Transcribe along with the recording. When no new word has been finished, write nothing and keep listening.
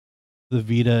the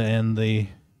Vita and the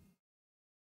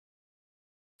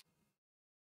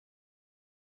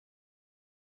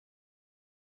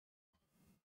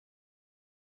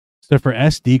so for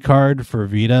SD card for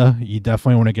Vita, you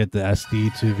definitely want to get the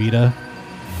SD to Vita.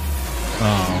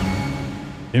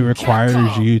 It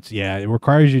requires you to, it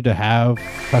requires you to have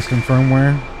custom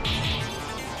firmware.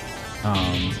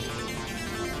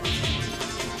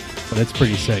 But it's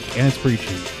pretty sick and it's pretty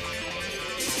cheap.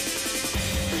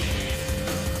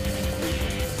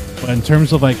 But in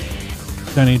terms of like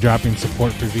Sony dropping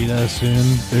support for Vita soon,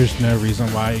 there's no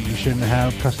reason why you shouldn't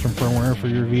have custom firmware for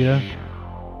your Vita.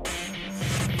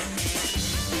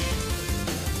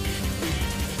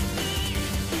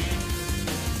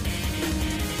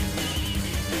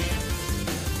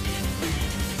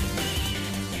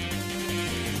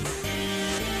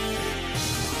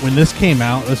 When this came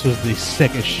out, this was the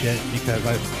sickest shit because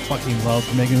I fucking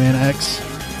loved Mega Man X.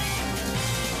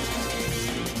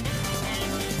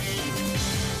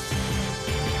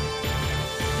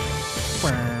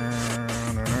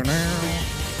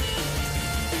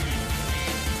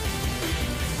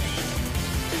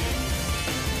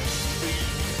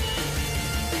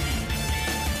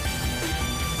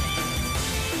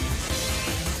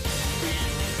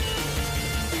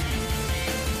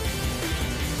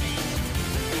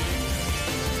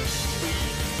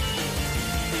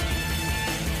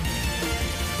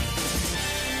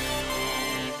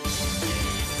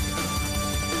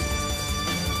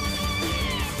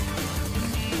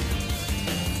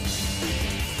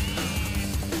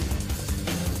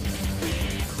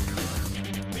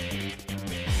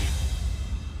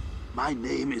 My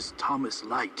name is Thomas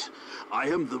Light. I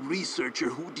am the researcher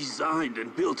who designed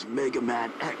and built Mega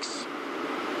Man X.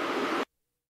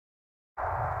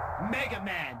 Mega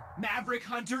Man, Maverick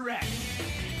Hunter X.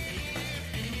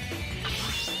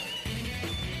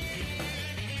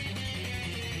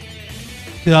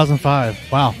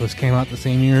 $2005. Wow, this came out the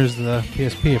same year as the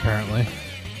PSP apparently.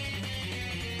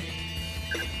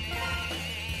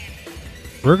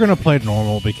 We're gonna play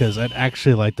normal because I'd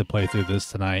actually like to play through this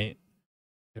tonight.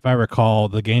 If I recall,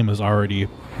 the game is already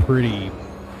pretty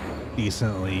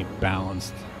decently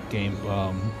balanced game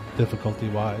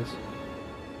difficulty-wise.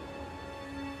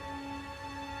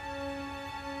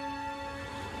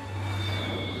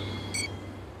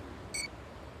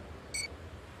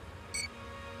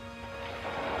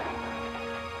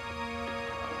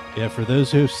 Yeah, for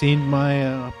those who have seen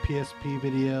my PSP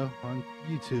video on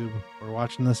YouTube, we're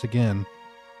watching this again.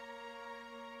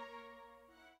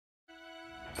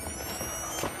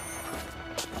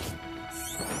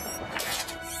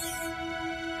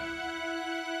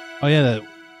 Oh yeah,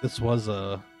 this was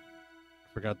I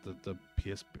forgot the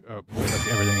PSP,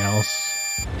 everything else.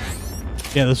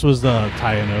 Yeah, this was the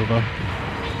Taya Nova.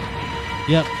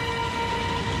 Yep.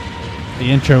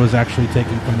 The intro was actually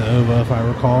taken from the OVA, if I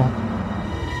recall.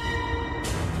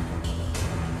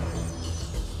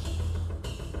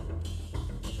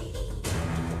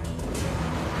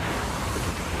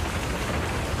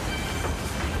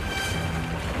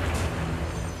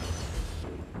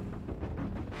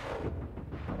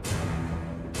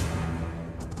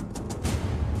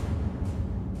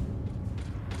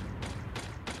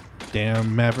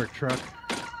 Damn Maverick truck.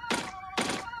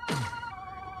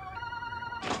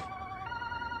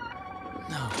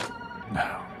 No.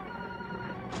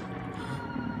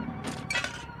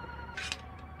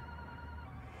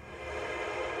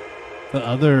 The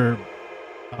other,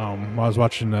 I was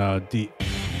watching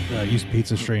Used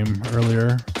Pizza stream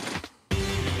earlier.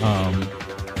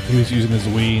 He was using his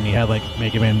Wii and he had like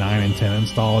Mega Man 9 and 10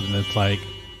 installed, and it's like,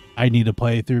 I need to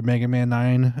play through Mega Man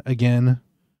 9 again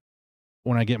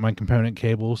when I get my component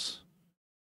cables,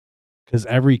 because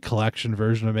every collection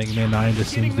version of Mega Man 9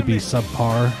 just seems to be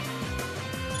subpar.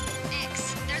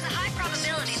 X, there's a high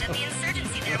probability that the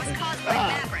insurgency there was caused by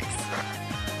Mavericks.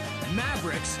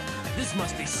 Mavericks? This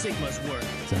must be Sigma's work.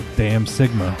 It's a damn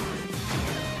Sigma.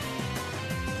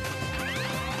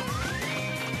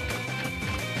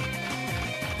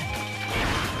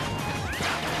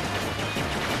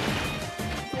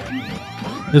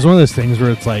 It's one of those things where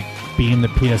it's like, being the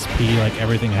PSP, like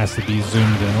everything has to be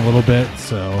zoomed in a little bit,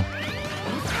 so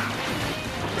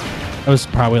that was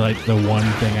probably like the one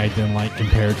thing I didn't like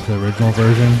compared to the original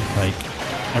version. Like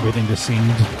everything just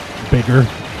seemed bigger.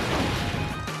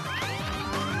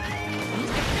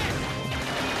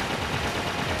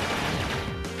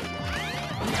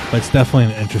 But it's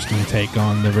definitely an interesting take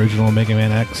on the original Mega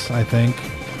Man X, I think.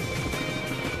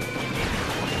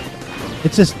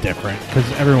 It's just different, because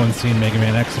everyone's seen Mega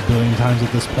Man X a billion times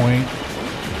at this point.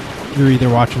 You're either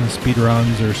watching speed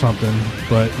runs or something,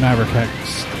 but Maverick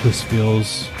X just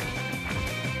feels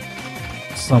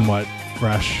somewhat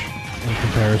fresh in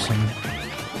comparison.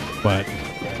 But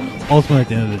ultimately, at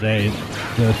the end of the day,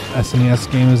 the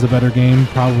SNES game is the better game,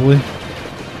 probably.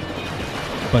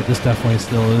 But this definitely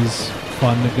still is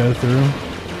fun to go through.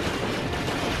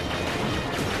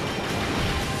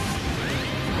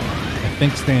 I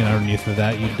think staying underneath of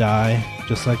that, you die,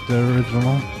 just like the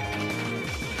original.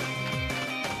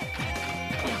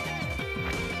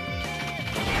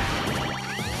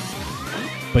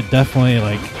 But definitely,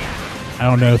 like, I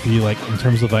don't know if you, like, in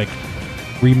terms of, like,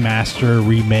 remaster,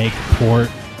 remake, port,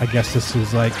 I guess this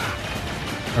is, like,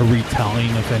 a retelling,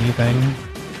 if anything.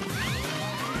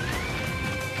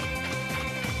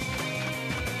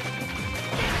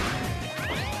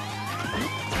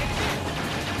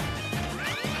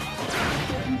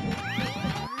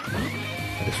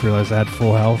 I just realized I had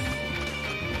full health.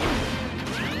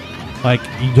 Like,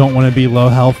 you don't want to be low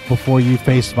health before you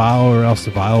face Vile, or else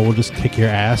the Vile will just kick your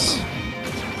ass.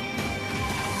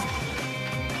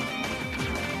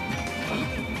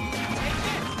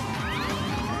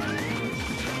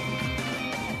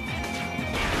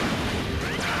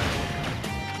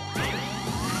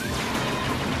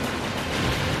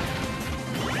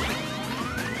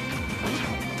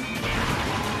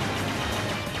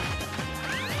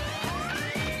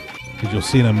 You'll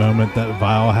see in a moment that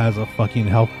Vile has a fucking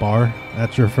health bar.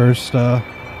 That's your first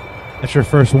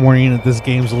warning that this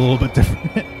game's a little bit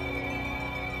different.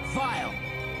 Vile!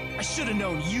 I should have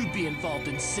known you'd be involved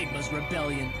in Sigma's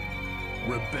rebellion.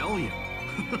 Rebellion?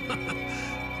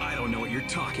 I don't know what you're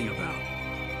talking about.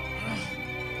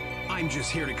 I'm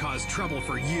just here to cause trouble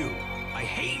for you. I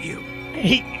hate you. I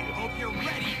hate you. Hope you're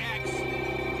ready, X!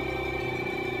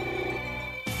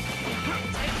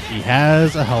 He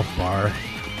has a health bar.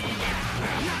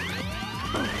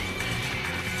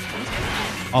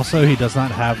 Also, he does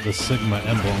not have the Sigma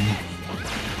emblem.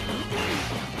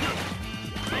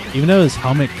 Even though his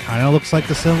helmet kind of looks like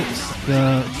the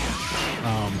Sigma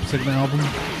emblem.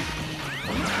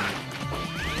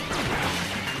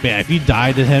 But yeah, if you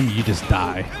die to him, you just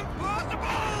die.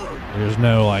 There's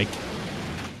no, like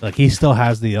he still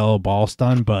has the yellow ball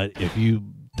stun, but if you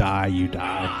die, you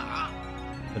die.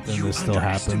 But then this still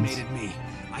happens. Me.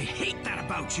 I hate that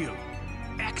about you.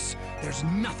 X, there's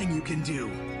nothing you can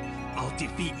do. I'll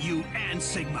defeat you and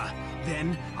Sigma.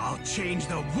 Then I'll change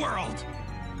the world.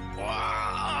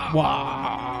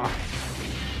 Wow.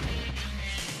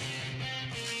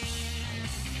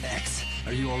 X,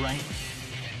 are you alright?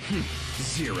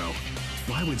 Zero.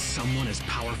 Why would someone as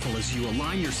powerful as you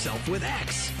align yourself with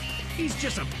X? He's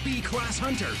just a B-class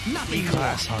hunter, nothing more.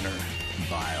 B-class hunter.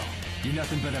 Vile, you're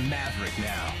nothing but a Maverick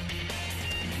now.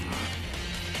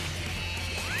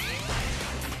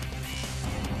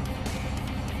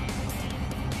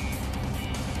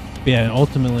 Yeah, and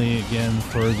ultimately, again,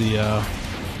 for the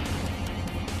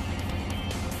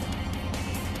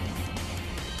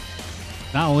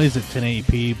not only is it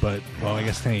 1080p, but, well, I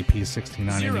guess 1080p is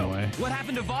 69 Zero. anyway. What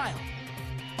happened to Vile?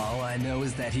 All I know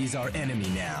is that he's our enemy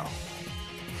now.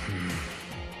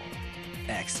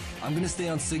 X, I'm gonna stay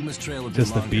on Sigma's trail a bit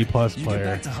Just a longer. B-plus You player. get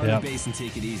back to Hunter Yep. Base and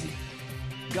take it easy.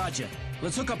 Gotcha.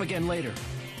 Let's hook up again later.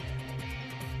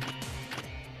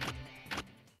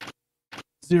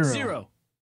 Zero.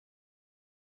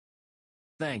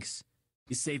 Thanks.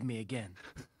 You saved me again.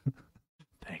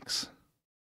 Thanks.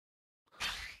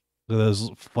 Look at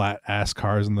those flat ass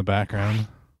cars in the background.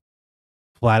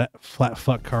 Flat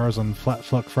fuck cars on Flat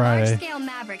Fuck Friday. Large-scale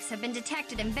Mavericks have been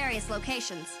detected in various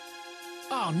locations.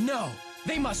 Oh no!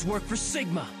 They must work for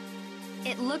Sigma!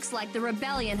 It looks like the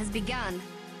rebellion has begun.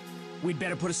 We'd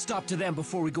better put a stop to them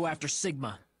before we go after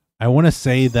Sigma. I want to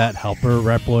say that Helper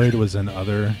Reploid was in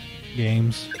other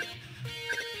games.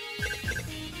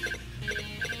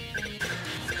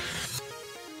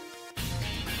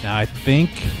 Now, I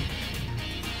think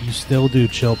you still do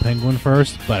Chill Penguin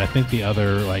first, but I think the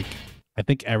other, like, I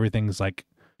think everything's, like,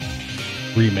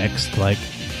 remixed. Like,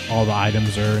 all the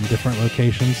items are in different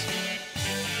locations.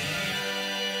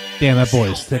 Damn, that boy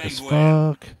is thick as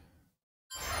fuck.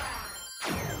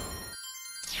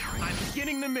 I'm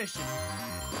beginning the mission.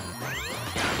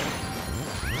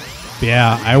 But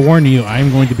yeah, I warn you, I'm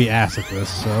going to be ass at this,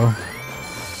 so...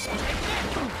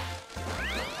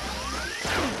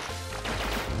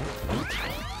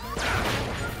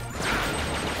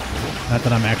 Not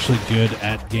that I'm actually good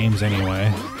at games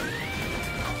anyway.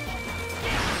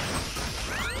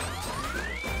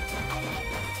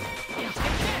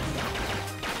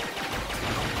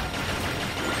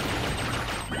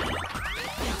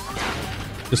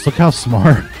 Just look how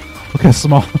smart. Look how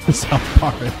small this health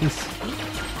bar is.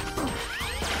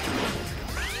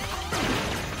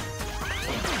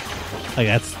 Like,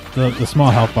 that's the small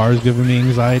health bar is giving me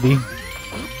anxiety.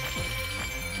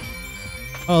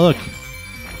 Oh, look.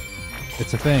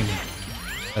 It's a thing.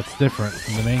 That's different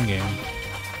from the main game.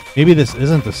 Maybe this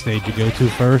isn't the stage you go to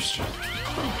first.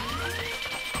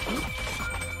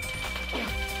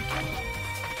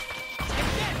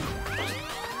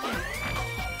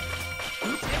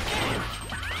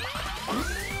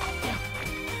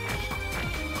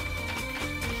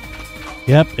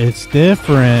 Yep, it's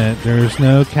different. There's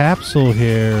no capsule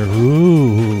here.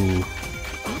 Ooh.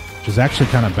 Which is actually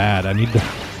kind of bad. I need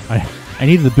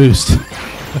the boost,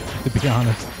 to be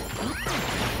honest.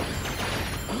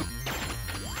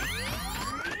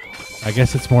 I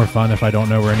guess it's more fun if I don't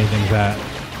know where anything's at.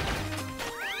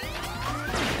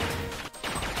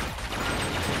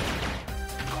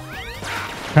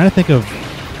 Trying to think of,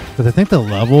 because I think the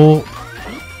level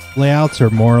layouts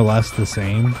are more or less the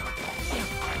same.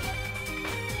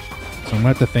 So I'm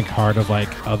going to have to think hard of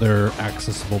like other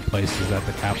accessible places that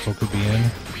the capsule could be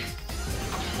in.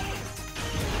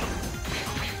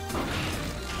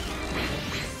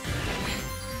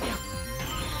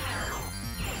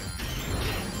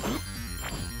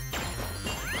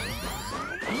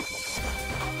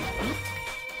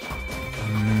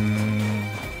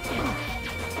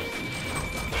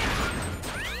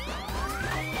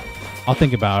 I'll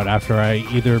think about it after I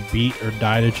either beat or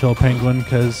die to Chill Penguin,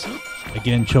 because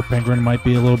again, Chill Penguin might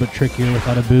be a little bit trickier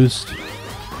without a boost.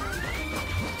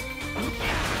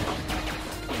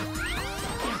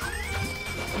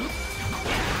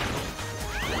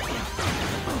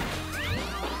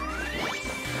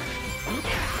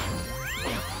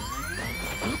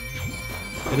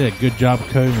 They did a good job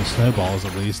coding the snowballs,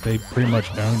 at least. They pretty much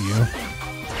own you.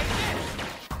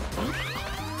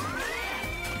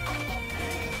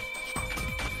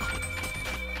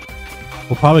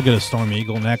 We'll probably go to Storm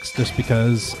Eagle next, just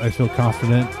because I feel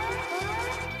confident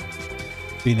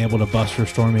being able to bust for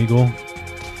Storm Eagle.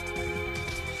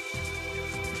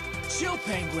 Chill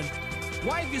Penguin,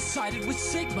 why have you sided with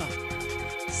Sigma?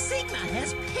 Sigma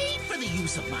has paid for the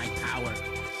use of my power.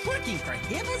 Working for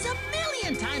him is a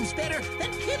million times better than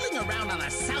piddling around on the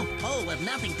South Pole with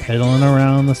nothing to Piddling do.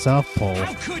 around the South Pole.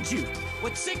 How could you?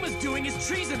 What Sigma's doing is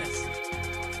treasonous.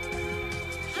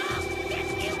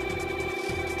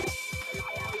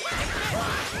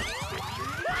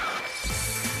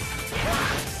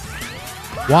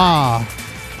 Wow.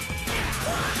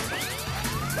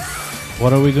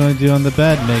 What are we going to do on the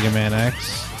bed, Mega Man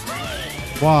X?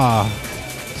 Wow.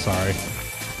 Sorry.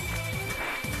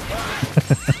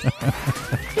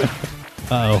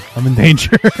 Uh-oh, I'm in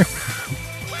danger.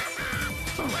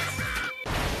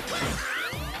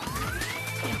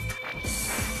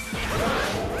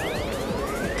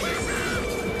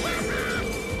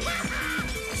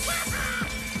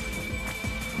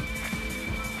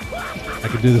 I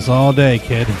could do this all day,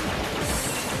 kid.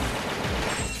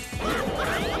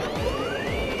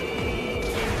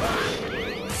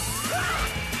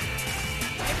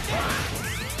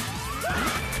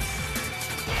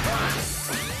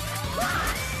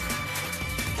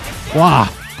 Wow.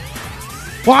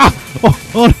 Wow.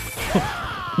 Oh.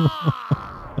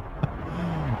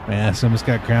 Man, I almost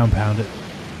got ground pounded.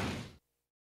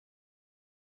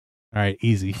 All right,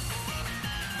 easy.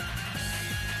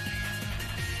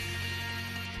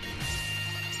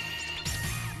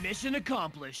 Mission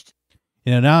accomplished.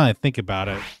 You know, now I think about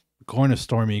it, going to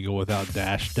Storm Eagle without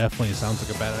dash definitely sounds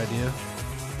like a bad idea.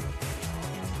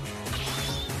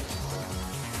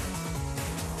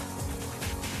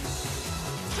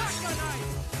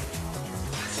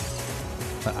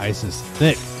 The ice is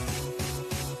thick.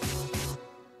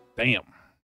 Damn.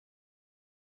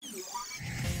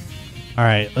 All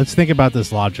right, let's think about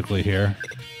this logically here.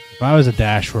 If I was a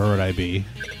dash, where would I be?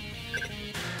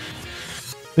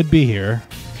 Could be here.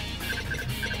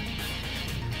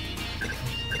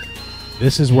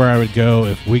 This is where I would go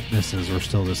if weaknesses were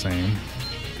still the same.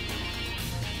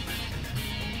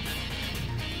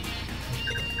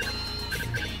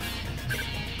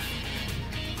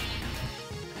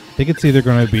 I think it's either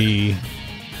going to be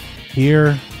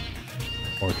here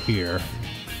or here.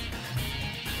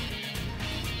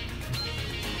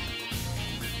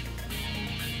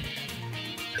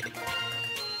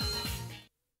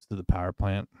 To the power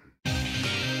plant.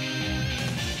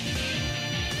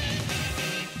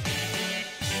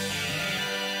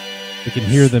 We can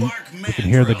hear them. We can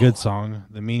hear the good song,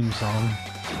 the meme song.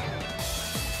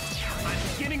 I'm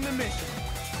beginning the mission.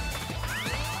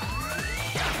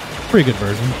 Pretty good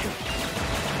version.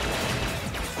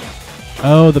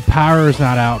 Oh, the power is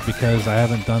not out because I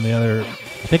haven't done the other.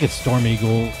 I think it's Storm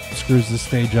Eagle screws this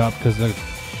stage up because I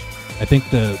think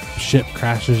the ship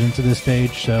crashes into this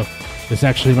stage, so this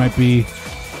actually might be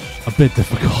a bit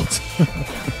difficult.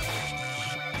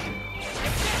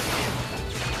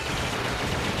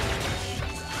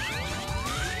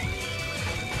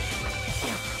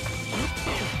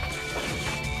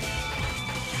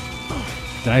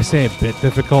 Did I say a bit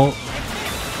difficult?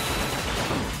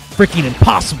 Freaking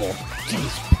impossible.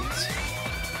 Jeez.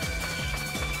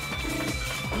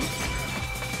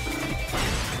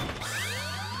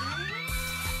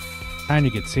 Time to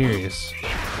get serious.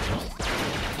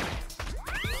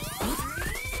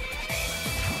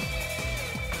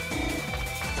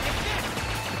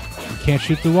 You can't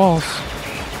shoot through walls.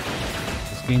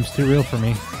 This game's too real for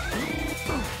me.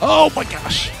 Oh my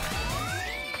gosh.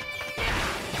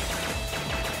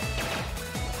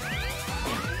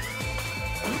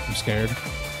 I'm scared.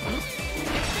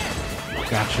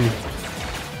 Got you.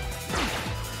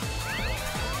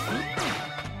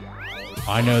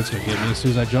 I know it's gonna get me as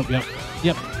soon as I jump. Yep.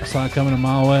 Yep. I saw it coming a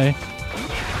mile away.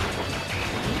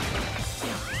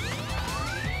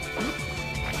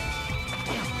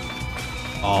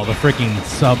 Oh, the freaking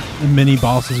sub mini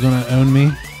boss is gonna own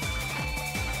me.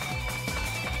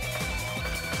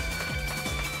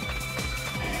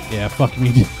 Yeah, fuck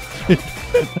me, dude.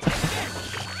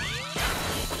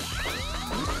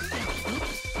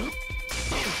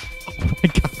 Oh my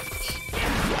god.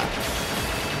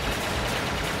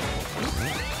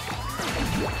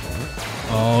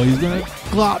 Oh, he's gonna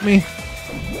glop me.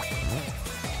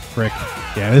 Frick.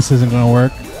 Yeah, this isn't gonna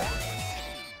work.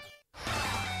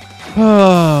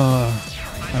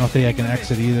 I don't think I can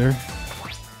exit either.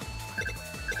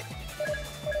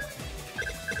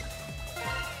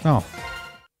 Oh.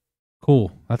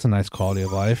 Cool. That's a nice quality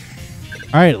of life.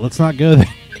 Alright, let's not go there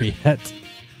yet.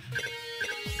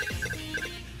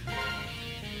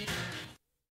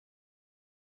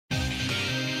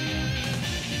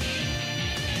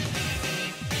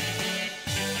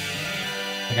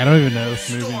 Like, I don't even know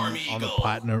if moving on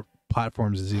the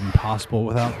platforms is even possible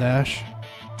without dash.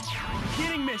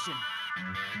 Beginning mission.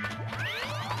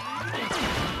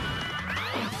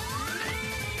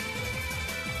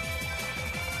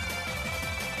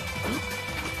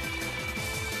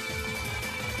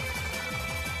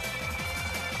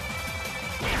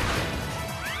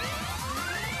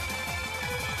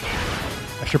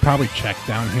 I should probably check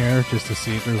down here just to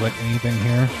see if there's like anything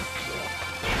here.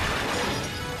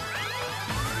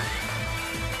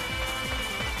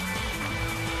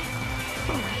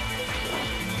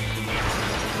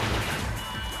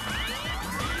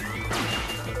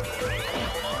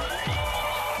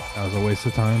 That was a waste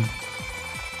of time.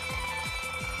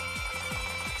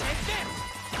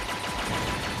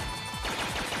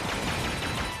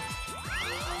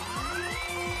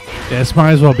 Yeah, this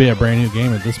might as well be a brand new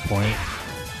game at this point.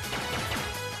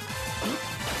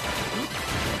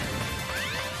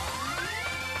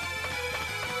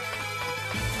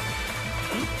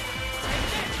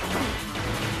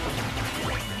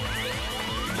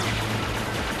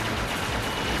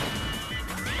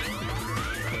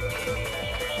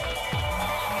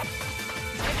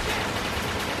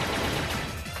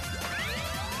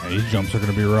 Yeah, these jumps are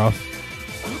going to be rough.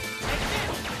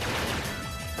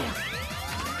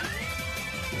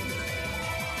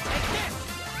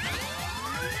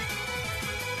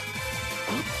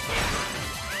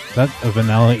 Is that a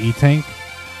vanilla E-Tank?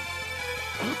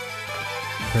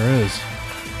 There is.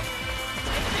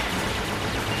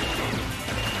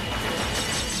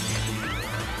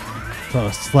 So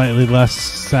slightly less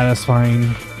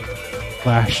satisfying,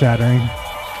 glass shattering.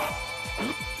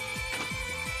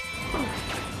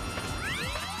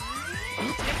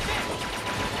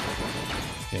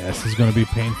 Yeah, this is going to be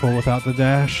painful without the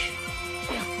dash.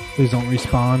 Please don't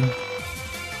respawn.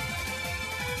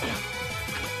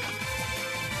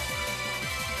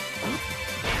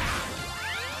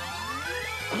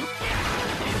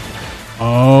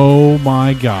 Oh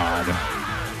my god.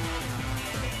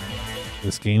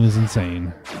 This game is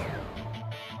insane.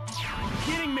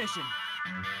 Beginning mission.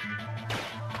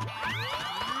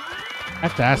 I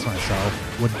have to ask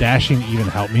myself, would dashing even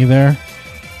help me there?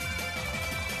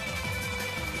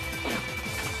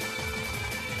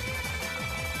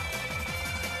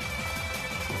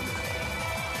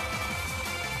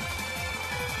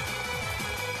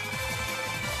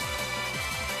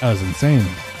 That was insane.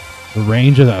 The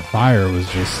range of that fire was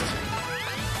just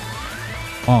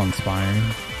awe-inspiring.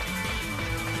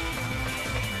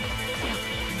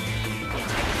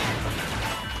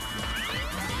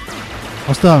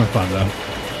 I'm still having fun though.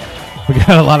 We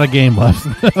got a lot of game left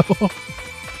though.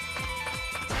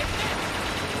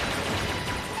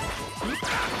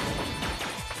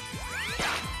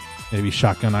 Maybe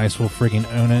Shotgun Ice will freaking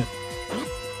own it.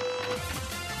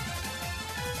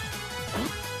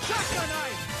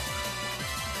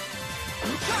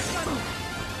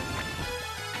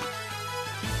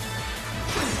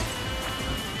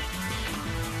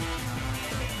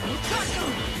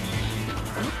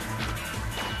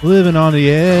 Living on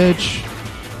the edge.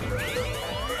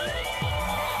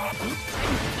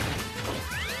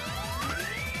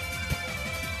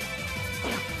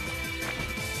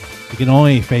 can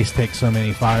only face take so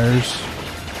many fires.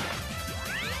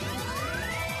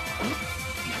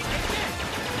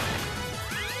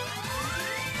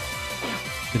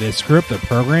 Did they screw up the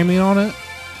programming on it?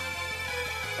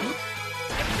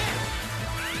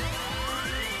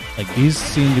 Like, these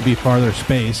seem to be farther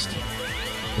spaced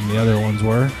than the other ones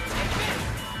were.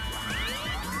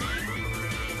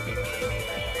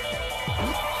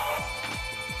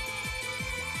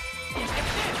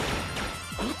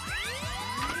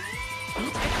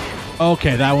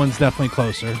 Okay, that one's definitely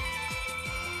closer.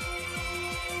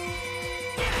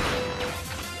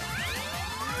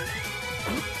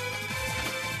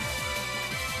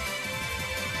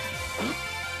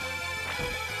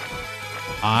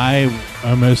 I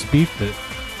almost beefed it.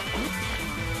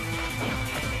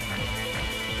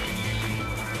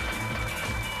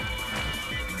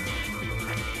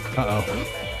 Uh-oh.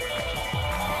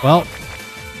 Well,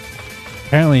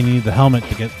 apparently you need the helmet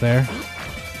to get there.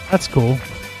 That's cool.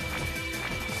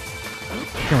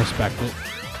 I can respect it.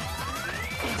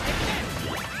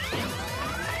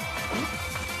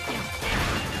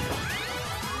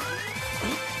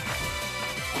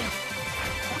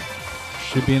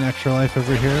 Should be an extra life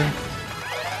over here.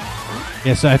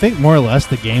 Yeah, so I think more or less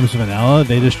the game's vanilla.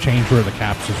 They just changed where the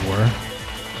capsules were.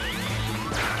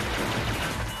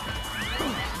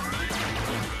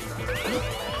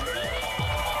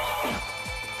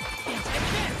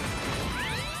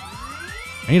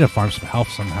 I need to farm some health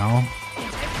somehow.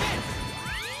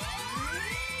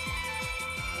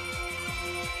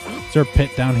 Is there a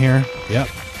pit down here? Yep.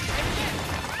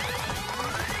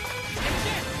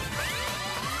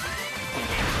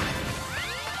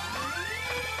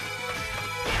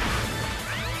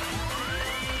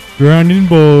 Grinding,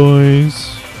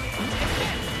 boys.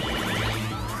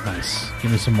 Nice.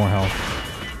 Give me some more health.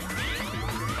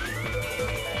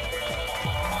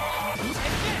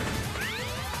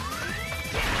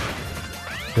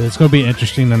 It's going to be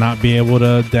interesting to not be able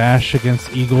to dash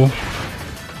against Eagle.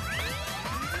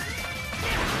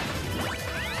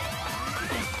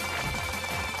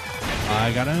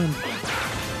 I got him.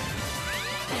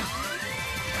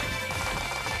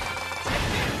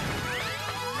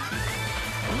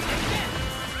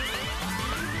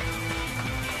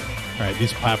 Alright,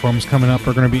 these platforms coming up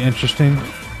are going to be interesting.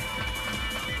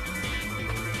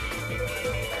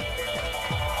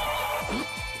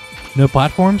 No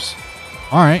platforms?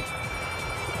 Alright.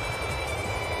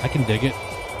 I can dig it.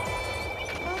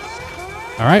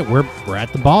 Alright, we're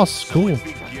at the boss. Cool.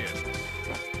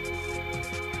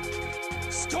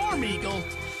 Storm Eagle?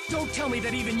 Don't tell me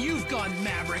that even you've gone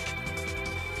Maverick.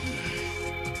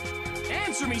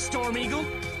 Answer me, Storm Eagle.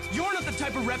 You're not the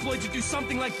type of Reploid to do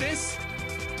something like this.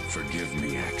 Forgive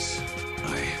me, X.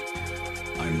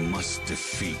 I must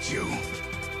defeat you.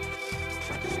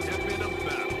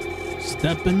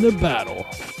 Step into battle.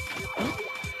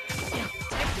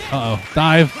 Uh-oh.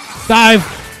 Dive. Dive!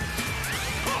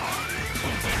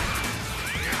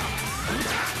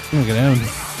 I'm gonna get down.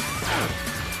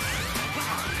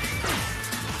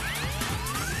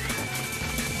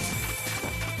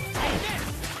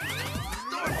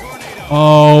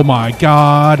 Oh my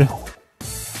god.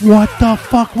 What the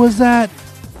fuck was that?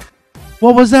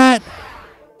 What was that?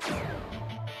 Here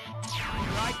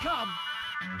I come.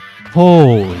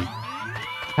 Holy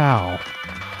cow.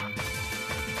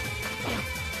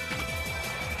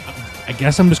 I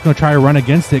guess I'm just going to try to run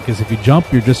against it, because if you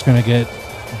jump, you're just going to get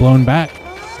blown back.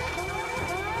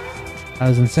 That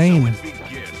was insane.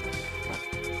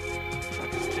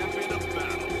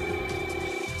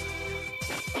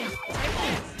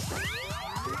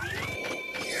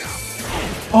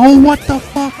 Oh, what the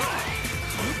fuck?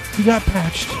 He got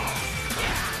patched.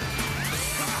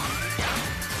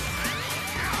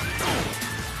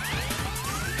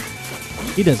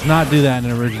 He does not do that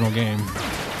in an original game.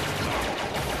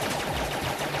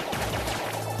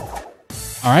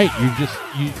 All right,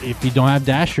 if you don't have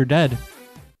dash, you're dead.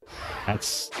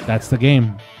 That's the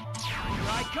game. Here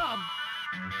I come.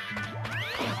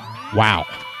 Wow.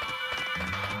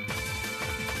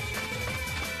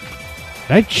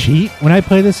 Did I cheat when I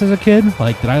played this as a kid?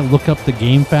 Like, did I look up the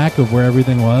game fact of where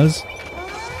everything was?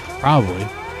 Probably.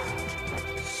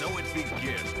 So it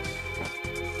begins.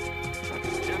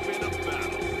 Step into battle.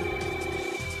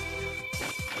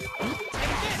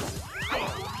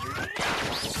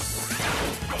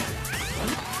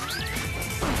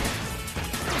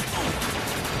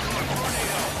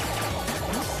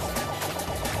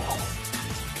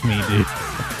 Me, dude.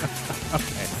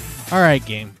 Okay. All right,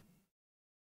 game.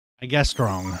 I guessed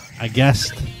wrong. I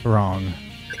guessed wrong.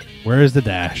 Where is the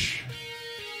dash?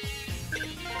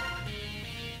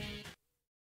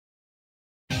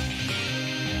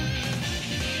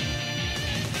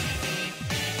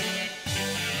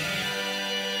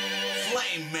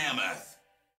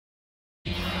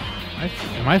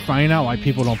 Am I finding out why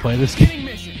people don't play this game?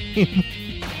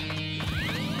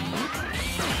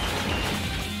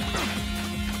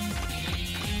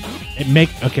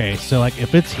 Okay, so like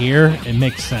if it's here, it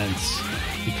makes sense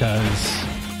because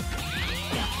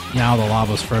now the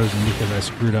lava's frozen because I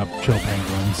screwed up Chill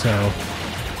Penguin. So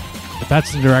if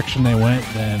that's the direction they went,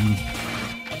 then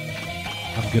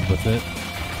I'm good with it.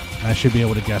 And I should be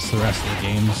able to guess the rest of the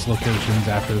game's locations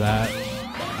after that.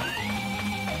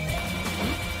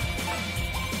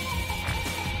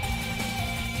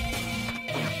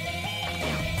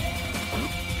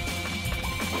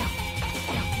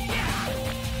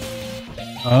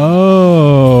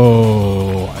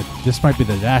 Oh, this might be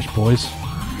the dash, boys.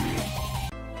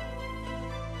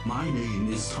 My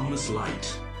name is Thomas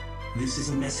Light. This is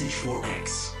a message for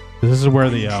X. This is where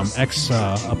the X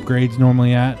upgrades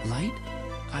normally at. Light?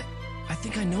 I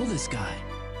think I know this guy.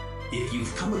 If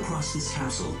you've come across this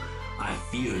castle, I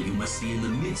fear you must be in the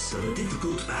midst of a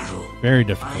difficult battle. Very I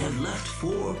difficult. have left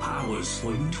 4 powers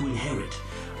for you to inherit.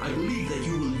 I believe that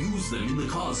you will use them in the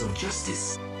cause of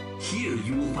justice. Here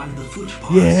you will find the foot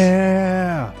parts.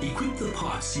 Yeah! Equip the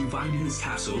parts you find in this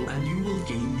castle and you will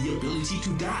gain the ability to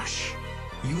dash.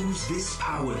 Use this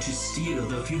power to steer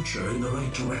the future in the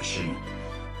right direction.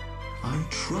 I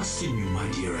trust in you, my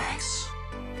dear X.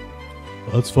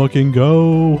 Let's fucking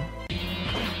go!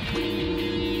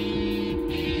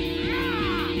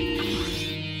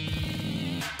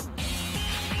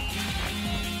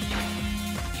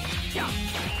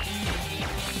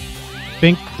 I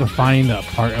think to find the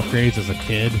part upgrades as a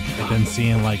kid and then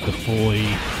seeing like the fully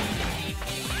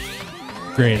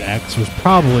upgraded X was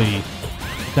probably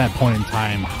at that point in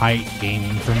time height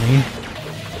gaming for me.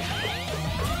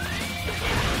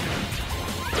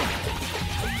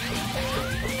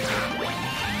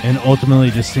 And ultimately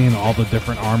just seeing all the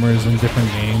different armors in different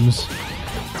games.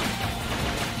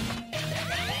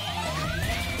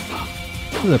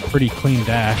 This is a pretty clean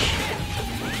dash.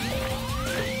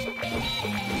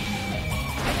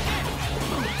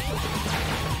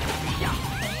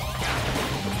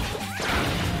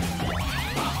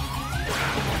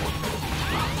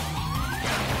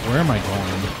 Where am I going?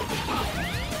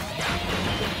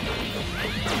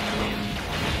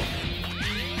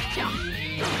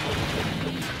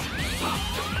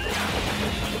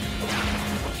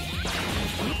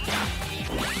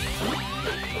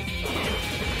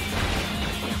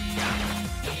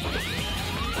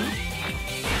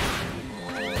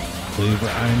 I believe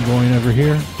I'm going over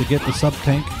here to get the sub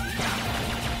tank.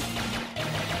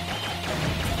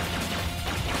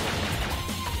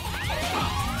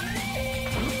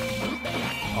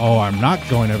 Oh, I'm not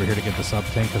going over here to get the sub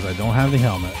tank because I don't have the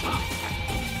helmet.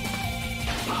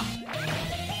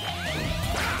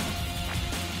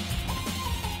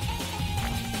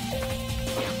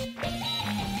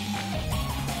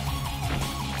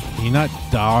 Can you not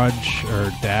dodge or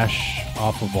dash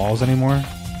off of walls anymore?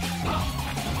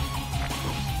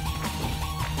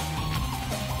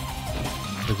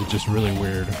 Or is it just really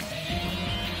weird?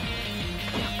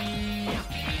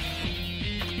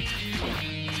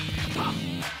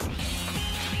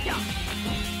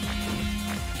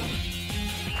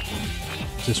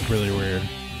 Just really weird.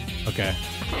 Okay,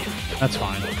 that's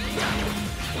fine.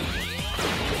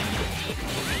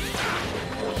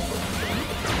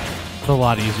 It's a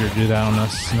lot easier to do that on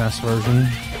this SNES version.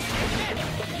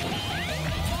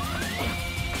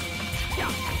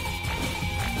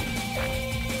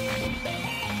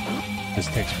 This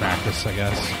takes practice, I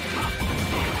guess.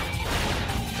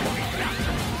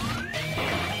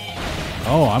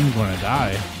 Oh, I'm gonna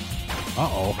die.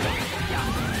 Uh-oh.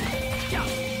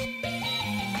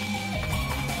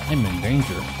 I'm in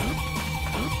danger.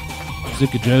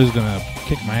 Zuka Joe's gonna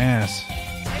kick my ass.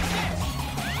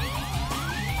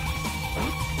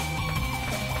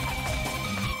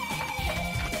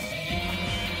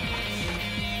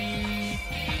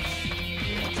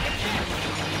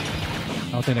 I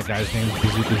don't think that guy's name is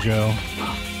Bazooka Joe.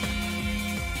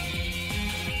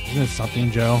 Isn't it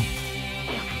something Joe?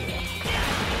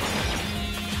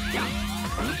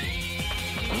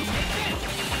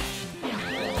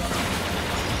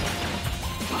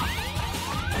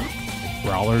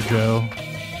 Brawler Joe,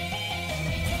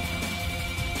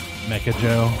 Mecha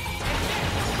Joe.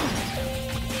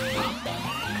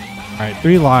 Alright,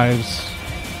 3 lives.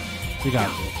 We got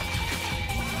this.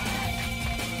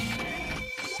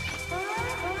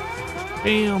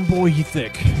 Damn, boy, you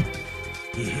thick.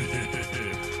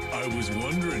 I was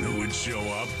wondering who would show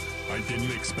up. I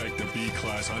didn't expect a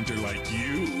B-class hunter like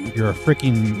you. You're a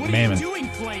freaking What mammoth. are you doing,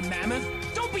 Flame Mammoth?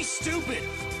 Don't be stupid.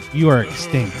 You are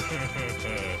extinct.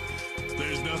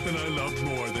 There's nothing I love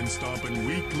more than stomping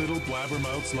weak little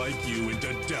blabbermouths like you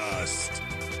into dust.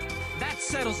 That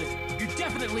settles it. You're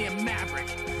definitely a Maverick.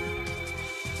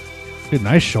 Dude,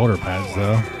 nice shoulder pads,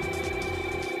 though.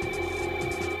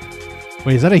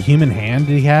 Wait, is that a human hand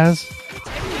he has?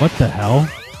 What the hell?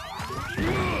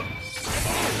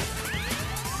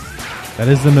 That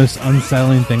is the most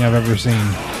unsettling thing I've ever seen.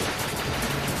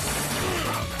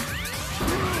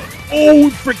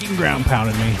 Oh, freaking ground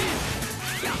pounded me.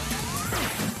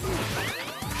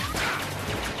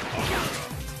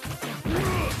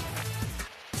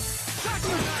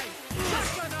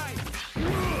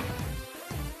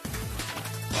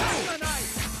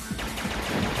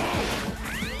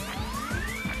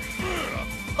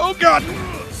 Oh God!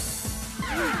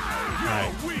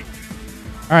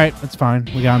 All right, that's fine.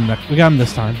 We got him. We got him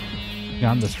this time. We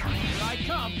got him this time.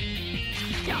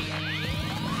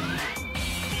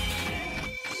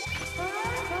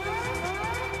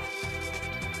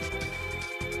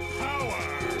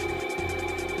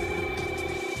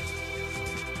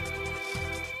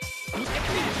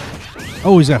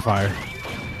 Oh, he's got fire.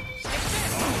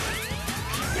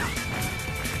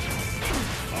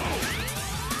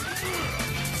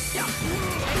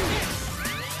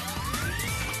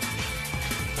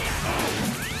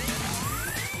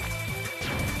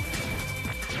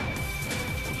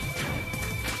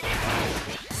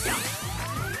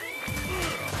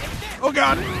 Oh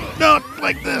God, not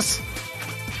like this.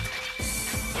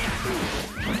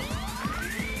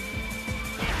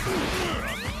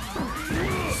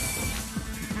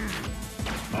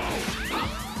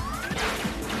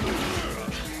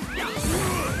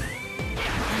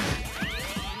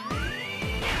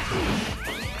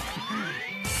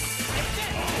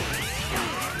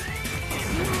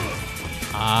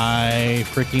 I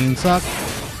freaking suck.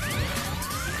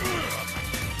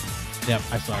 Yep,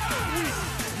 I suck.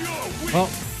 Well,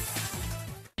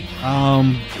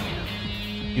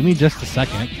 give me just a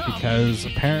second because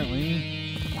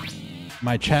apparently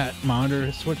my chat monitor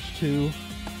has switched to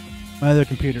my other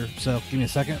computer. So give me a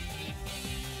second.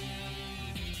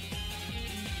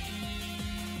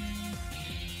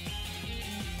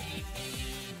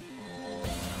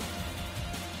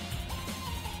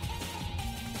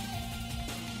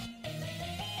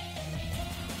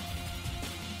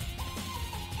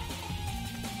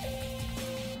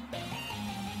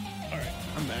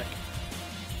 I'm back.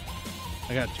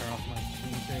 I gotta turn off my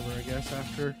screensaver, I guess,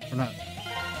 after. Or not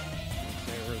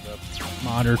screensaver, the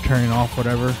monitor turning off,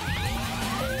 whatever.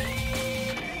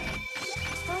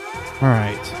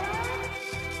 Alright.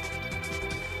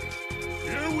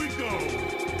 Here we go.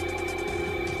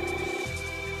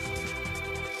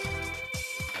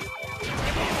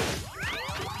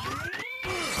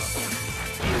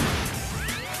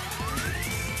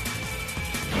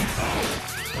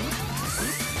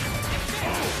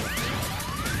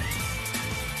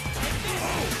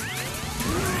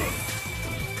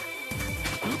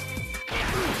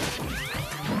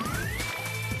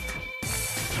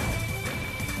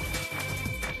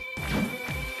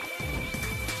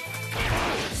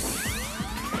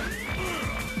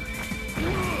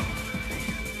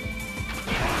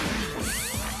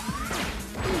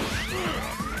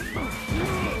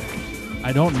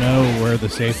 I don't know where the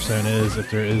safe zone is,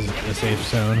 if there is a safe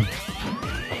zone.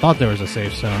 I thought there was a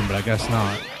safe zone, but I guess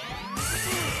not.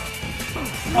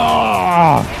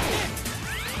 Oh!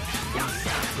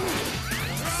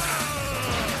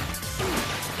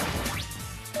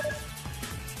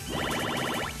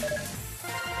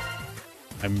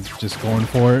 I'm just going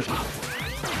for it.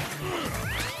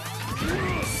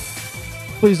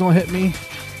 Please don't hit me.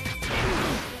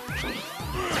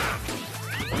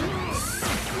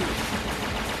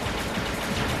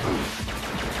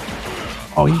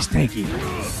 Oh, he's tanky.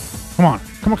 Come on.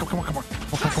 Come on, come on, come on,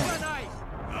 come on.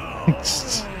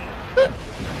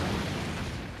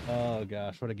 Oh,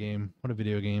 gosh. What a game. What a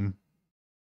video game.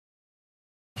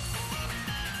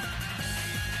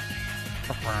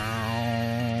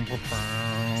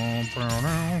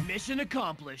 Mission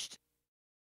accomplished.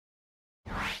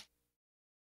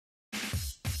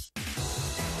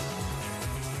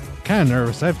 Kind of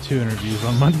nervous. I have 2 interviews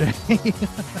on Monday.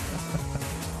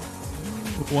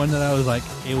 One that I was like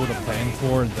able to plan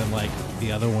for, and then like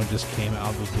the other one just came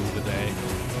out of the blue today.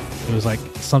 It was like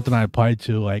something I applied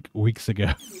to like weeks ago,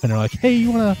 and they're like, "Hey,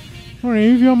 you wanna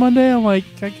interview on Monday?" I'm like,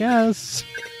 "I guess."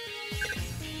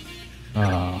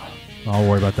 I'll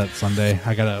worry about that Sunday.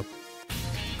 I got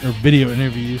a video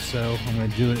interview, so I'm gonna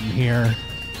do it in here.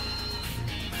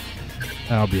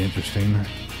 That'll be interesting. I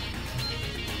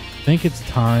think it's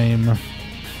time.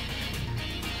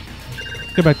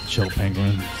 Go back to Chill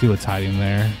Penguin, see what's hiding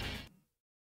there.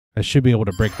 I should be able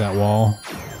to break that wall.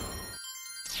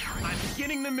 I'm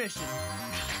beginning the mission.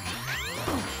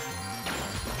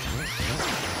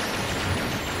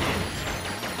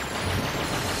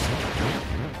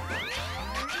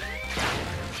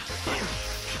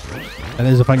 That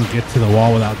is if I can get to the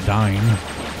wall without dying.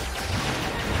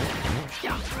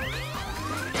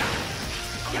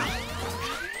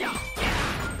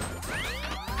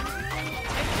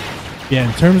 Yeah,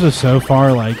 in terms of so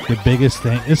far, like, the biggest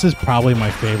thing, this is probably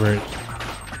my favorite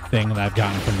thing that I've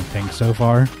gotten from the tank so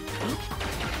far.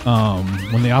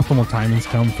 When the optimal timings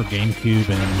come for GameCube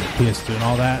and PS2 and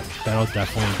all that, that'll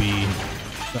definitely be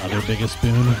the other biggest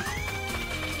boon.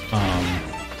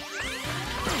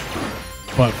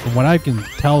 But from what I can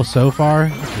tell so far,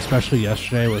 especially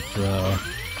yesterday with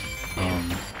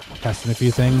testing a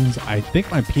few things, I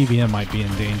think my PVM might be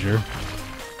in danger.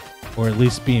 Or at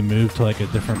least being moved to like a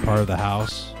different part of the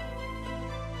house.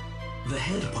 The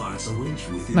head parts await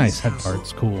you within Nice this head castle.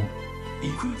 parts, cool.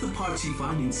 Equip the parts you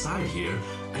find inside here,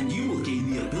 and you will gain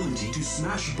the ability to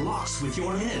smash blocks with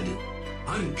your head.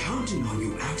 I'm counting on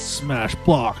you, X. Smash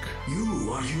block.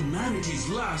 You are humanity's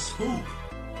last hope.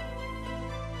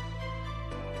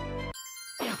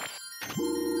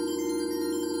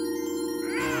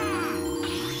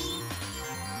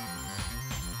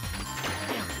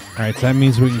 Alright, so that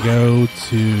means we can go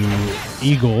to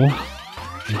Eagle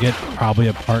and get probably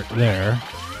a part there.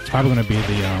 It's probably going to be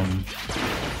the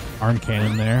arm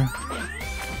cannon there.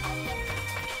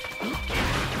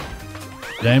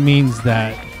 That means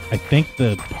that I think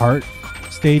the part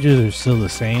stages are still the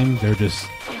same. They're just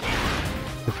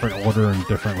different order and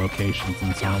different locations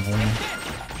in some of them.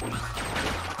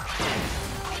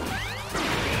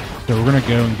 So we're going to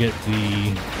go and get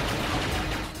the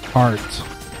part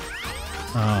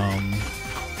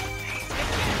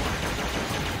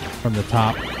from the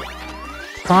top.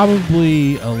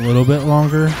 Probably a little bit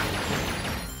longer,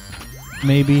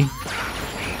 maybe.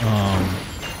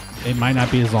 It might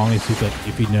not be as long as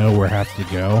if you know where have to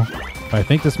go, but I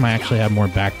think this might actually have more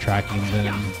backtracking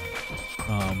than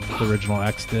the original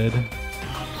X did.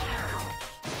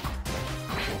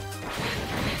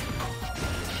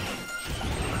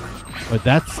 But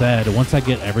that said, once I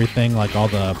get everything, like all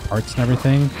the parts and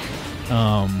everything,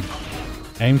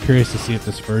 I am curious to see if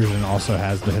this version also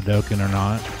has the Hadoken or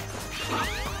not.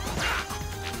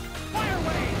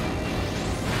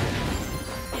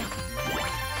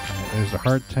 Right, there's the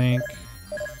hard tank.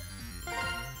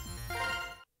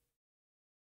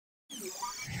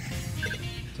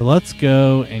 So let's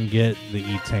go and get the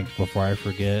E-Tank before I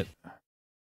forget.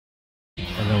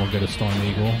 And then we'll get a Storm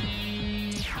Eagle.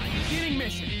 Beginning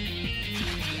mission.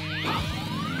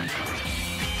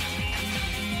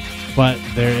 But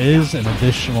there is an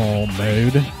additional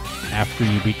mode after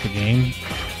you beat the game.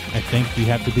 I think you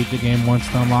have to beat the game once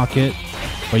to unlock it,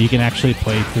 but you can actually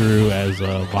play through as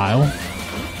a Vial.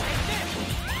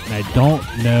 And I don't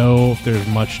know if there's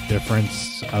much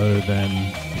difference other than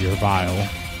your Vial.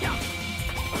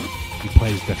 He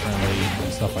plays differently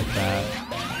and stuff like that.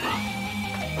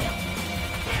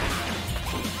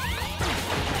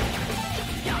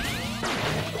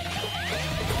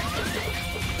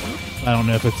 I don't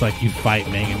know if it's like you fight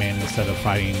Mega Man instead of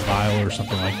fighting Vial or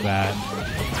something like that.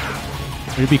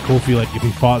 It'd be cool if you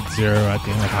fought Zero at the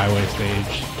end of Highway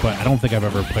stage, but I don't think I've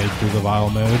ever played through the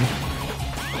Vial mode.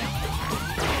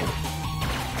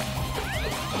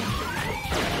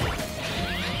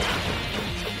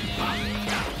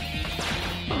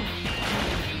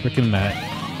 Frickin' Matt.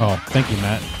 Oh, thank you,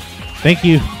 Matt. Thank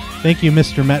you,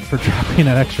 Mr. Met, for dropping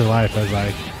that extra life as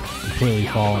I completely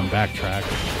fall and backtrack.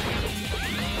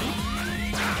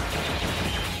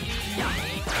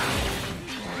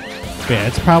 Yeah,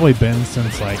 it's probably been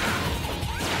since like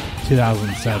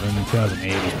 2007,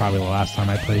 2008 was probably the last time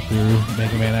I played through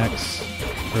Mega Man X,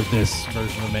 or this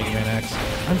version of Mega Man X.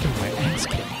 I'm doing my X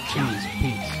kit. Jeez,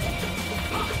 Pete.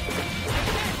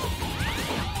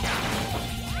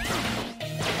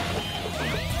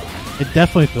 It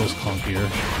definitely feels clunkier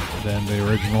than the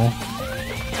original.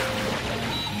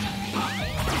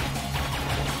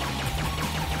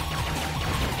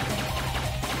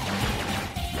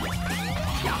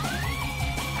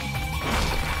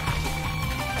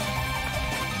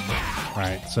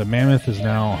 Alright, so Mammoth is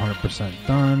now 100%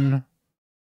 done.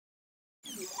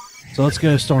 So let's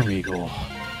go to Storm Eagle.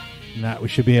 Now we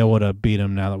should be able to beat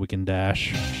him now that we can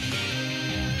dash.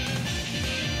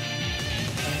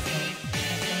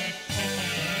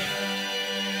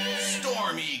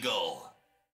 Storm Eagle.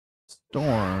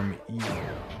 Storm Eagle.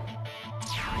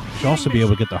 Should also be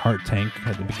able to get the heart tank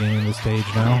at the beginning of the stage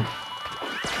now.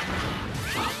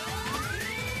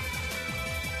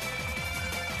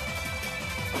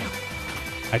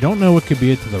 I don't know what could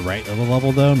be to the right of the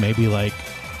level though. Maybe like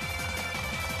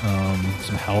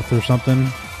some health or something.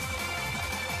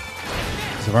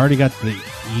 So I've already got the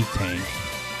E tank,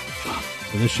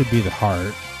 so this should be the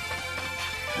heart.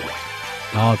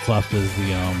 All that's left is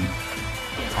the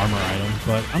armor item,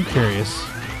 but I'm curious.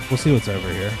 We'll see what's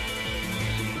over here.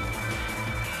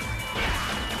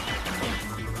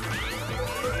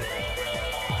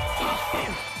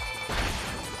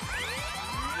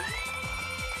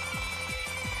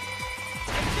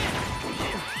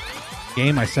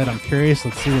 Game, I said I'm curious.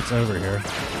 Let's see what's over here.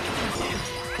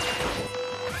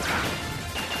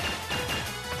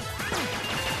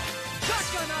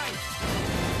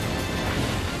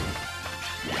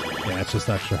 Yeah, it's just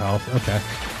extra health. Okay.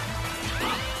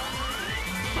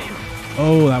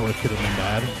 Oh, that could have been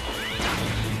bad.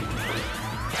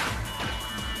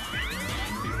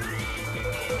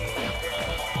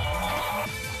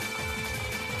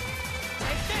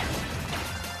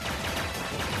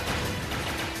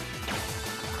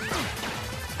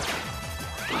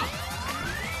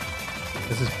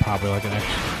 This is probably like an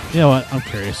extra. You know what? I'm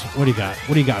curious. What do you got?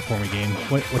 What do you got for me, game?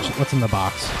 What's in the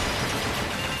box?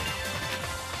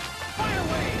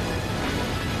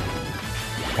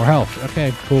 More health.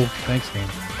 Okay, cool. Thanks, game.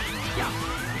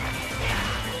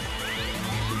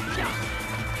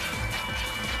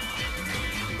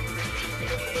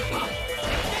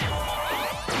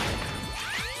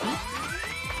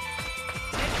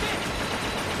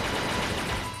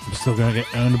 I'm still gonna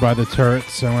get owned by the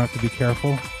turrets, so I'm gonna have to be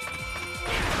careful.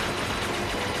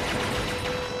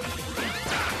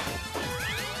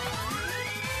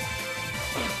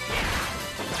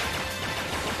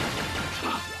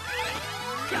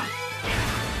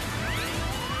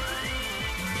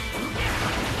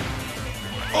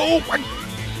 Oh my!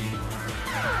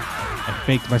 I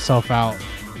faked myself out.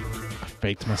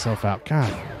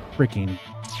 God, freaking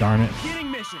darn it!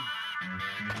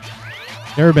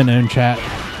 You ever been in chat?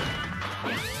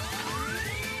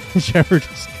 You ever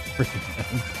just freaking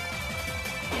owned?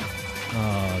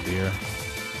 Oh dear.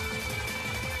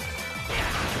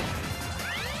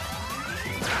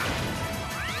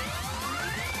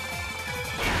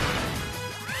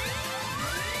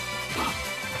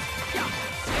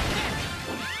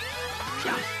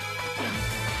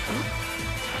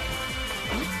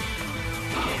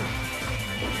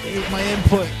 My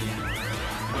input.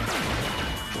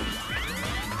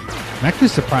 I'm actually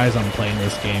surprised I'm playing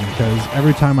this game because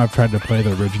every time I've tried to play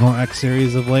the original X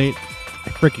series of late, I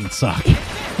freaking suck.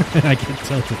 And I get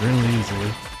tilted really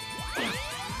easily.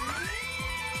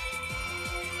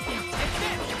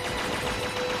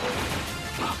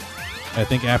 I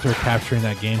think after capturing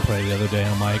that gameplay the other day,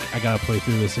 I'm like, I gotta play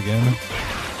through this again.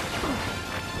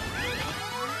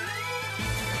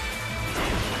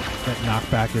 That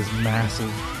knockback is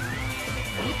massive.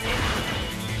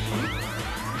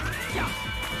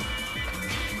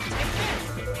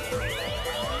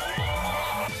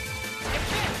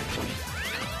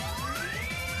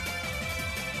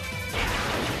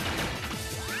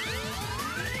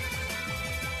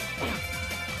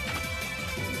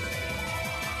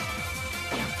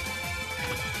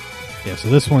 Yeah, so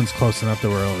this one's close enough to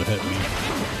where it'll hit me.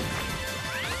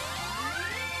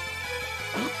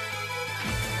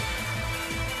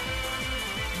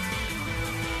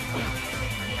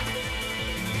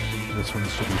 This one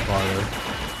should be farther.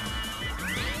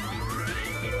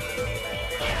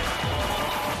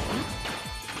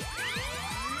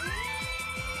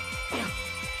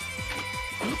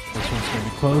 This one's going to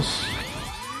be close.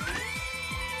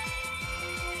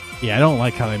 Yeah, I don't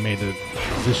like how they made the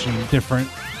positioning different.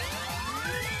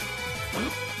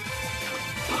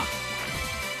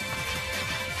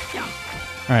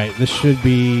 Alright, this should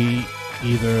be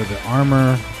either the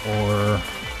armor or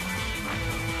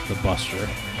the buster.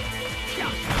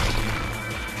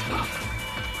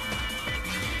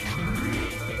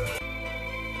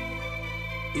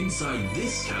 Inside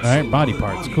this castle, alright, body are the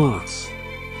parts, cool.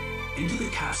 Into the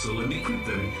castle and equip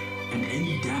them, and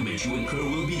any damage you incur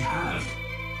will be halved.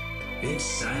 It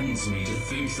saddens me to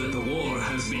think that the war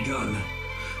has begun,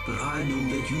 but I know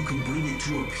that you can bring it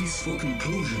to a peaceful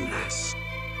conclusion, X.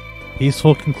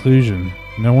 Peaceful conclusion.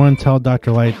 No one tell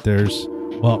Dr. Light there's...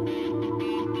 Well,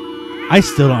 I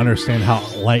still don't understand how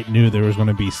Light knew there was going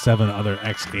to be 7 other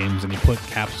X games and he put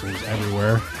capsules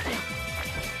everywhere.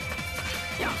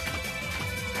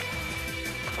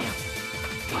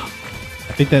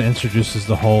 I think that introduces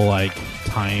the whole, like,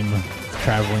 time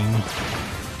traveling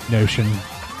notion.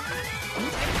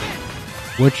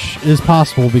 Which is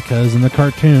possible because in the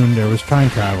cartoon there was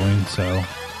time traveling, so...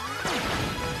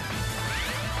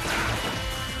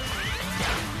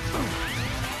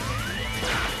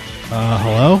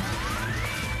 hello?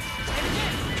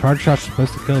 charge shot's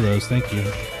supposed to kill those. Thank you.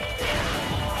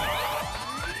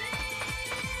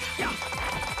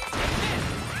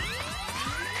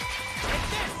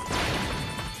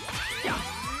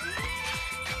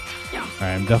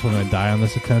 Alright, I'm definitely going to die on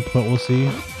this attempt, but we'll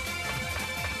see.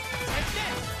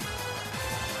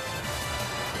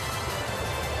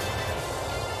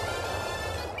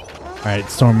 Alright,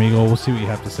 Storm Eagle, we'll see what you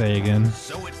have to say again.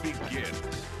 So it begins.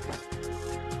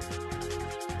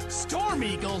 Storm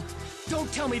Eagle?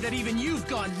 Don't tell me that even you've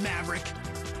gone Maverick.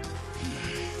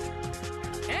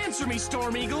 Answer me,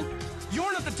 Storm Eagle.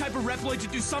 You're not the type of Reploid to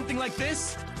do something like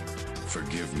this.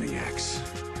 Forgive me, X.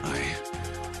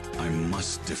 I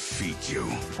must defeat you.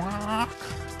 Step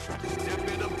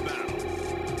into battle.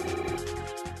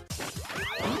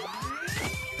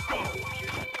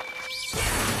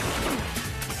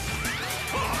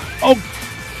 Oh!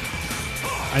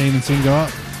 I didn't even see him go up.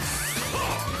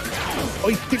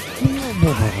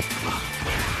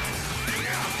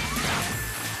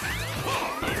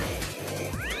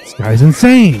 This guy's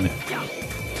insane!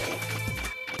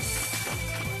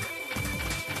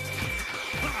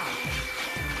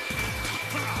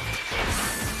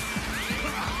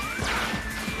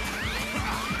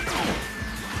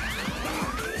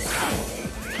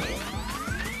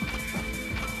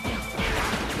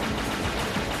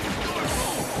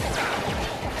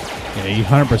 Yeah, you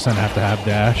 100% have to have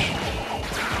dash.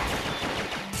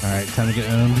 Alright, time to get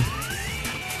owned.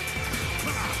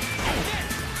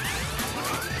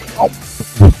 Oh.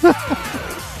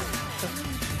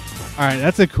 Alright,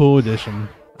 that's a cool addition.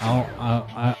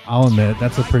 I'll admit,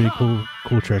 that's a pretty cool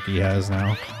trick he has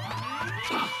now.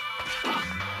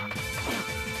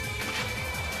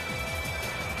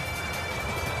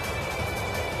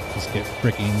 Just get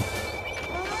freaking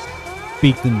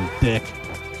beaked in the dick.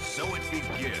 So it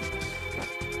begins.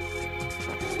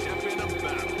 Step into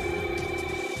battle.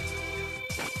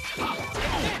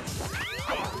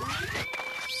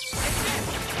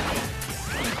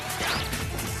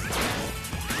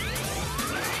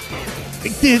 He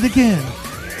did it again.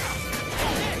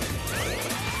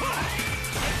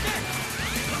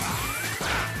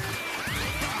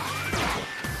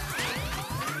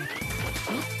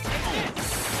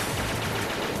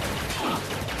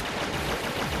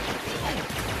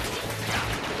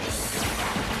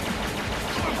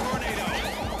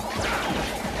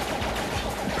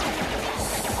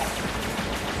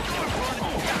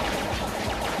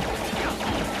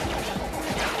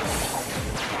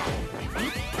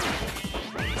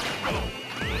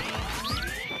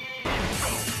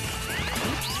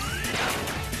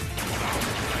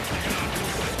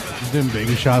 Doing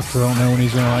baby shots, so I don't know when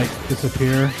he's gonna like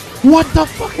disappear. What the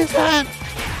fuck is that?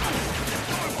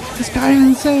 This guy is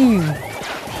insane.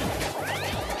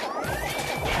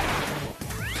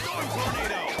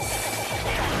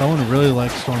 Someone really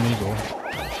likes Storm Eagle.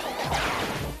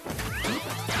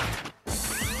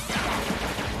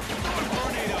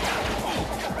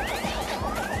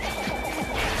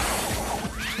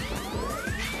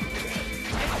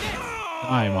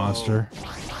 Die, monster.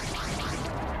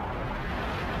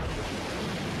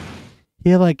 He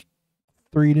had like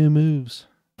 3 new moves.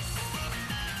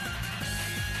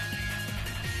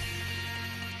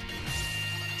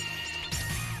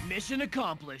 Mission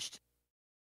accomplished.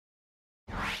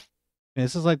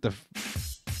 This is like the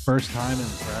first time in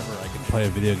forever I can play a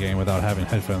video game without having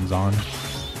headphones on. I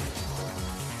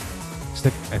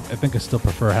think I still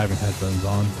prefer having headphones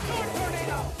on.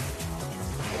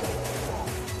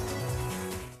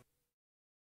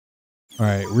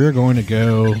 Alright, we're going to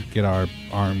go get our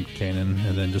arm cannon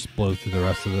and then just blow through the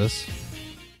rest of this.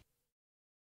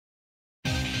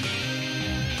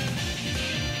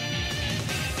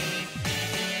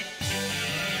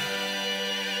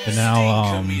 And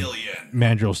now,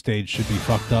 Mandrill stage should be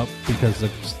fucked up because the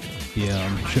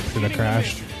ship should have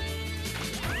crashed.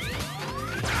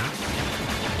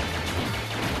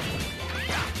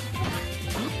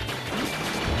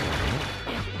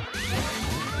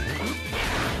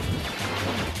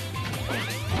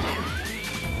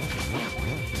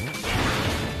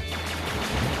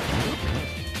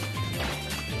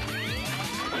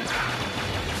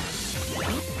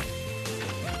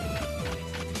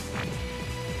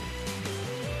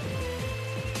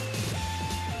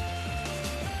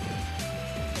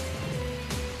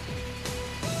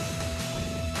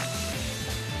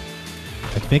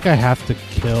 I think I have to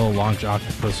kill Launch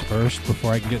Octopus first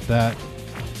before I can get that.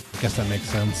 I guess that makes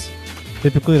sense.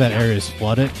 Typically that area is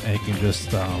flooded and you can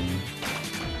just,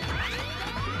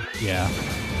 yeah.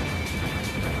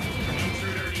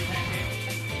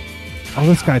 Oh,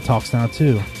 this guy talks now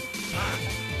too.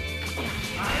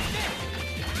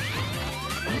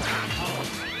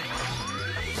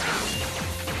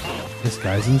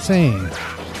 guy's insane.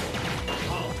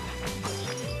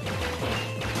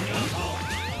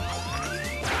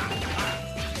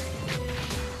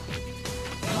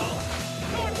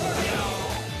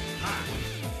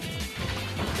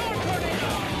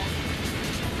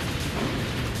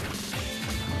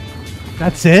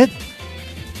 That's it?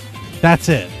 That's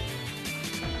it.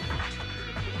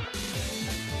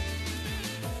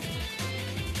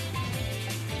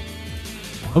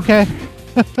 Okay.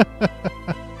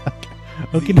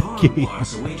 Okay, The arm okay.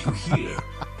 bars await you here.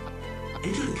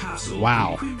 Enter the capsule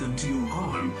Wow. and equip them to your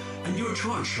arm, and your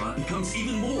charge shot becomes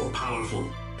even more powerful.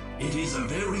 It is a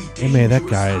very dangerous They made that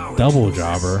guy power a to double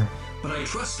possess, jobber. but I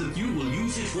trust that you will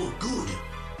use it for good.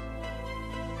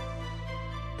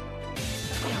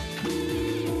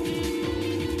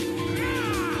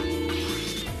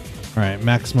 Alright,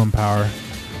 maximum power.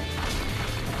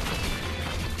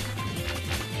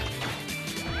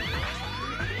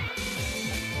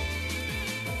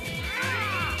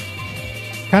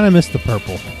 Kind of missed the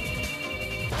purple.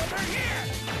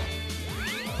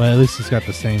 But at least he's got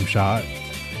the same shot.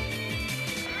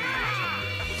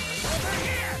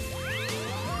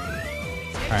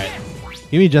 Alright,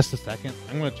 give me just a second.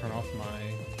 I'm going to turn off my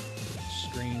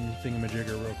screen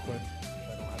thingamajigger real quick.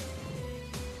 I don't have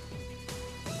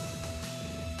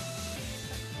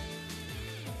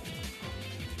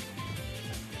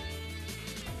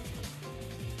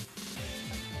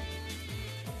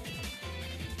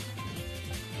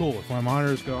Cool. If my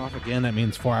monitors go off again, that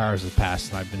means 4 hours has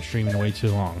passed and I've been streaming way too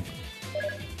long.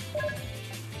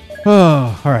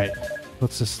 Oh, alright.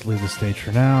 Let's just leave the stage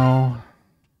for now.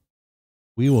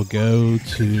 We will go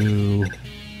to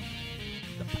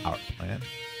the power plant.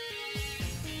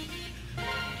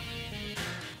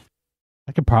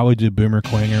 I could probably do Boomer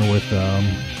Clanger with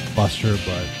Buster,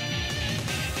 but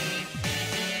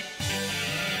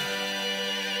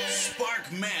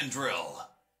Spark Mandrill.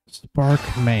 Spark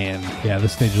Man. Yeah,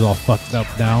 this stage is all fucked up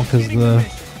now because the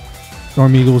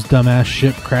Storm Eagle's dumbass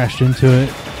ship crashed into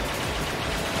it.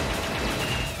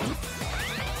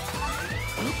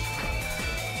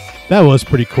 That was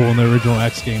pretty cool in the original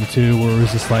X game too, where it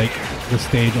was just like the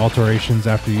stage alterations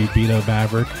after you beat a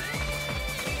Maverick.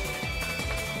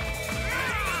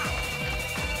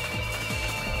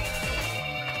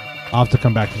 I'll have to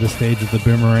come back to this stage with the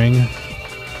boomerang.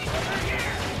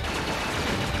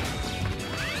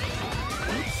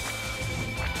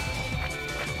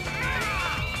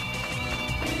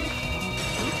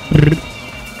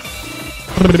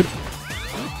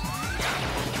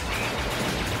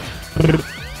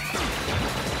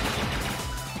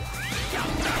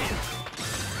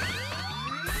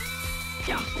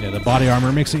 Yeah, the body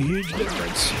armor makes a huge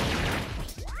difference.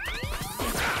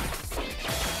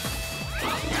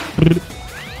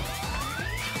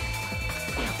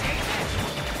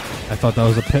 I thought that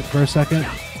was a pit for a second.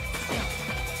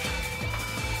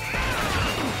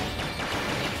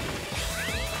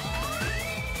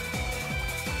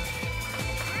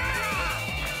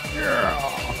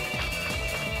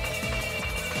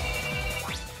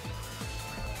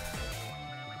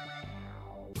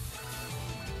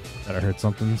 That I heard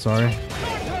something, sorry.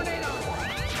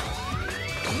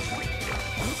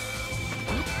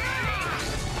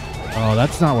 Oh,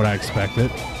 that's not what I expected.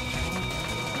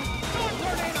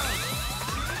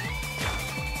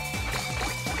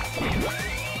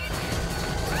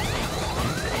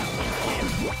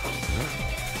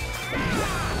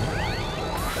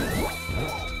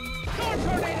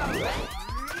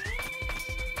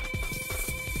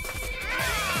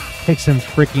 Takes him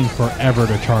freaking forever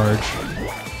to charge.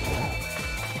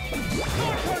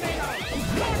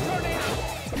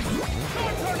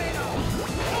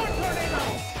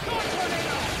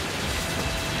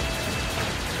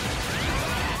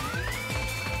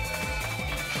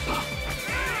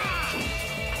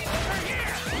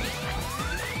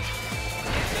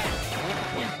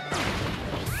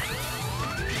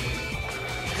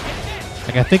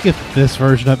 Like, I think if this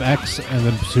version of X and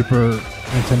the Super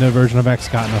Nintendo version of X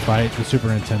got in a fight, the Super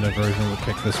Nintendo version would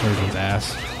kick this version's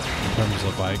ass in terms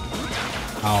of like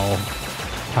how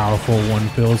powerful one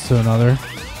feels to another.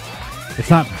 It's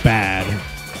not bad,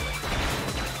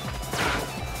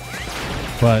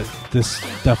 but this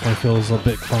definitely feels a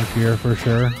bit clunkier for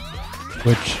sure,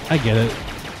 which I get it,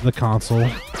 the console.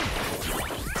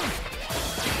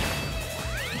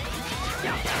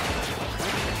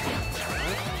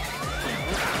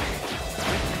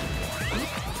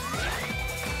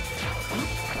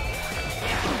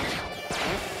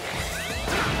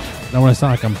 I don't want to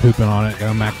sound like I'm pooping on it.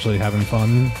 I'm actually having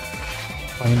fun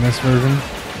playing this version.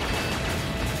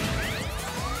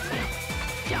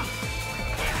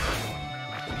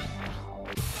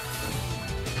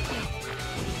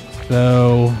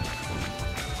 So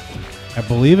I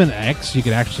believe in X you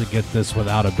could actually get this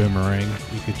without a boomerang.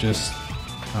 You could just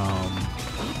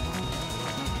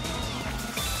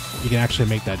you can actually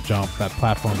make that jump. That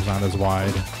platform's not as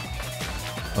wide.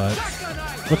 But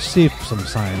let's see if some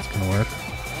science can work.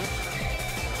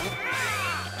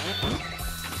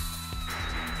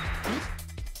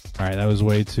 Alright, that was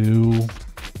way too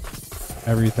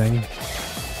everything.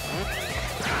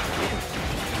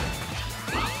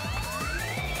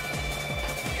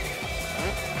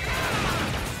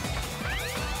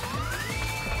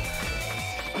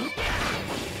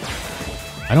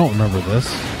 I don't remember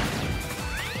this.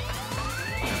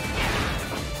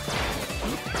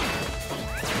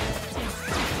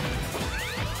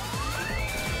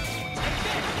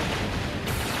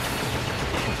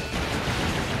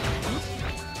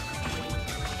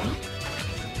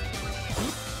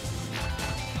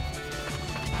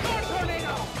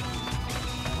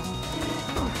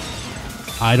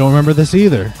 I don't remember this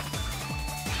either.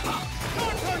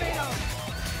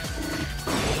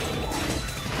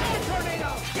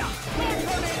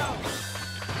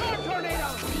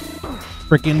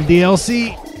 Freaking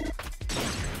DLC.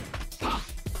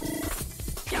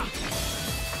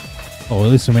 Oh,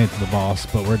 at least we made it to the boss,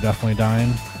 but we're definitely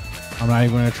dying. I'm not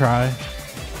even going to try.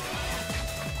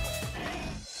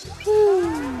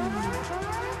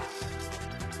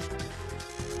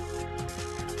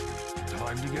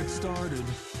 Time to get started.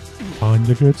 Time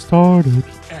to get started.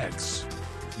 X,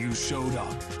 you showed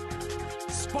up.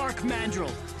 Spark Mandrill,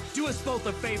 do us both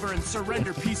a favor and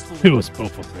surrender peacefully. Do us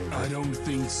both a favor. I don't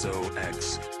think so,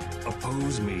 X.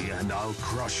 Oppose me and I'll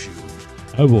crush you.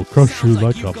 I will crush you Sounds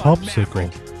like you a got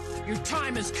popsicle. Maverick. Your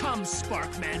time has come, Spark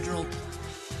Mandrill.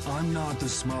 I'm not the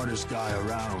smartest guy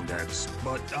around, X,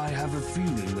 but I have a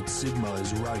feeling that Sigma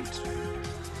is right.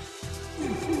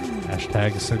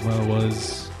 Hashtag Sigma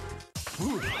was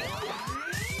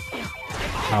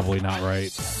probably not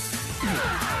right. Here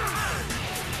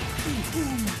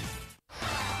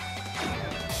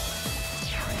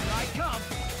I come.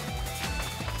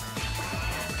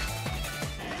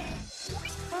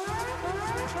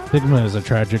 Sigma is a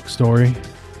tragic story.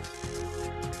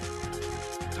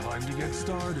 Time to get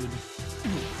started.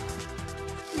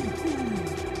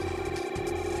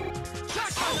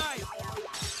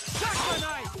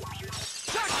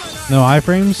 No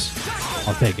iframes?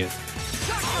 I'll take it.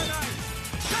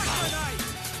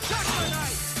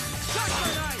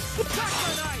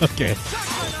 Okay.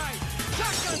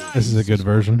 This is a good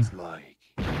version.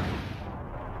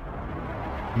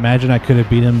 Imagine I could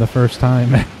have beat him the first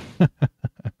time.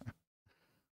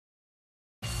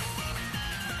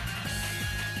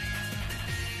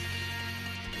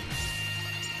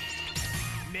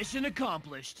 Mission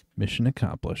accomplished. Mission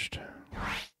accomplished.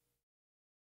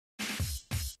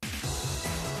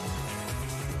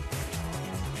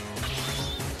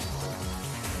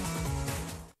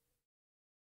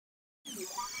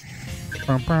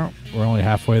 We're only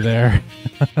halfway there.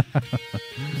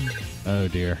 Oh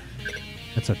dear.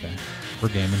 It's okay. We're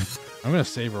gaming. I'm gonna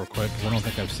save real quick because I don't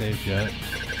think I've saved yet.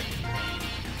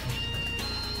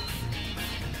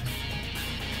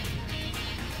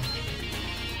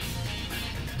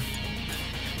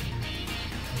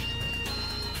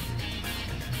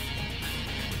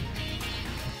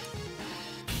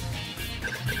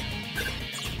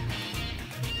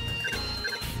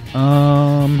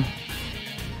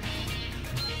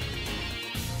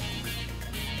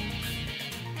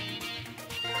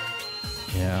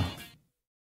 Yeah.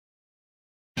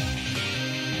 I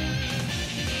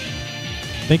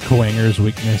think Kuanger's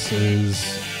weakness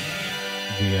is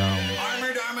the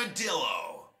Armored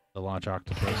Armadillo. the launch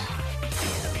octopus.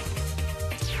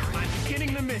 I'm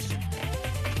beginning the mission.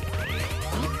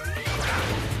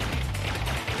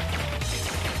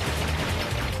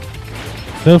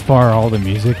 So far, all the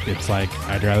music, it's like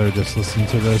I'd rather just listen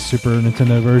to the Super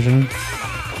Nintendo version,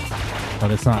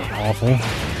 but it's not awful.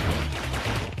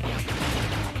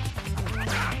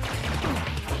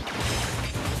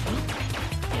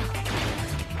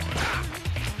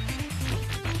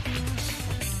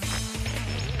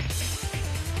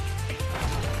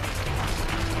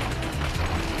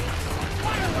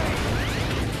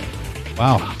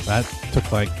 Wow, that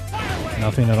took like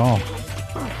nothing at all.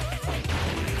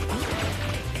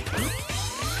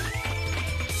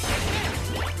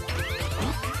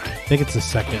 I think it's the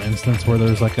second instance where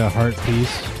there's like a heart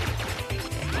piece.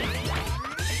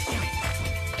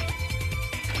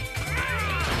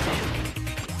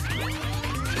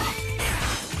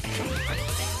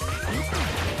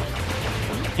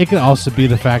 It could also be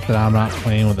the fact that I'm not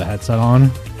playing with the headset on.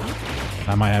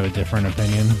 I might have a different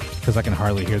opinion because I can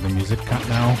hardly hear the music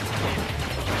now.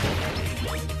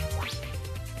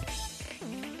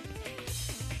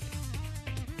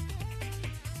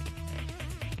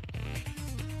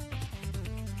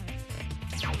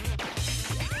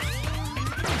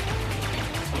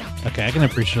 Okay, I can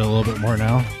appreciate it a little bit more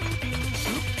now.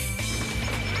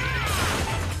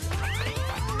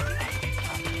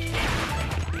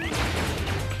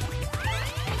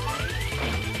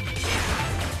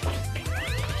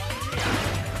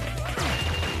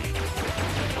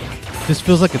 Just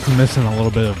feels like it's missing a little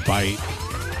bit of bite.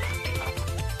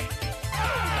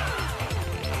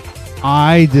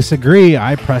 I disagree.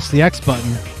 I pressed the X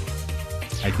button.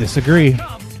 I disagree.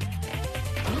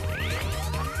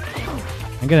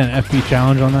 I get an FB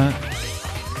challenge on that.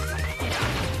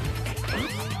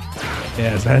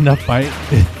 Yeah, is that enough bite?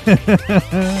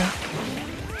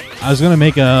 I was gonna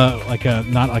make not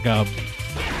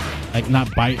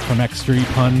bite from X3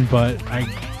 pun, but I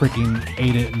freaking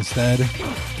ate it instead.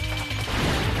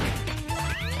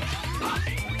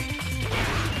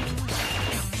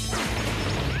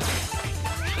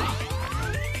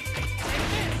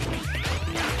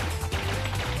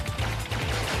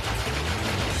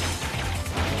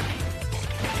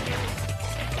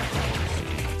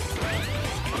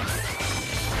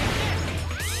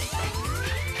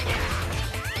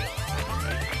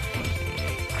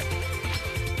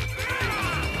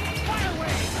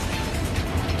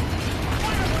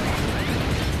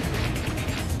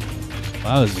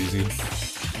 That was easy.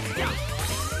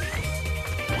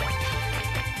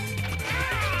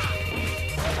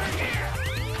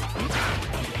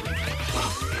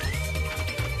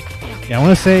 Yeah, I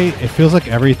want to say it feels like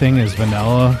everything is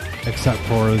vanilla except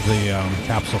for the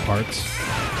capsule parts.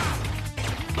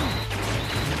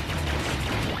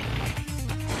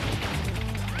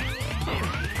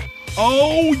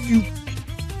 Oh, you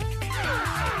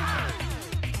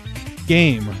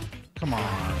game. Come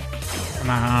on. Come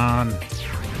on.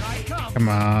 Come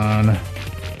on.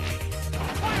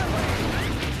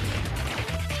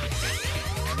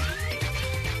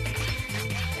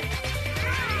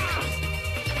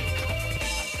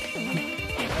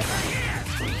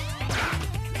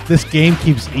 This game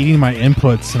keeps eating my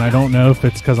inputs, and I don't know if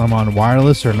it's because I'm on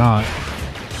wireless or not.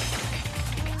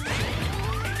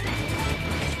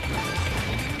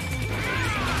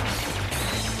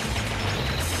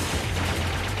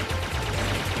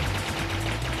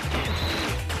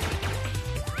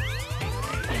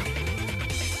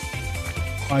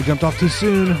 I jumped off too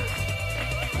soon.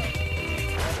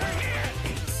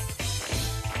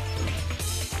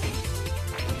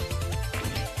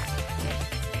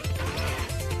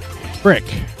 Frick.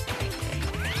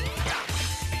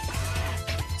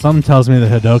 Something tells me the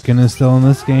Hadoken is still in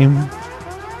this game.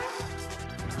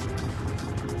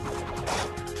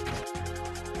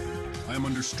 I am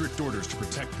under strict orders to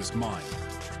protect this mine.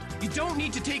 You don't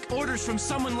need to take orders from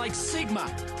someone like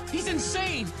Sigma. He's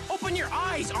insane! Open your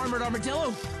eyes, Armored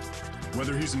Armadillo!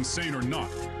 Whether he's insane or not,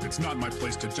 it's not my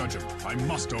place to judge him. I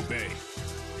must obey.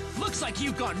 Looks like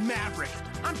you've got Maverick.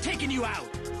 I'm taking you out.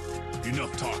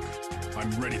 Enough talk. I'm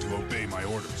ready to obey my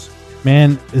orders.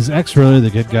 Man, is X really the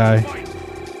good guy?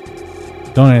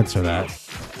 Don't answer that.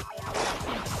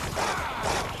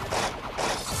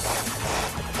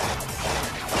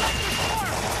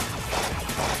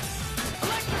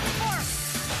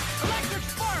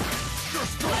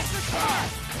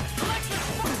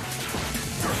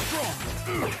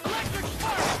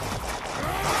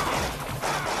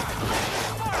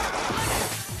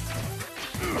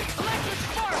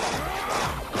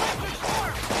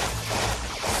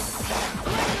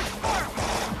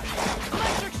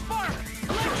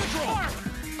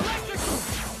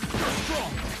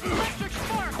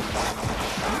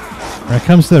 When it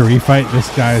comes to the refight,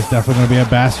 this guy is definitely going to be a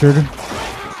bastard.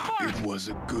 It was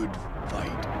a good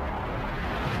fight.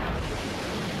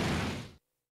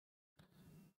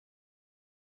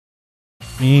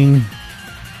 Mean.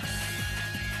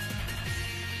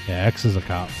 Yeah, X is a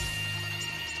cop.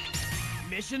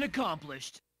 Mission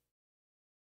accomplished.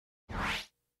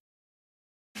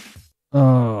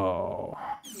 Oh.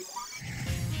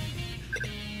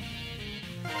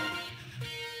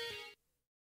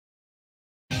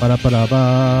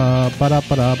 Ba-da-ba-da-ba,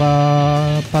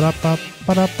 ba-da-ba-da-ba,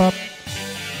 ba-da-ba-ba-da-ba.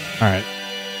 Alright.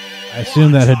 I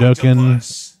assume that Hadoken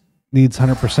needs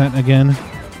 100% again.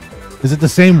 Is it the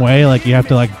same way? Like you have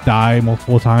to like die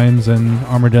multiple times in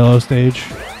Armadillo stage?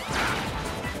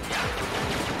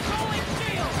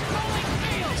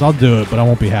 So I'll do it, but I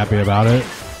won't be happy about it.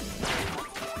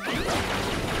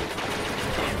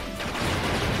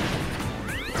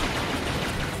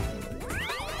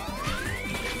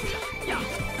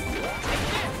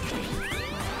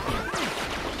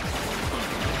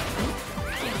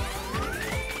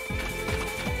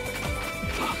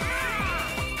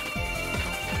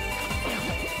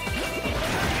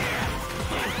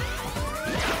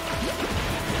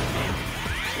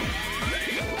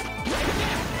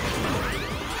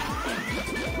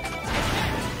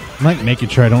 I'm like making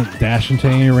sure I don't dash into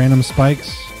any random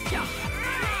spikes.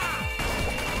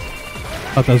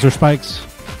 Thought those are spikes.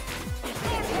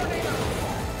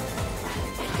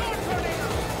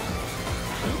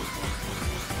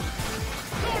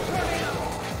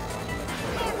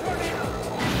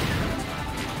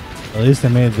 At least I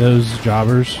made those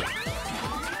jobbers.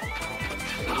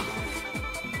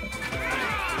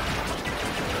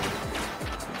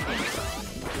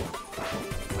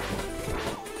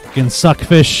 Fucking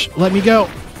suckfish, let me go.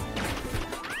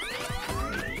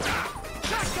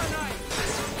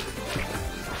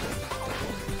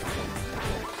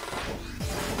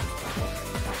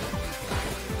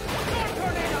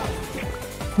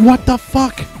 What the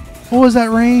fuck? What was that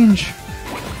range?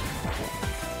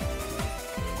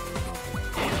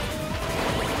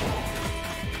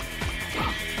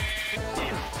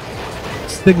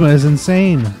 Stigma is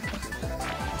insane.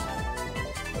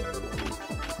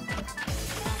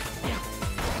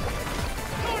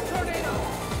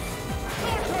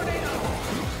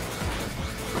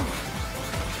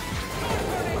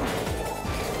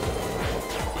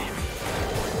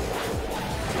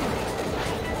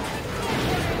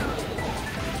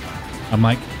 I'm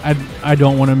like, I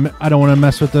don't want to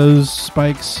mess with those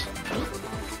spikes.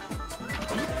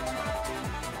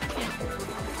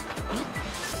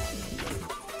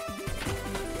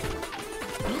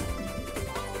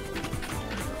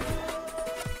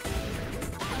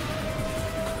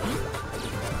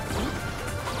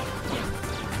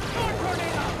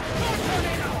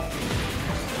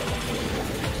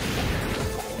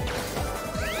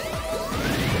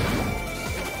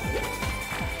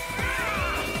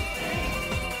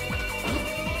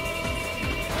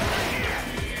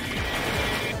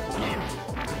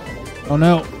 Oh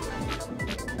no.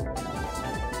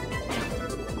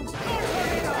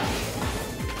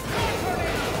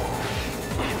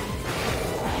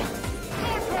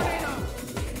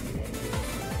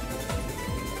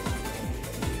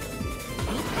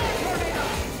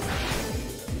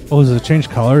 Oh, does it change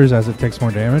colors as it takes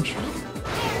more damage?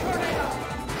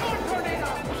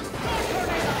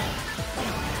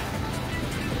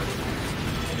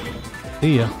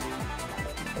 See ya.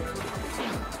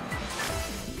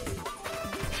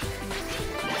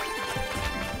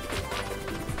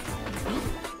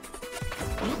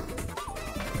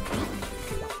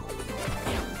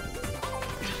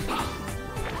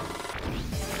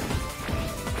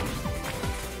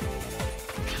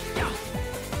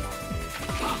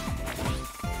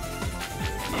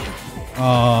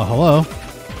 Hello.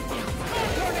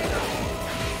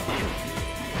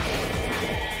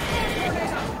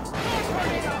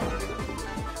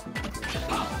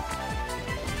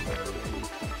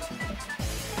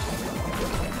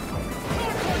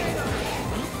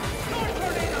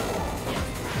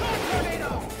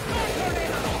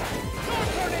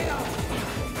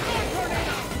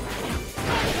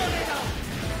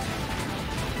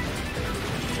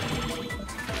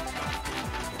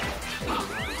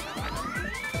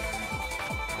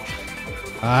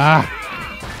 Ah.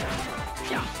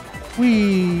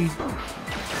 Whee.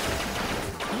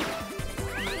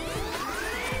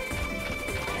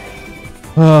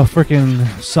 Oh, freaking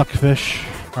suckfish.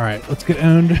 All right, let's get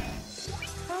owned.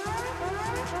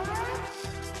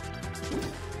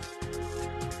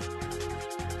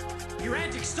 Your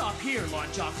antics stop here,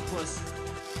 Launch Octopus.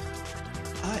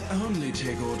 I only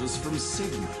take orders from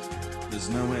Sigma. There's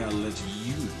no way I'll let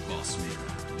you boss me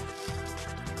around.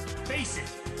 Face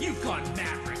it, you've gone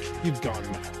Maverick. You've gone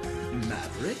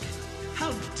Maverick?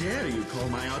 How dare you call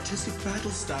my artistic battle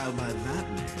style by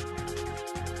that name?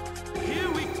 Here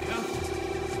we go.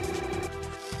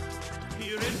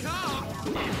 Here it comes.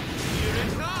 Here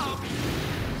it comes.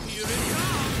 Here it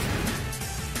comes.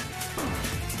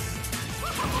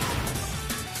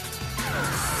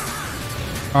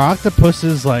 Are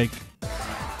octopuses like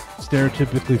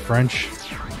stereotypically French?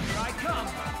 Here I come.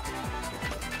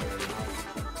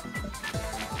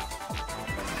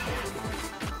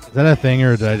 Is that a thing,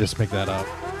 or did I just make that up?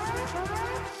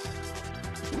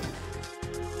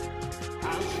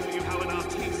 I'll show you how an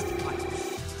artiste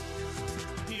fights.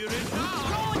 Here it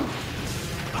comes.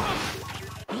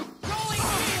 Rolling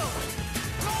field.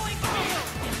 Rolling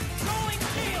field. Rolling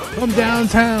field. Come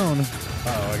downtown.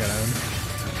 Oh, I got owned.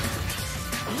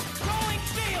 Rolling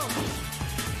field.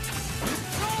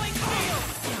 Rolling field.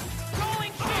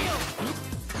 Rolling field.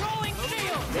 Rolling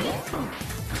field.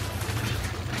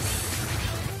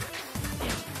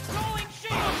 Rolling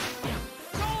shield!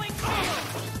 Rolling field!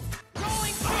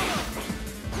 Rolling field!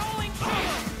 Rolling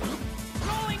field!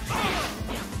 Rolling field!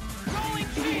 Rolling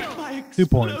field! 2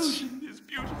 points.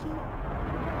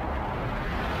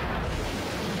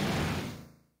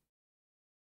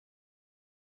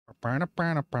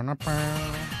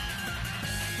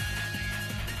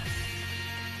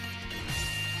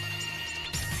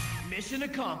 Mission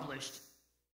accomplished.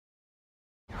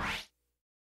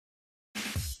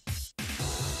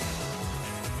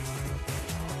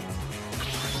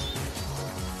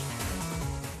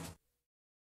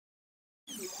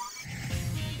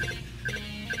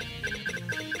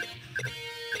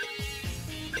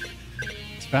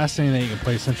 It's fascinating that you can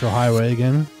play Central Highway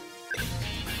again.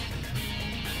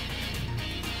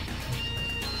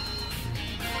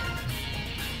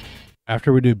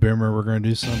 After we do Boomer, we're going to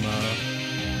do some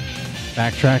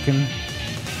backtracking.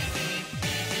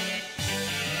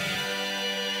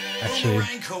 Actually,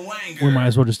 we might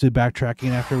as well just do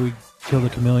backtracking after we kill the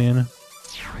chameleon.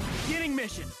 Beginning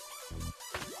mission.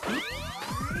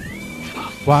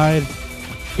 Wide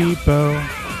people,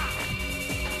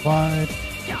 wide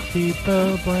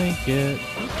people blanket,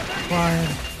 wide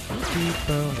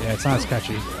people. Yeah, it's not as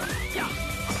catchy.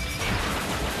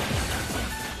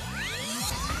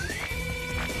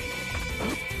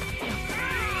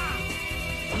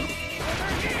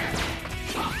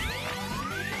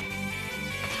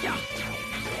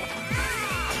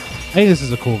 I think this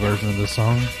is a cool version of this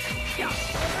song.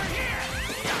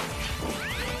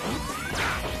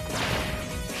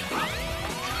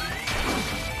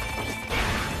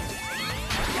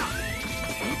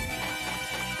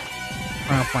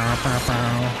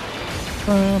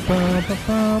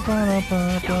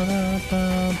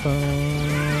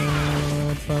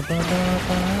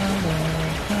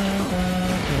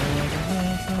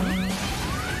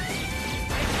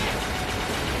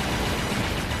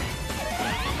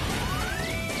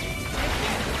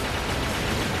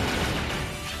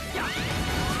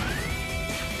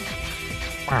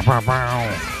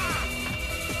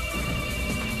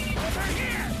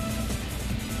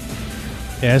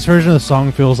 Yeah, this version of the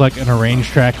song feels like an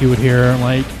arranged track you would hear in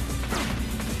like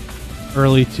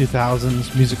early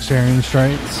 2000s music sharing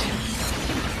stripes.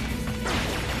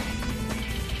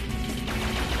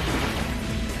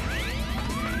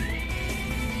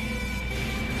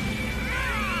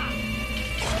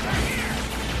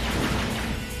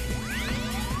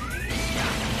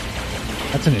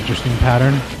 That's an interesting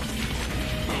pattern.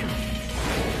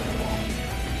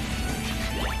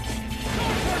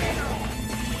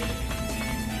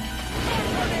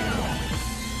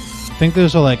 I think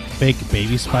those are like fake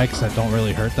baby spikes that don't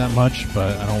really hurt that much,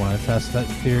 but I don't want to test that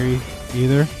theory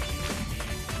either.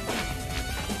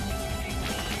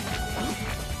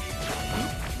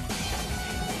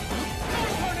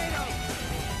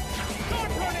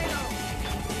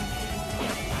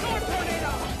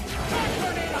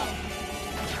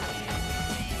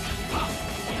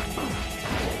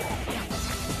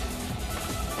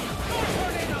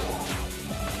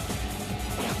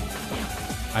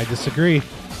 I disagree.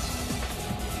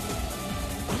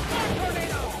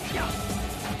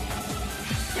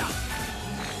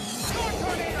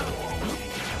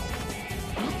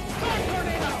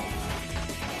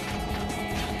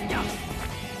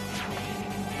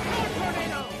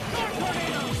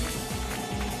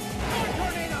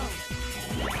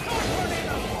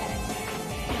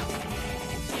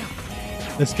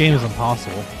 This game is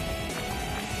impossible.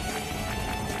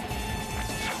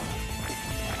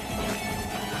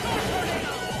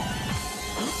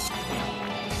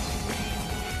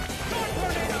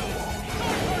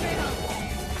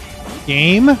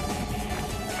 Game?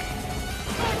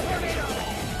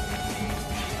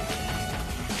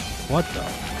 What the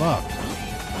fuck?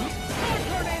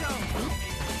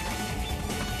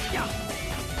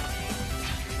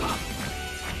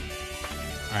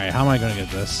 Alright, how am I gonna get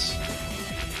this?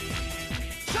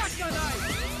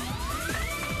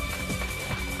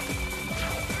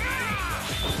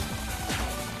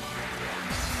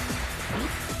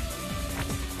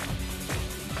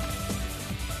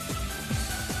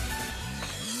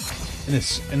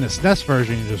 In this NES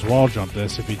version, you just wall jump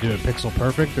this if you do it pixel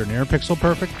perfect or near pixel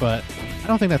perfect, but I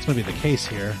don't think that's going to be the case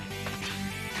here.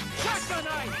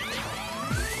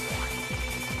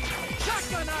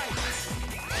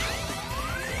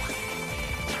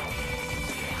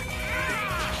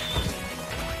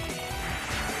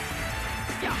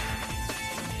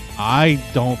 I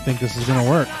don't think this is going to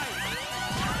work.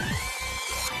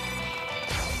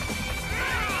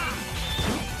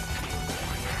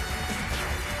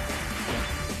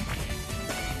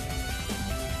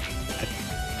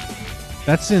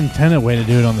 That's the intended way to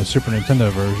do it on the Super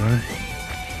Nintendo version.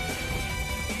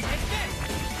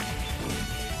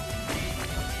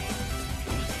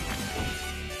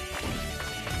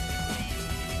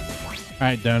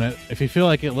 Alright, Donut. If you feel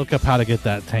like it, look up how to get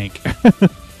that tank.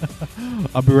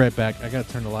 I'll be right back. I gotta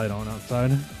turn the light on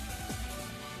outside.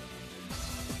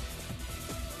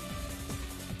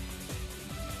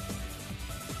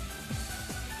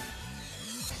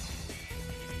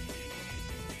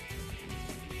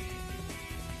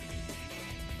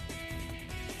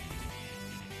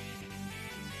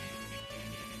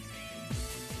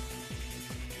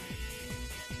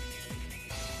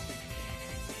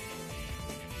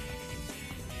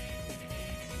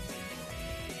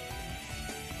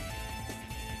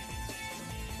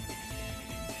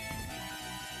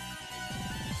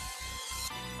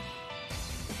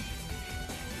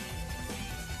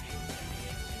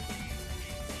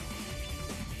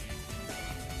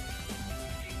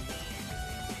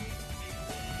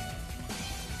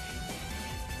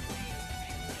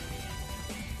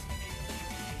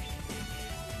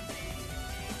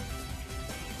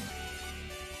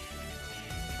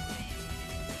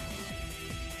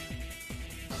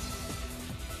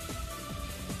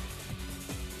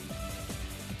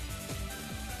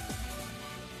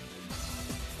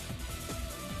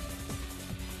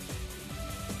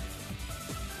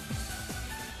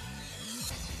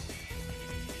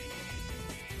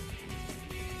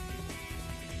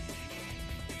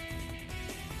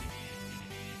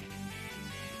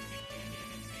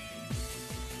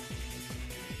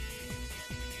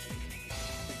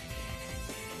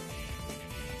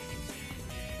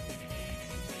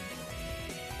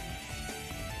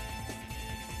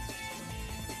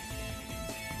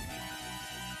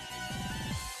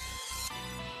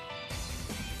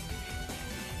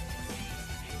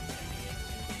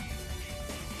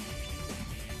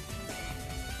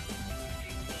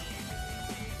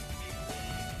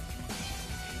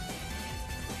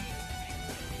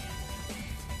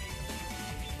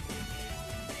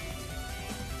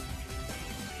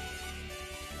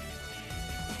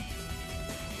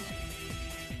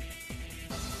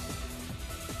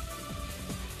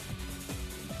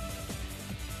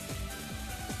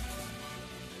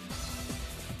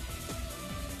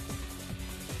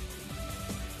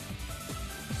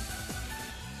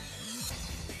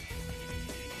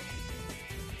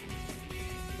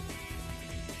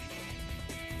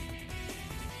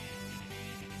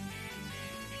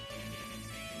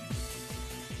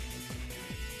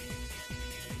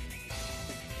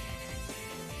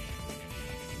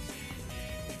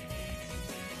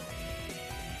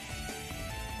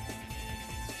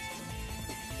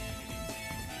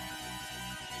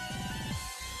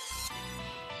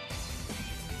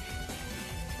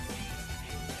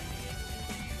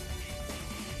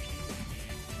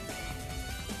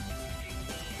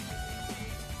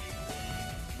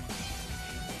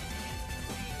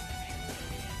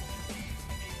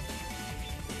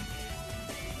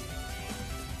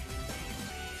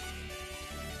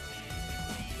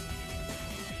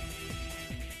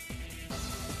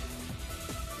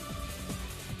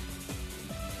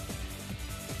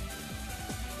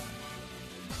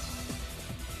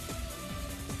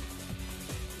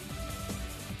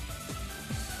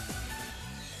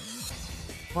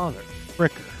 Mother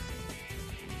fricker.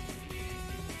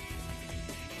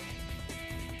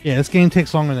 Yeah, this game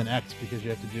takes longer than X because you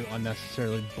have to do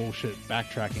unnecessarily bullshit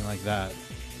backtracking like that.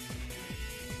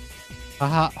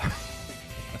 Haha.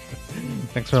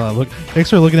 Thanks for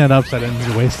looking that up so I didn't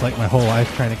need to waste like my whole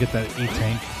life trying to get that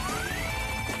E-tank.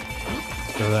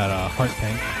 Or that heart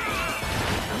tank.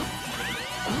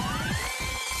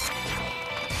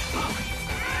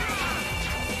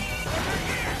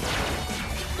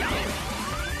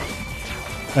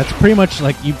 That's pretty much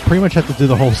like you pretty much have to do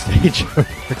the whole stage over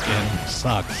again. Which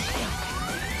sucks.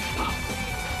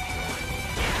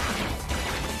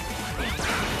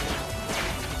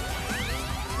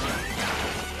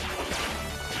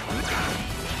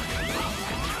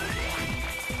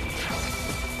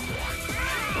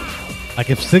 Like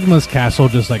if Sigma's castle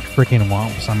just like freaking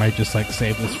womps, I might just like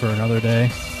save this for another day.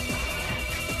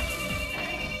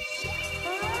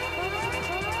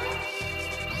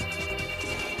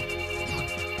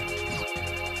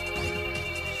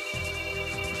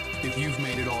 If you've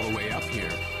made it all the way up here,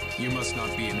 you must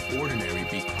not be an ordinary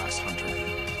B-class hunter.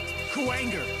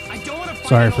 Kuwanger, I don't want to fight.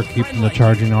 Sorry for keeping the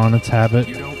charging on its habit.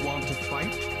 You don't want to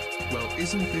fight? Well,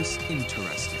 isn't this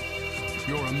interesting?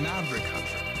 You're a Maverick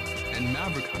hunter. And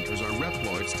Maverick hunters are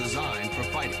Reploids designed for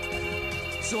fighting.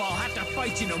 So I'll have to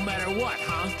fight you no matter what,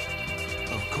 huh?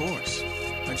 Of course.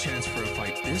 A chance for a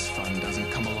fight this fun doesn't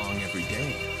come along every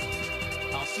day.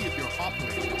 I'll see if you're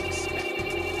operating with respect.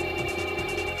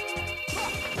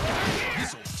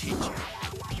 This'll teach you.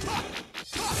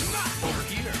 Over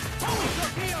here.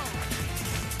 Torpedo!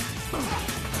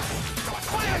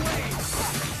 Fire wave!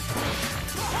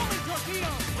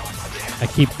 Torpedo! I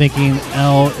keep thinking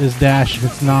L is dash. If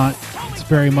it's not, it's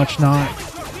very much not.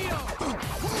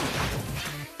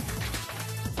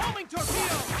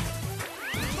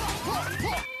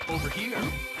 Over here.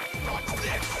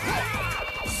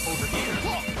 Over here.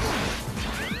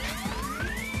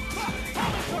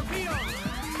 Torpedo! Torpedo!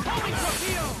 Torpedo!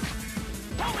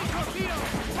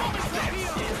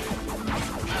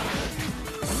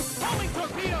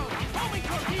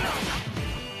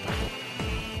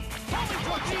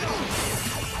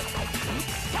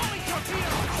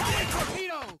 Torpedo!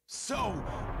 Torpedo! So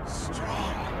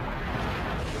strong.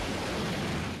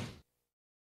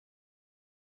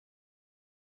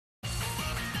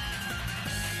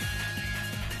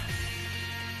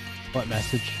 What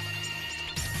message?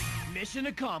 Mission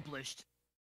accomplished.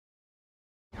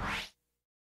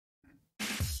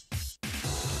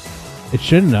 It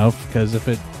shouldn't have, because if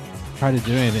it tried to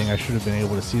do anything, I should have been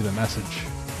able to see the message.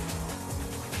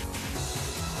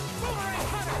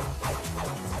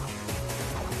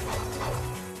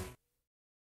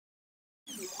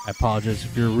 I apologize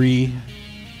if your re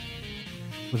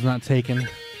was not taken.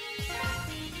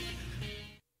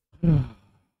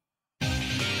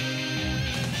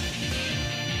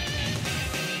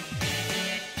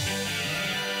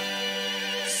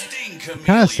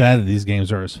 Kind of sad that these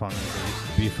games are as fun as they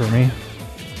used to be for me.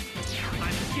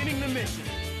 I'm beginning the mission.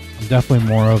 I'm definitely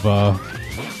more of a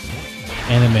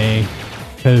anime,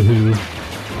 Kohu,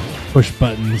 push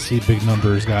buttons, see big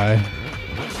numbers guy.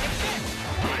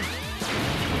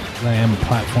 I am a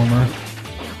platformer.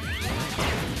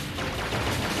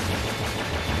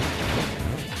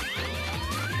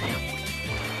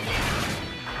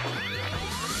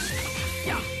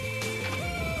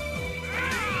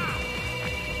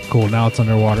 Cool, now it's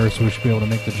underwater, so we should be able to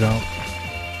make the jump.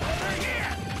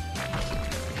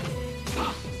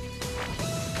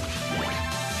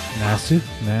 Nasty,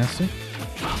 nasty.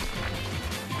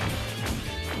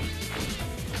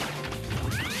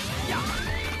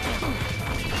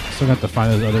 Still got to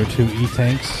find those other two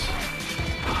E-tanks.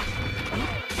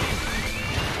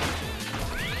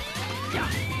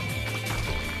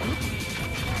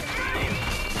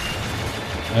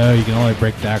 Oh, you can only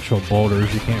break the actual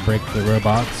boulders. You can't break the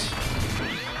robots.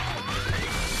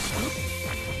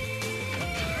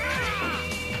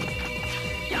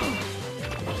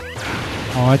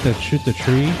 Oh, I have to shoot the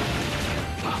tree.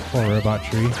 Poor robot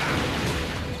tree.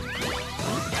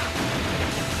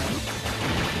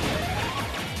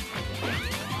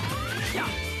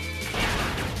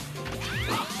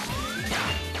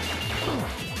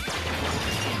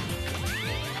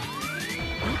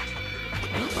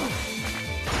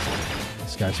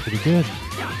 This guy's pretty good.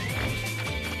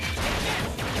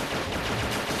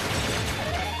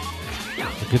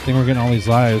 It's a good thing we're getting all these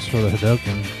lives for the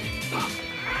Hadoken.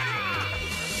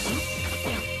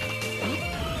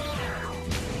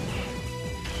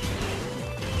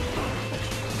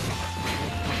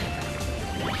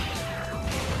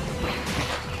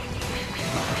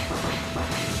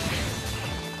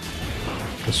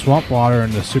 The swamp water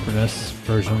in the Super NES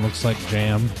version looks like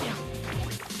jam.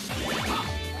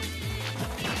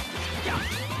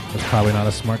 That's probably not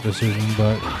a smart decision,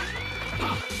 but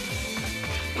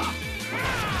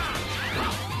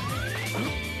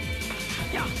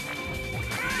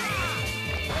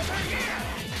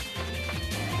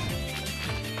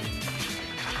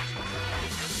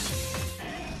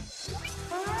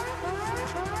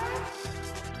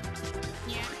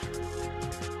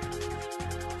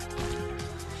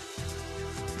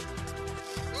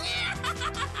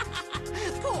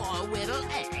Poor little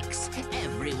X.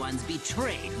 Everyone's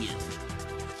betrayed you.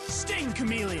 Sting,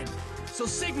 Chameleon! So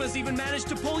Sigma's even managed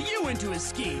to pull you into his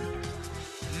scheme.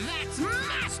 That's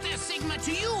Master Sigma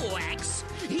to you, X.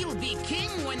 He'll be king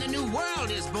when the new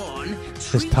world is born.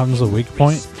 his tongue's a weak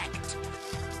point. Respect.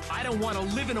 I don't want to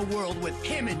live in a world with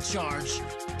him in charge.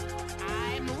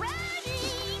 I'm ready.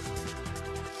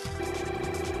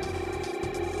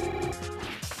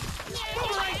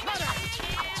 Boomerang cutter!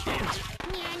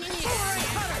 Boomerang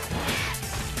cutter!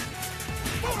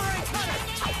 Boomerang cutter!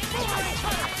 Boomerang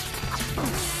cutter!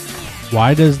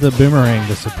 Why does the boomerang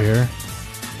disappear?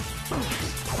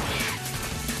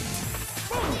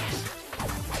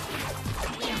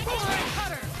 Boomerang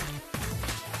cutter!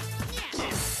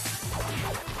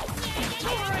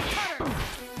 Boomerang cutter!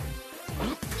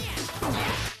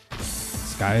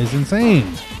 This guy is insane.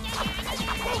 Boomerang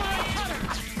cutter!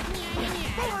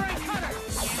 Boomerang cutter!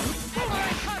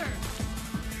 Boomerang cutter!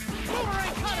 Boomerang cutter! Boomerang cutter!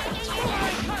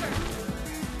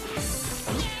 Boomerang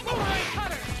cutter! Boomerang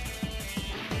cutter!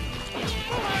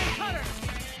 Boomerang cutter!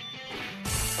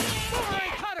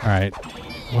 All right,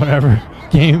 whatever.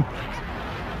 Game.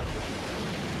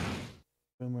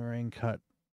 Boomerang cutter.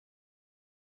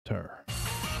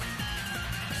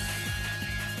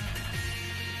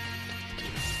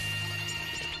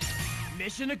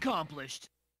 Mission accomplished.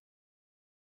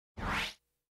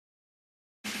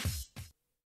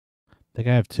 Think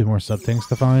I have 2 more sub-things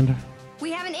to find.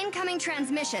 We have an incoming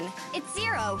transmission. It's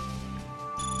 0.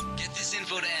 Get this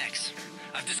info to X.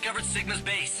 I've discovered Sigma's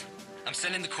base. I'm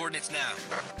sending the coordinates now.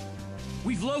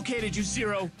 We've located you,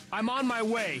 Zero. I'm on my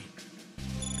way.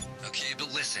 Okay,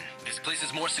 but listen. This place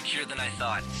is more secure than I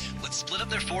thought. Let's split up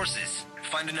their forces.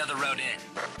 Find another route in.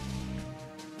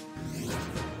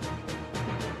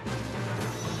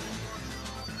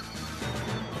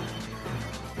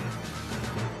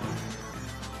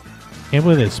 Can't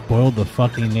believe they spoiled the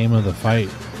fucking name of the fight.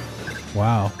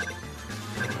 Wow.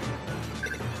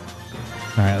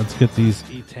 Alright, let's get these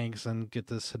E-tanks and get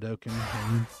this Hadoken.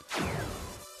 And...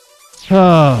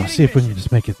 oh, see if we can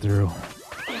just make it through.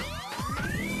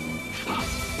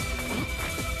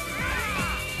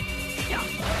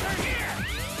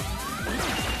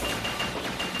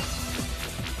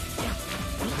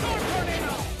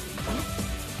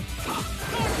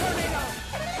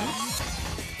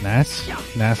 Nice.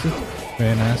 Nasty.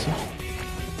 Very nasty.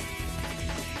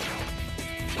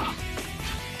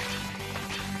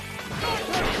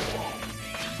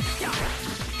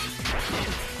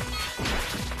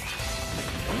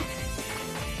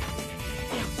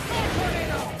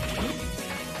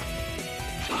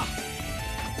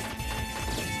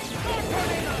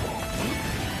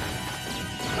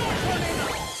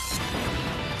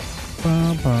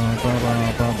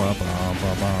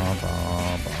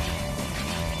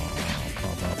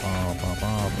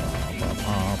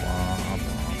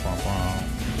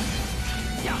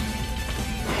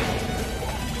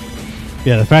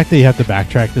 Yeah, the fact that you have to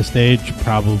backtrack the stage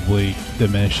probably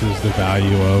diminishes the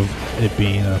value of it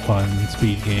being a fun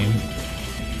speed game.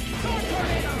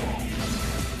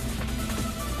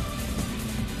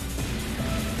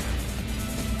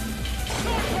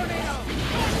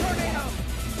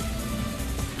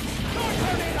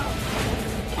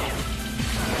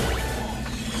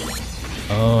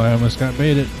 Oh, I almost got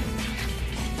baited.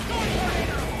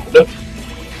 Nope.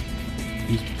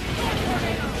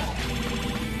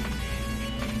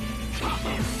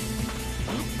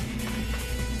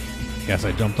 Guess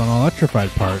I jumped on an electrified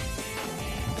part.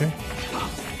 Okay.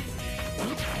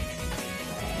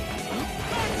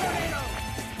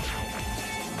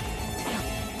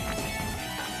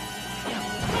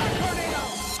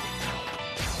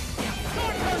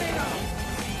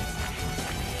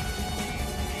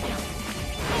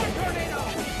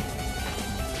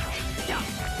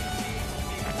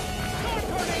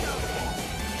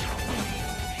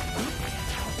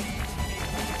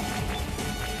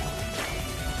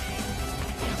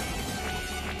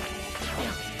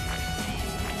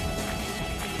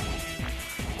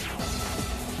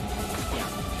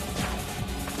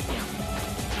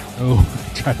 Oh,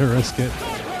 try to risk it.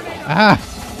 Ah!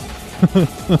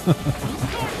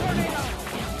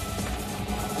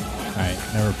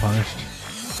 Never punished.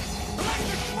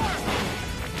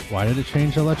 Why did it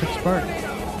change electric spark?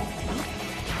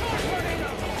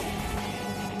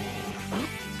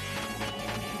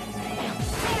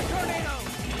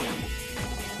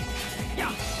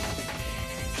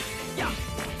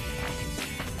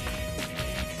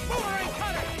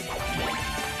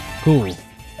 Cool.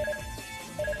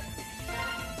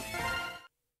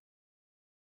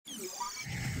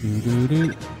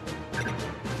 Doo-doo-doo.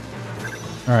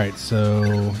 Alright,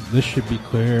 so this should be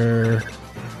clear.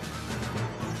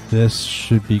 This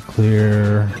should be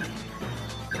clear.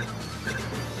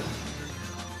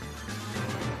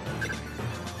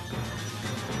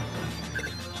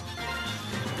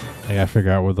 I gotta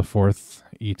figure out where the fourth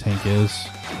E-tank is.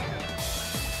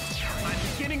 I'm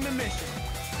beginning the mission.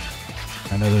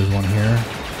 I know there's one here.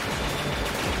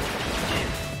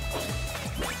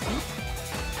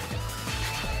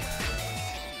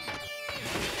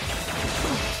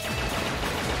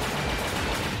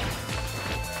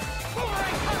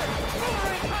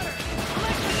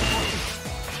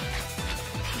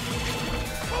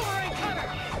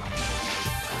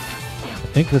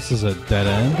 I think this is a dead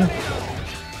end.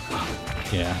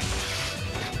 Yeah.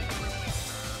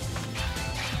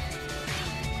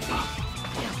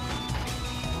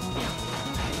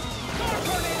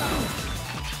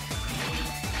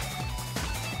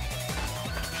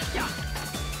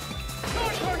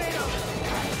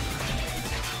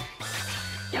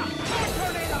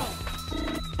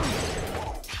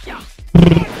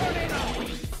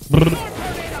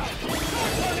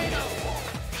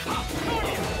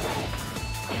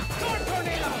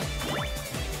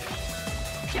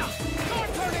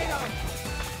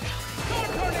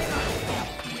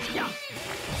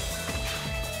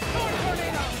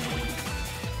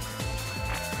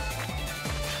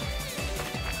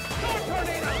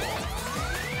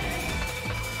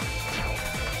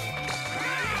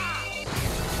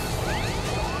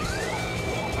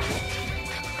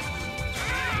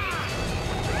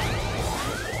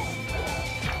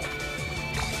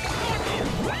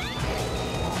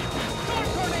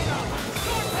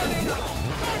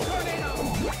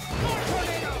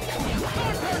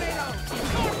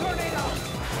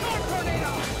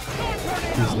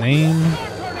 His name,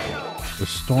 the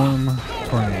Storm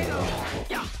Tornado.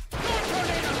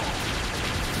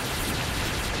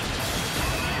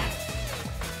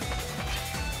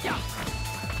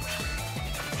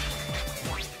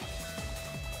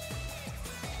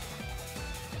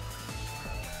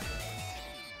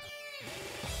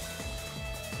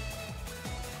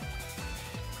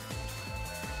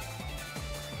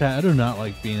 Yeah, I do not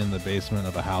like being in the basement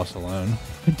of a house alone.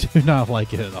 I do not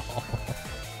like it at all.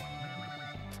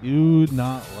 Do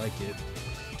not like it.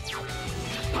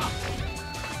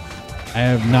 I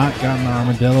have not gotten the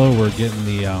armadillo. We're getting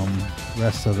the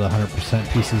rest of the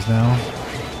 100% pieces now.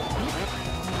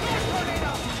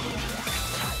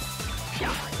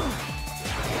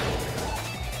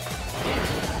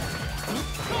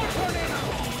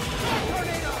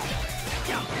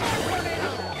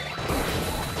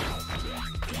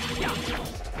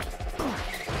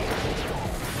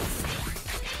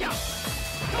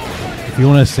 If you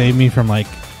want to save me from like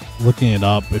looking it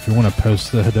up, if you want to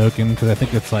post the Hadoken, because I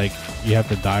think it's like you have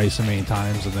to die so many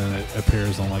times and then it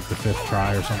appears on like the 5th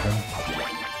try or something.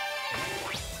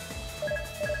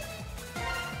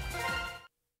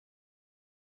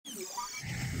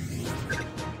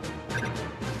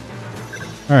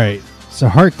 Alright, so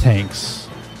heart tanks.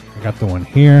 I got the one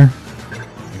here.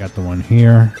 I got the one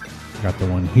here. I got the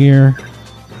one here.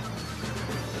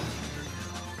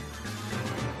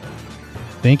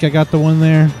 I think I got the one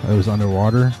there. It was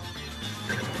underwater.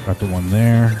 Got the one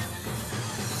there.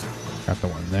 Got the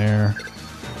one there.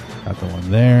 Got the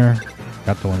one there.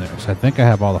 Got the one there. So I think I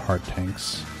have all the heart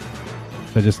tanks.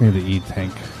 So I just need the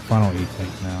E-tank. Final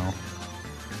E-tank now.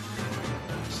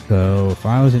 So if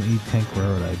I was an E-tank,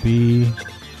 where would I be?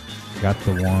 Got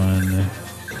the one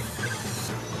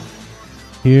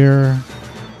here.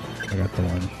 I got the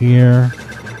one here.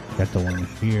 Got the one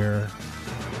here.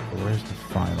 So where's the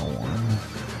final one?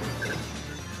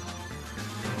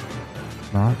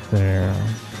 Not there.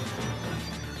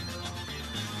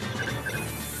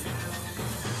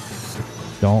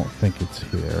 I don't think it's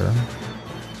here.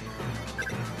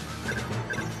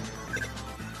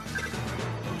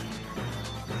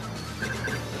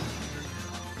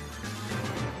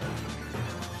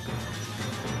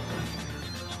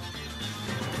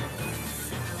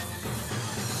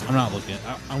 I'm not looking.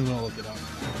 I'm gonna look it up.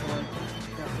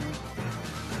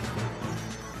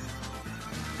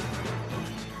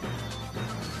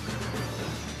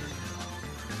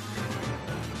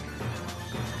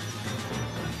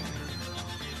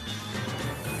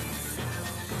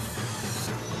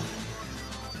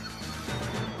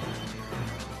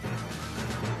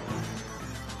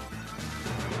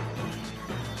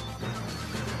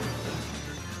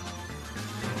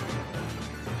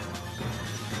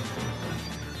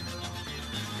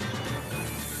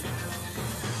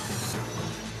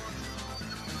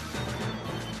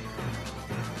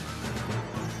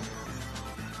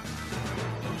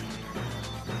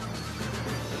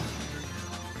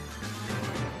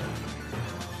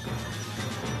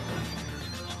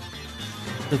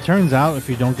 It turns out if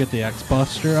you don't get the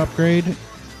X-Buster upgrade,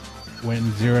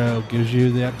 when Zero gives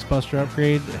you the X-Buster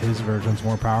upgrade, his version's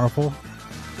more powerful.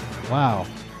 Wow.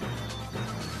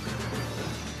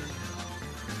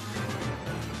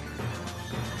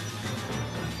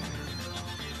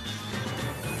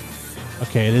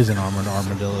 Okay, it is an Armored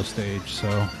Armadillo stage,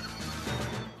 so...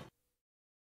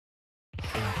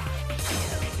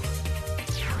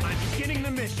 I'm beginning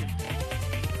the mission.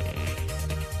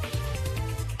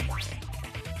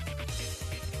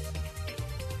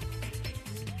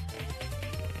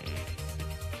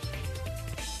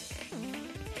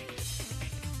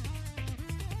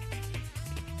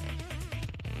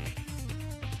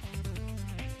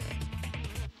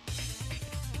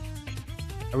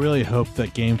 I really hope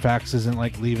that GameFAQs isn't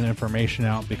like leaving information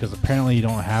out, because apparently you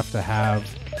don't have to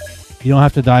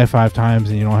die 5 times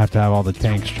and you don't have to have all the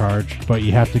tanks charged, but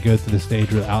you have to go through the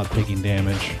stage without taking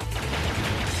damage.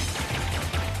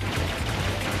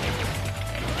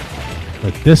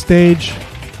 But this stage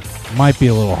might be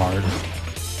a little hard.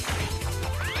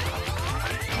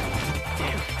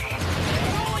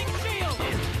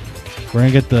 We're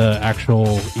gonna get the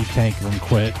actual E-Tank and then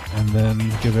quit and then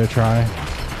give it a try.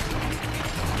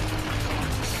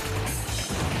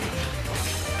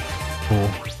 Cool.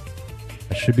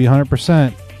 That should be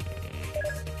 100%.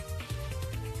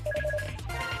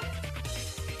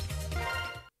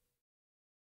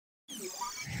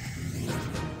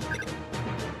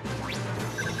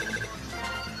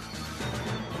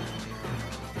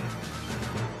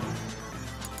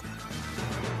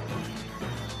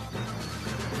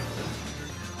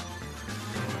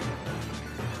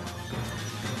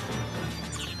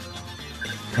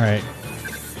 All right.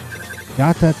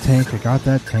 Got that tank, I got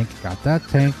that tank, got that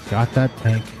tank, got that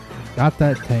tank, got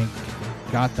that tank,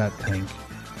 got that tank,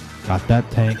 got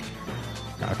that tank.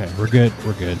 Okay, we're good,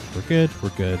 we're good, we're good, we're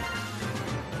good.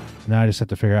 Now I just have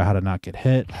to figure out how to not get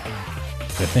hit.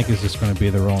 I think is just going to be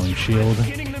the rolling shield.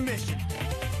 Beginning the mission.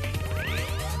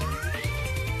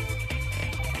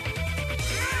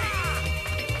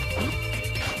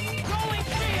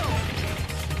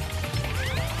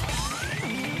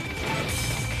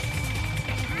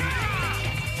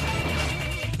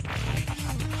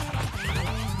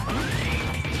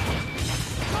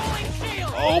 Rolling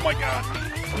shield. Oh my god!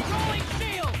 Rolling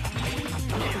shield. Rolling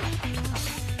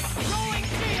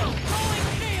shield.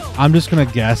 Rolling shield. I'm just going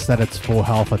to guess that it's full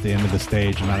health at the end of the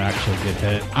stage and not actually get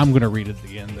hit. I'm going to read it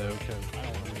again though, because I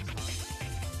don't want to waste time.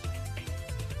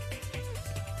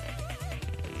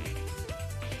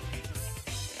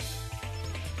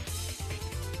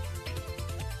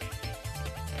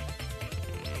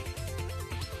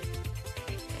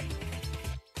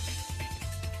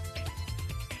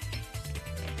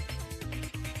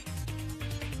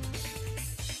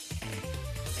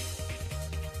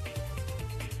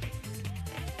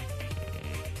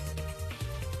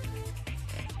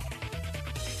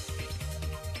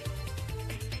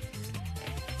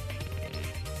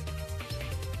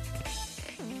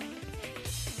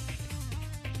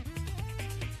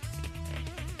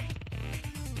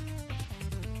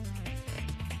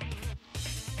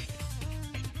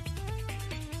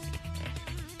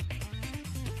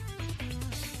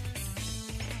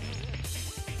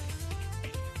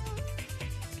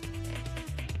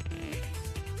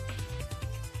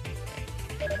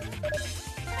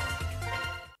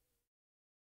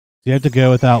 You have to go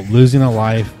without losing a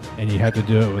life, and you have to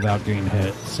do it without getting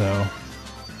hit, so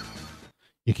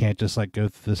you can't just like go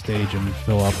through the stage and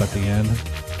fill up at the end.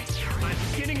 I'm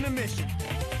beginning the mission.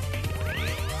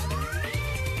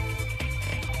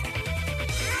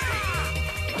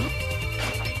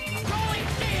 Rolling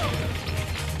shield.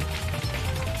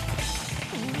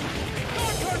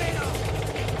 Tornado.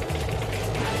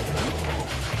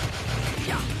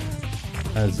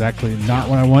 That's exactly not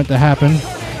what I want to happen.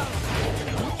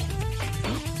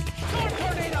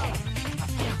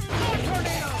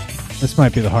 This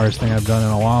might be the hardest thing I've done in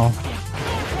a while.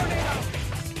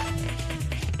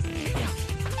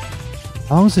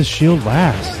 How long does this shield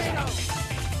last?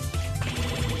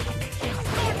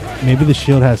 Maybe the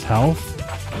shield has health?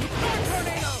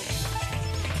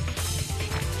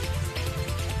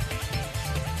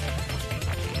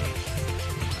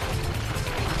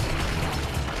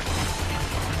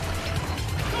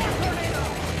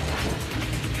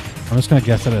 I'm just gonna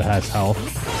guess that it has health.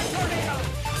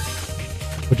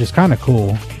 Which is kind of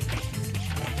cool,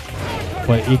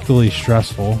 but equally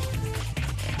stressful.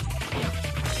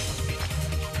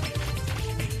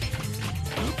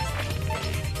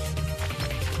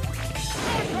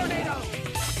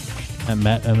 And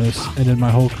Matt almost ended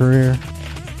my whole career.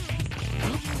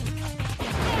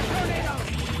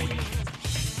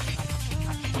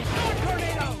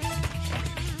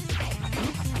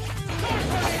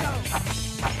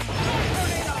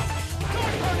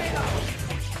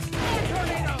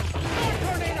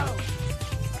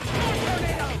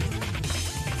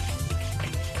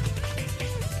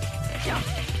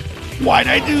 Why'd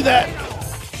I do that?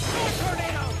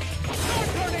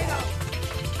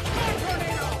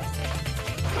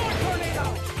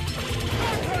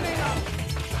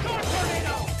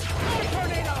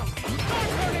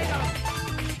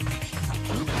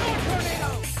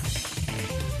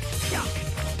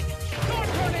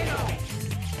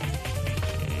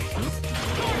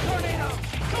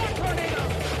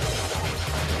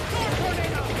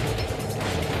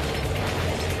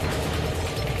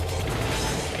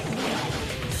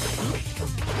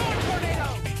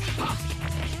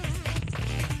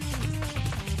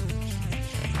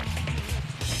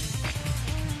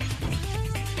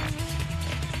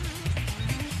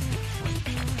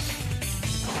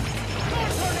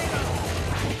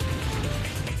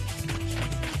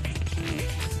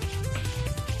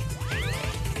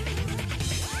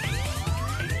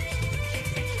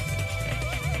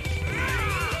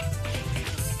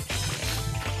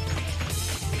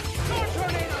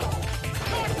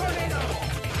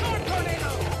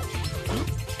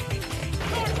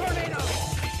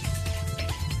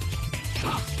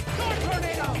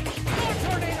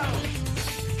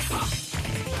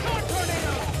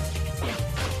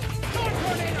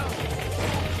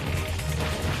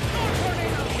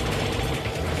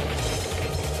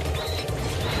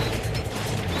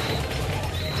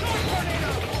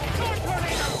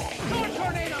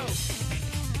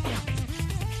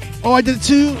 Oh, I did it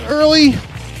too early.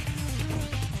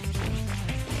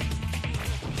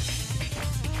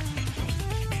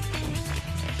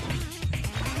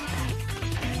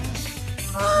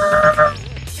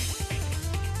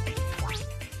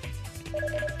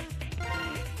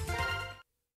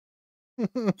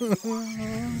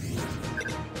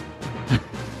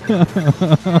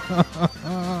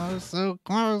 So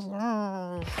close.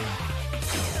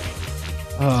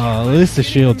 At least the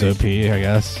shield's OP, I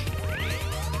guess.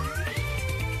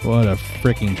 What a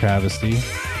freaking travesty.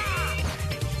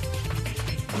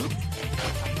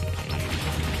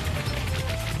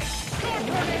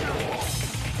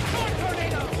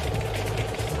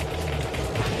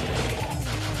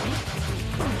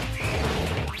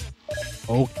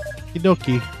 Okie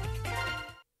dokie.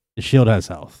 The shield has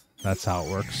health. That's how it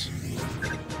works.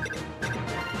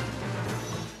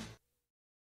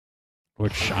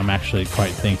 Which I'm actually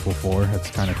quite thankful for.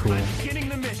 That's kind of cool.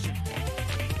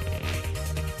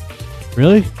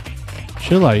 Really?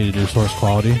 Should allow you to do source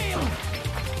quality.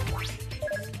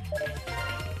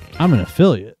 I'm an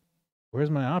affiliate. Where's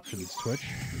my options, Twitch?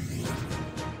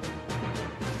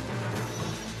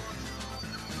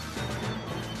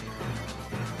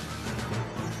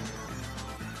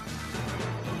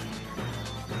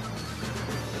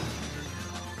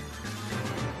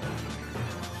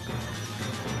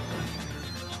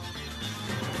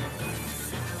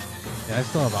 Yeah, I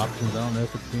still have options. I don't know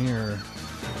if it's me or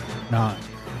not.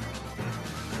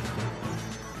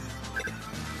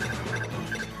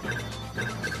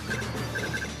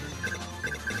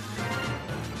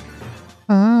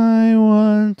 I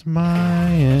want my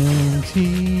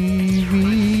MTV.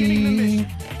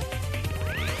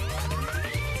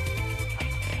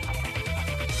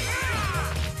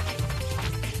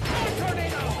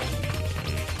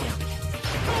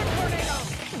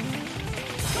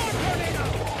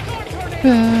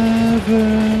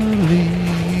 Beverly.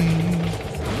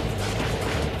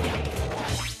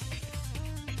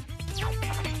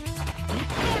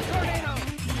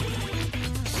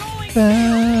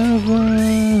 Beverly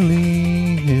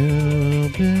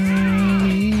Hillbillies.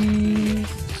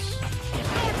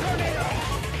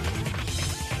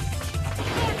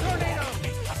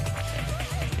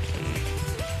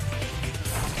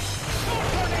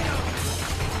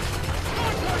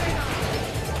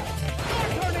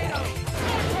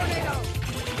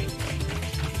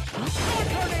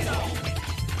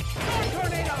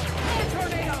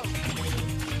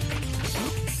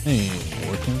 Ain't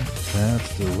working.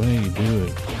 That's the way you do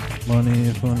it.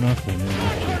 Money for nothing and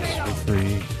chicks for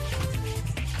free.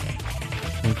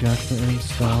 We got to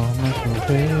install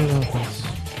microwave ovens.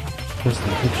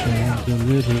 Custom kitchen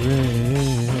deliveries.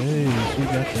 We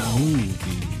got the movies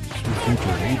for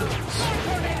refrigerators.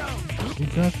 We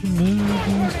got the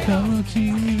movies, color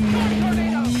TVs.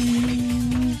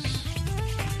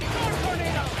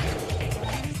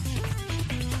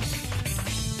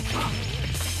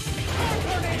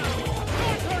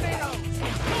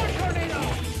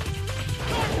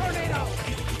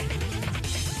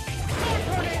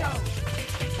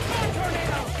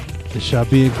 It shall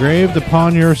be engraved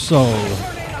upon your soul.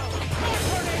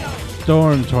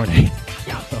 Storm tornado.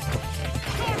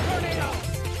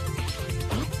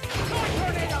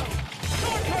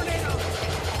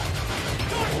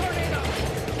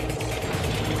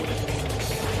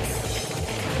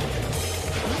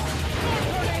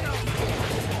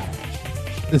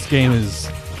 This game is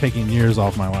taking years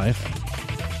off my life.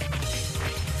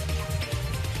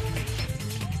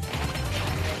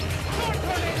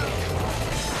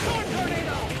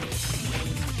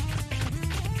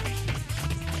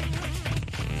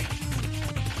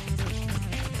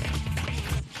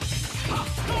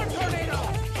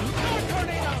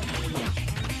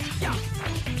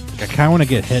 I kind of want to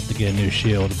get hit to get a new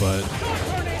shield, but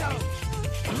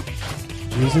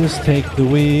Jesus, take the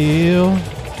wheel.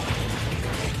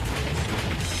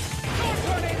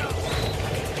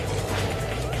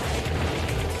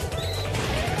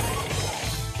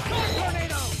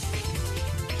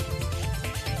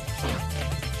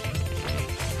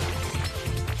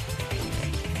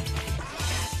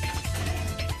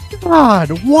 God,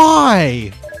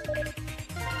 why?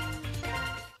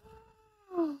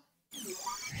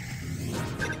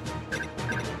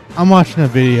 I'm watching a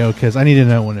video because I need to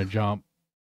know when to jump.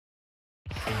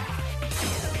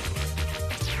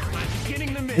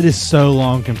 It is so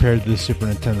long compared to the Super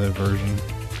Nintendo version.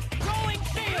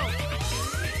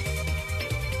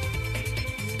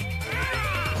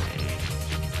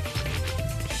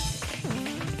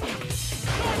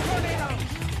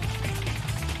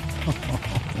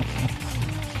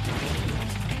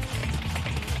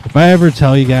 If I ever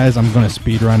tell you guys I'm going to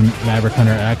speedrun Maverick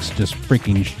Hunter X, just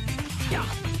freaking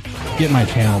get my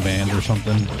channel banned or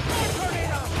something.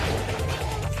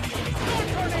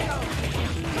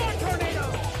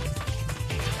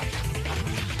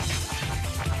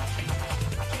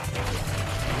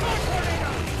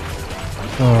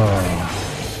 Oh.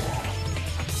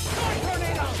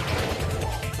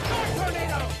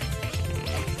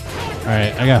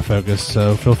 Alright, I got focus,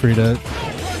 so feel free to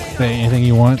say anything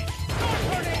you want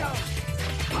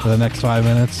for the next 5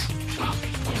 minutes.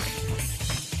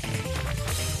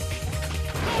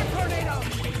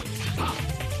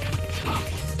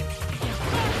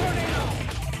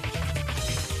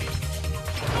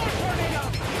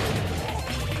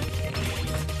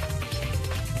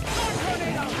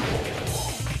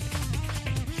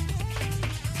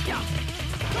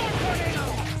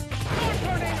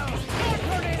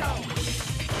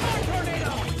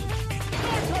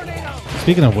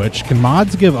 Speaking of which, can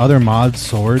mods give other mods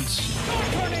swords?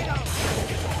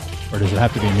 Or does it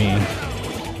have to be me?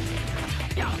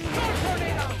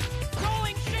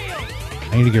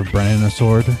 I need to give Brennan a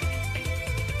sword.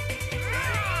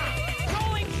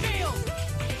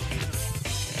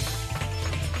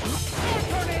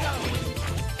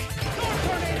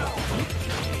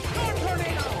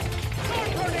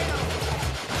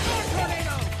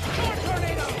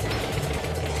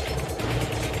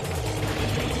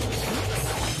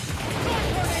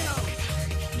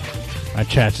 My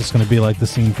chat's just gonna be like the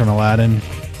scene from Aladdin.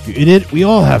 You idiot, we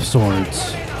all have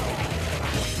swords.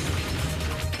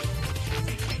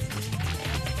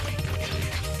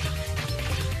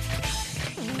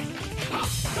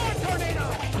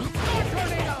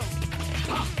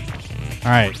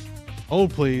 Alright.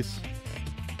 Hold, please.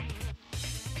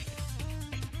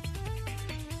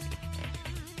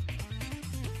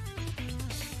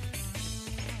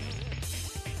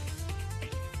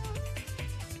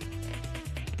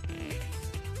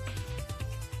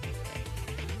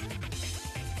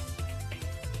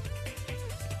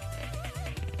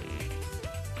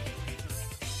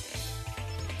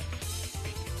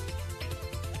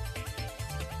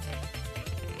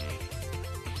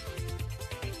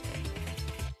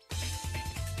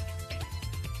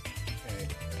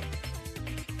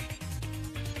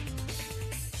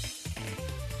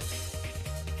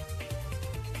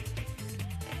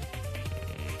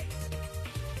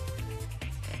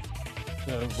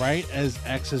 So right as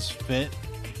X's fit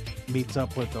meets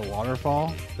up with the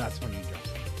waterfall, that's when you jump.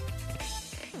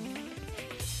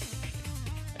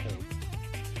 I hope.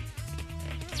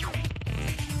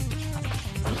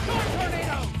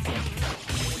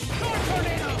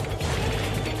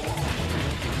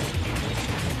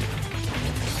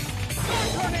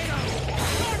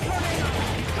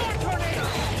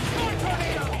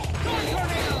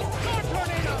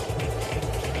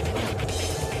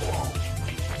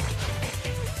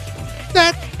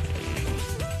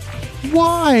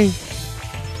 Why?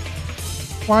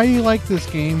 Why do you like this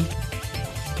game?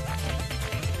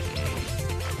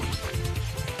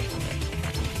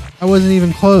 I wasn't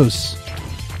even close.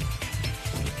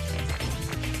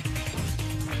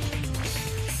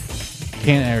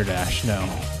 Can't air dash, no.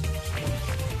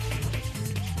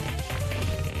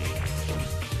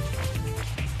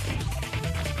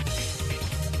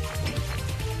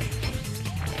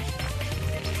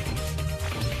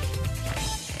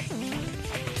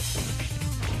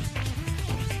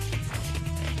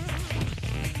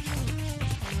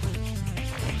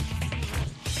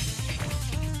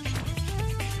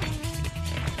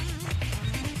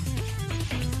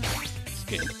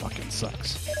 game fucking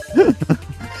sucks. Oh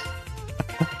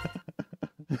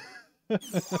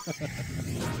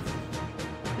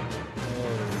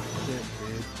shit,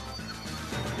 dude.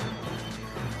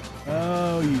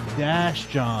 Oh, you dash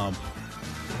jump.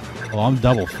 Oh, I'm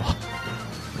double fuck.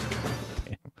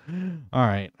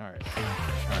 Alright.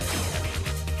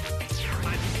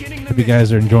 Hope you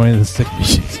guys are enjoying the sick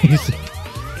season.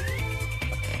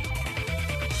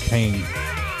 Pain.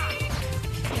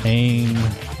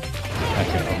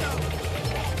 Echo.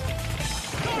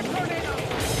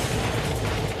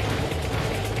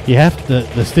 You have to,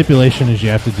 the stipulation is you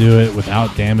have to do it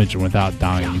without damage and without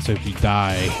dying. So if you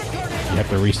die, you have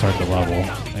to restart the level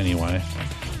anyway.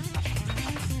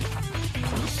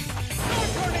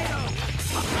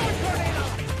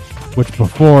 Which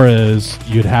before is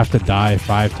you'd have to die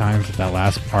 5 times at that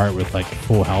last part with like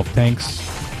full health tanks.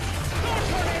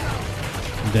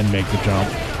 And then make the jump.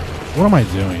 What am I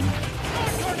doing?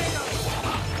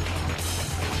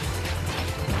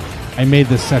 I made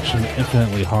this section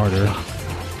infinitely harder.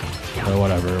 But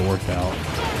whatever, it worked out.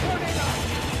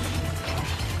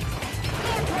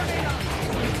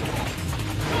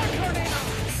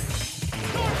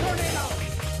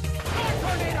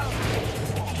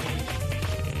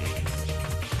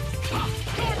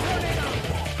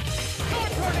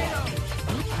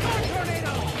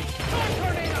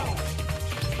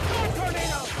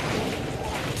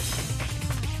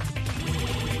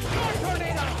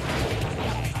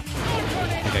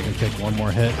 I think I can take one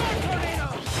more hit.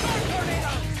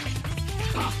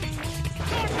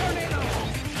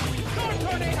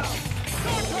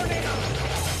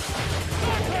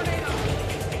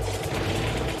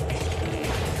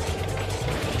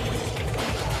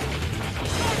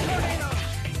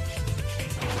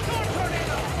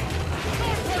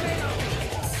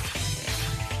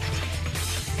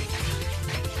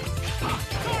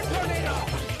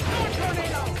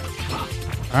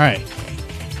 All right,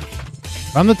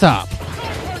 from the top.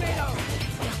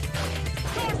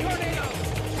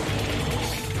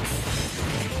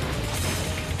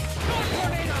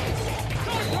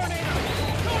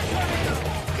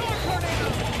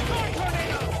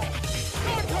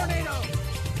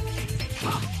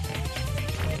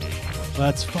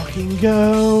 Let's fucking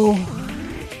go.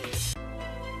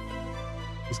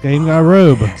 This game got a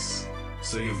robe. Yes.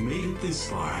 So you've made it this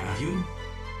far, have you?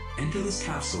 Enter this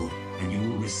capsule, and you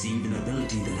will receive an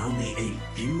ability that only a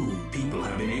few people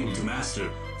have been able to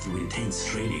master through intense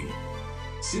training.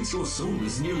 Since your soul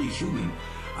is nearly human,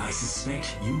 I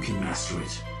suspect you can master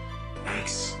it.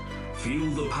 X, feel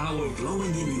the power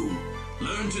flowing in you.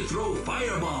 Learn to throw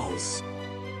fireballs.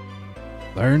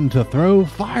 Learn to throw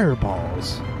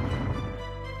fireballs.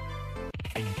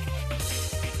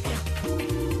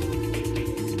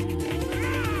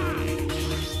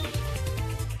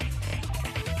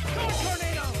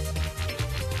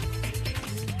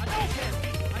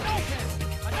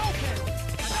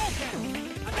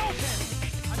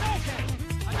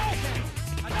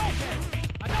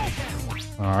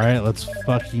 Alright, let's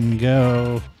fucking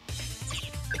go.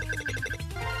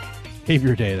 Save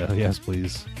your data. Yes,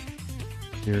 please.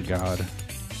 Dear God.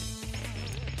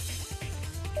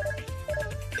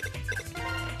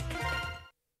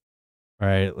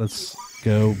 Alright, let's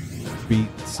go beat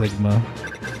Sigma.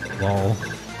 Lol.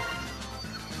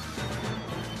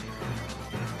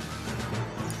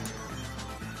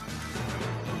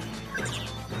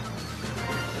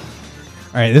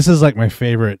 Alright, this is like my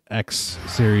favorite X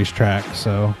series track,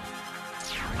 so.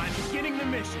 I'm beginning the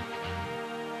mission.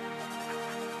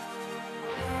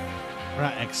 Or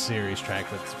not X series track,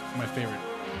 but it's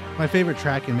my favorite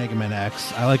track in Mega Man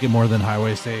X. I like it more than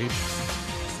Highway Stage.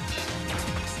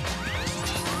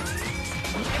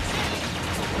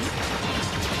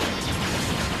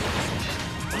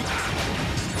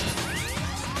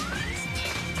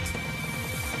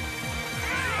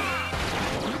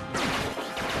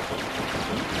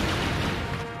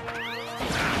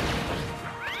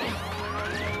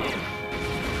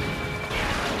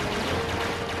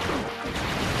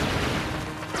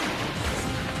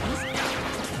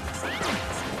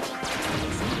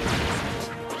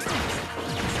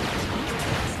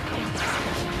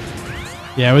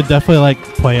 Yeah, I would definitely like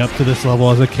play up to this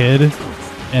level as a kid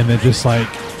and then just like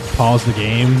pause the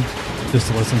game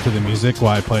just to listen to the music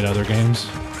while I played other games.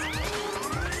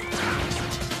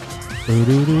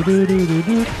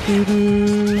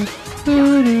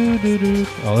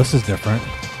 Oh, this is different.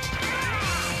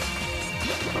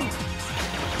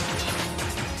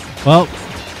 Well,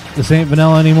 this ain't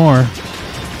vanilla anymore.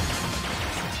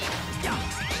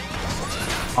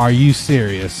 Are you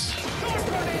serious?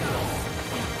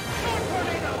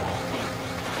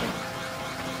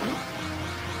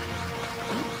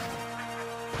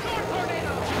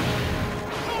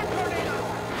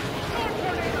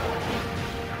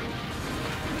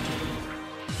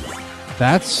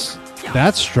 That's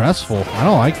stressful. I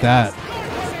don't like that.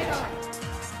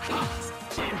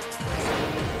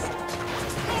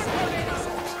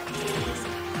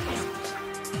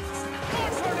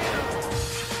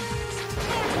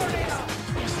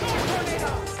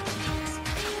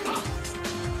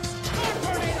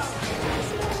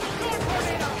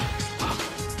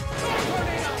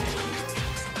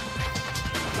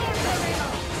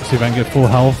 See if I can get full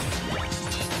health.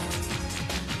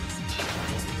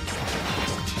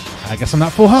 I guess I'm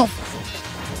not full health.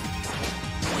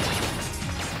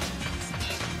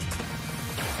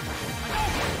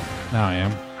 Now I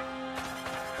am.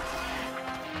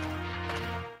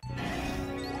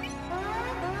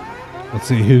 Let's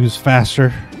see who's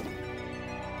faster.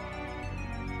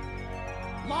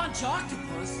 Launch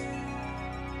Octopus?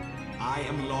 I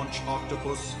am Launch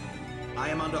Octopus. I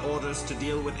am under orders to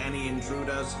deal with any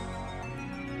intruders.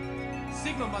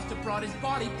 Sigma must have brought his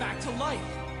body back to life.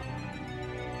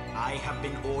 I have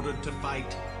been ordered to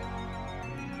fight.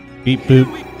 Beep boop.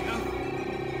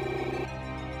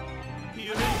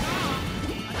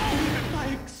 My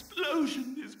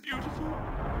explosion is beautiful.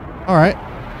 All right.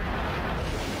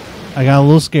 I got a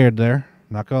little scared there.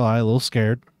 Not gonna lie, a little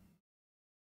scared.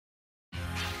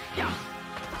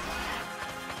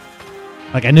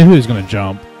 Like I knew he was gonna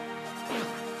jump.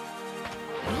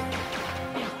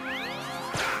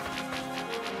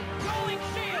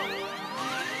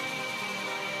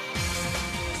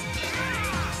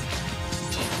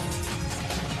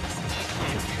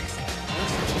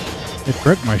 It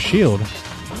broke my shield.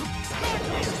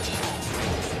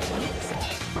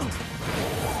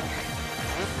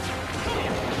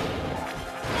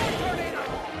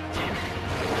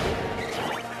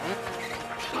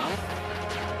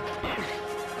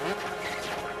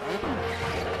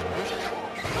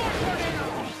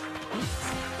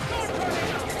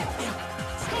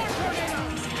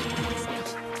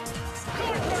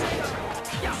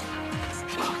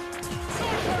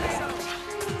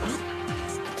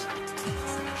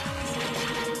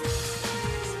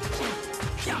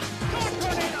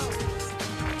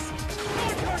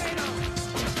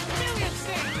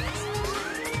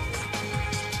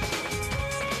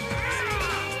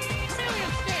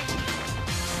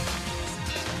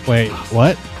 Wait,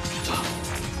 what?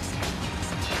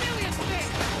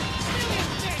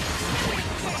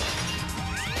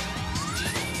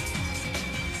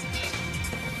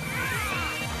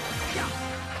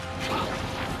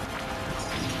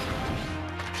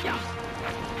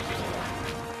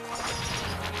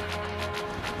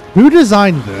 Who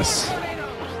designed this?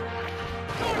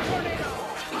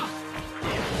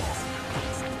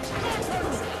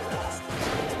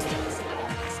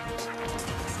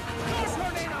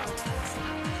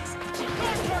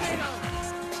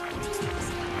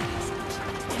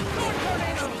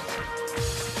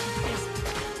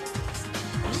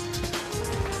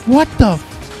 What the?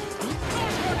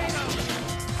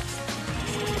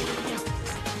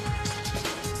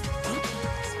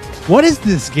 What is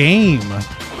this game?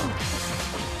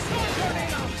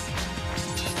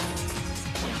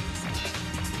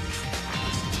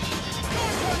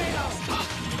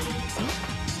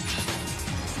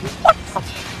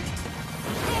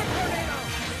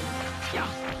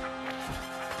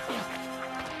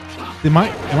 Am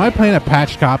I playing a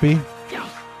patch copy?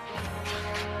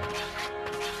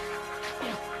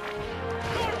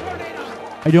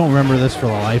 I don't remember this for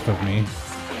the life of me.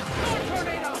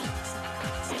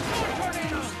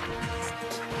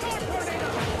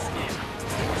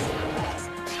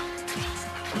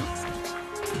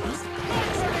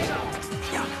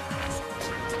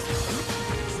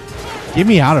 Get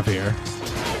me out of here.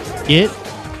 Get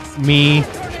me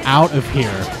out of here.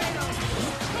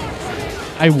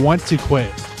 I want to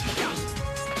quit.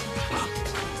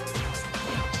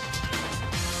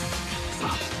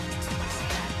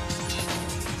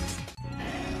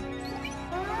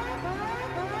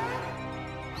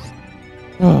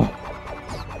 Oh.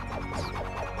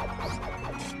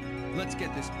 Let's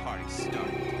get this party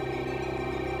started.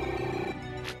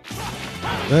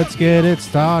 Let's get it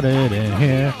started in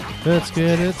here. Let's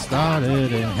get it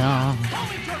started in here.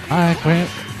 I can't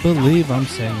believe I'm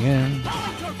singing.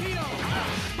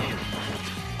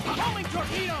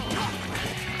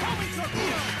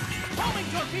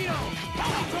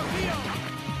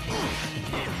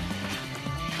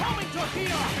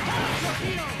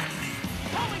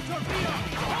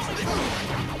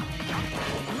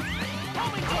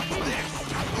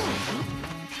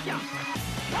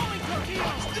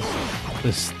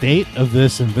 The state of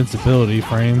this invincibility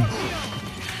frame.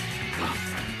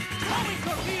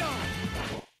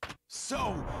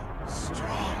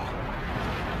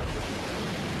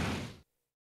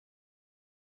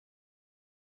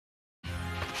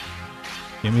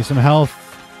 Give me some health.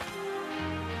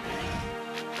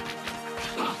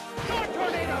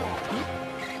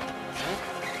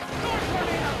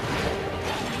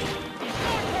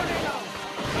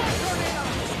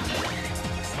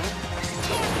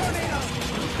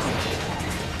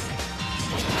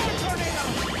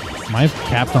 Am I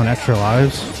capped on extra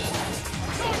lives?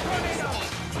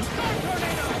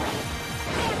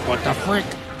 What the frick?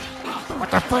 What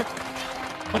the frick?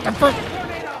 What the frick?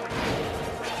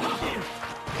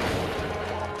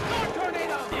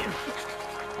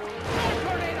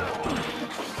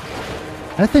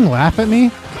 That thing laugh at me?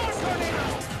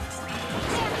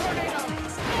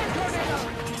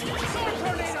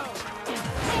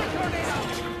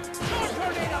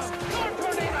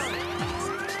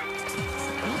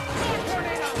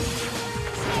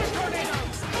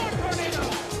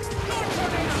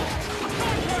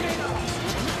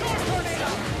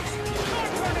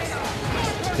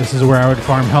 This is where I would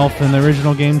farm health in the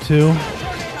original game too.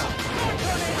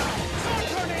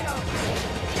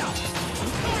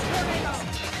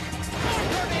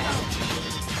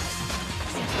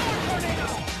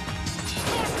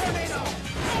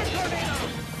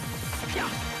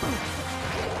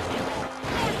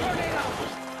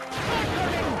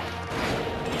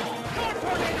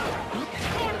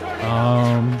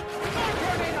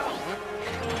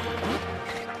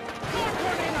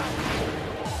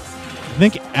 I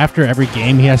think after every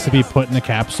game he has to be put in a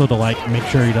capsule to like make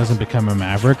sure he doesn't become a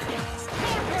Maverick.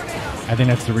 I think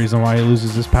that's the reason why he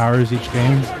loses his powers each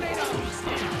game.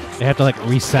 They have to like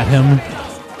reset him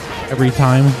every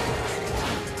time.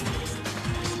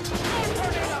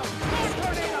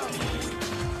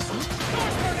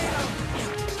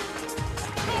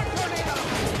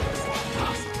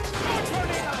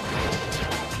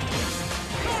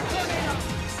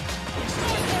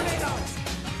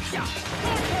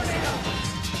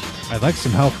 I'd like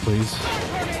some help, please.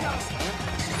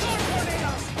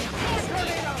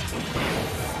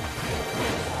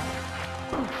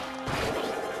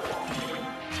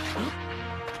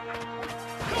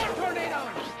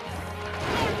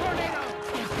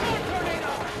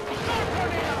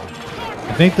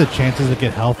 I think the chances to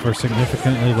get health are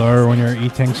significantly lower when your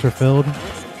E-tanks are filled.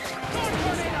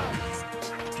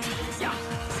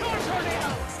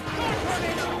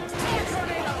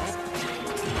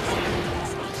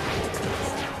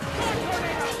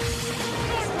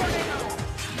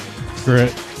 Screw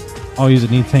it. I'll use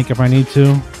an E-tank if I need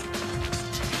to.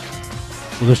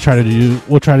 We'll try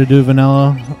to do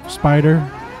vanilla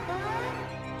spider.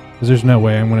 Because there's no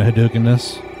way I'm going to Hadouken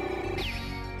this.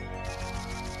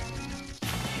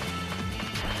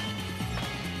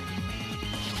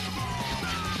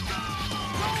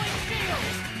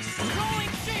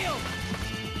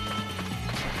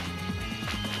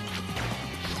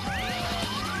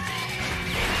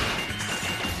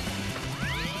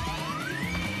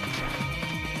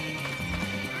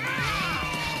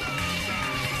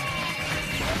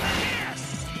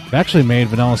 It actually made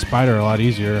Vanilla Spider a lot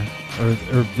easier. Or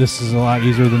this is a lot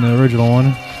easier than the original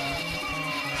one.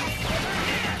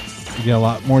 You get a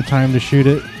lot more time to shoot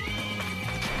it.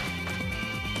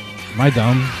 Am I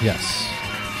dumb? Yes.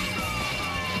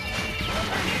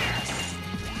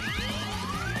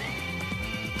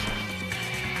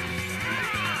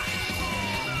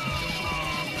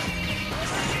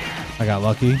 I got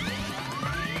lucky.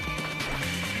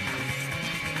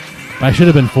 I should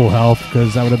have been full health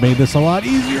because that would have made this a lot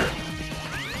easier.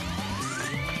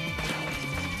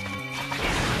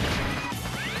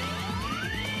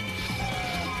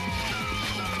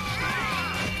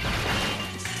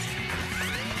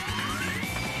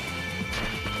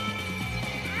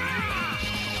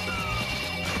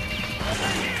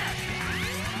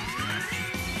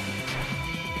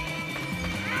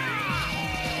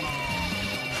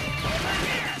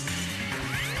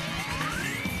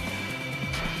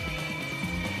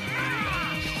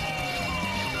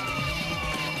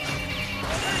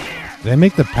 Did they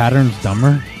make the patterns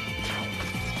dumber?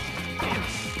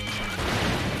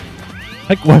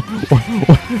 Like, what?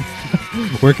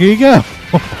 Where can you go?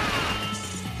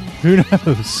 Who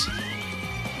knows?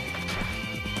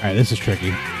 Alright, this is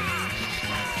tricky.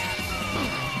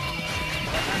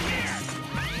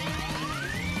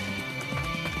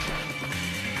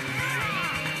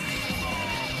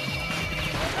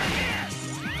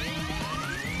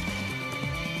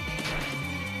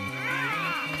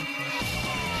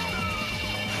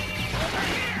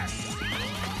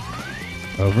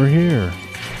 Over here.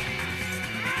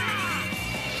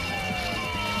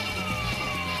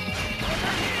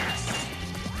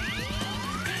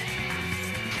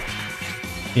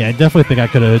 Yeah, I definitely think I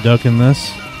could have Hadouken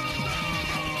this.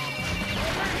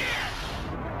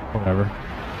 Whatever.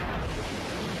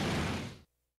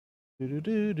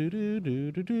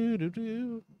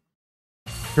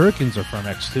 Hurricanes are from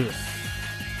X2.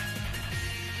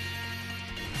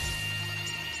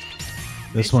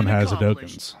 This one has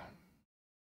Hadokens.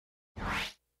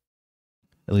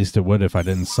 At least it would if I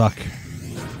didn't suck.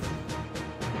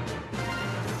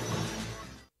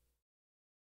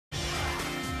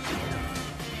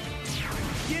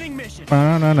 Beginning mission.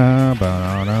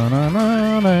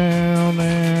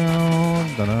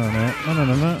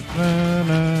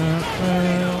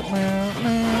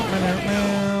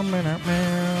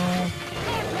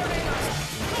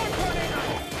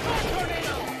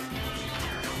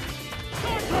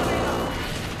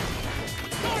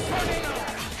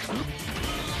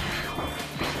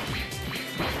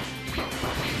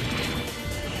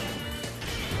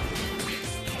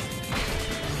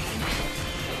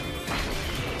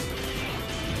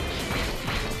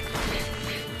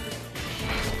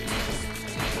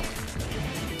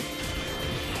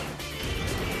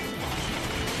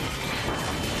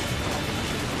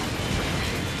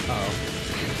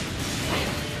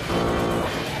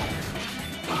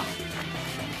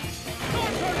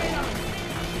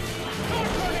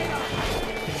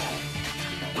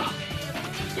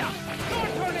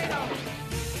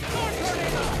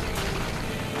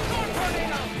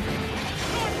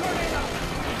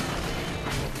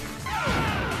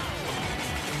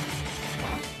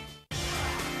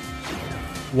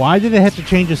 Why did they have to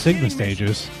change the Sigma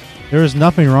stages? There is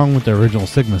nothing wrong with the original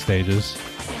Sigma stages.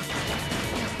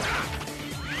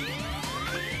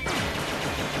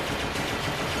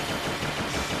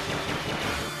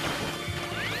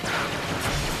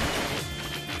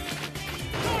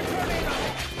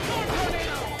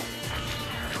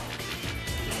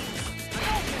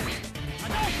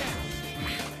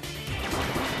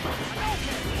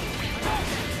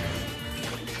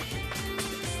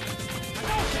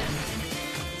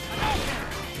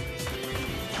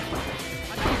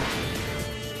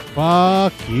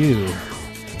 Fuck you.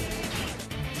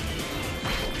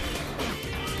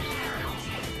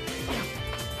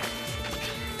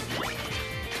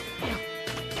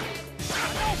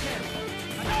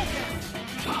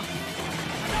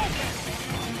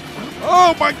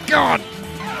 Oh my god!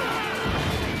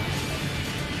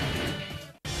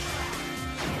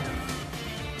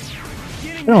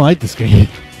 I don't like this game.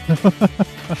 I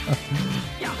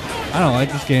don't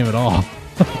like this game at all.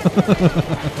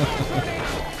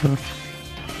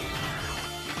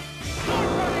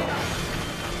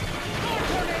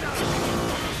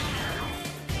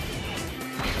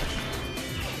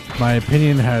 My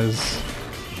opinion has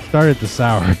started to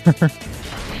sour.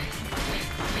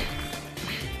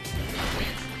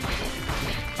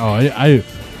 Oh,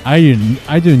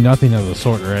 I do nothing of the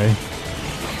sort, Ray.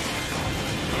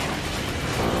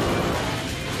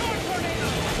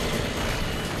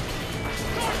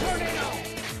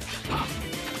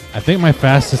 I think my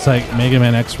fastest like Mega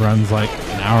Man X run's like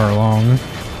an hour long.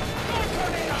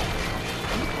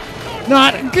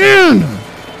 Not again!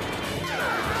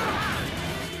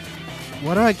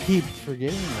 Why do I keep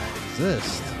forgetting that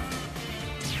exists?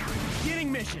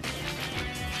 Beginning mission.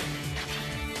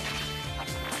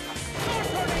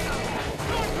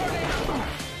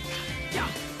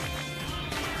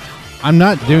 I'm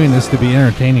not doing this to be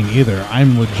entertaining either.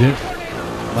 I'm legit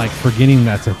like forgetting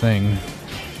that's a thing.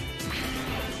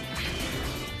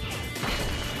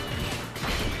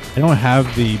 I don't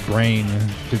have the brain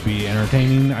to be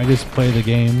entertaining. I just play the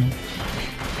game.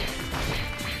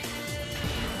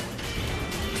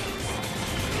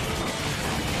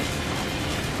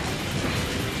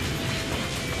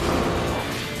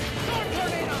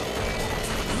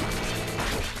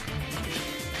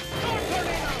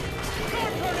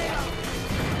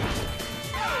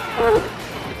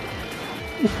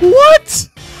 What?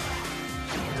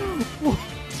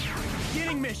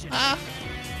 Beginning mission.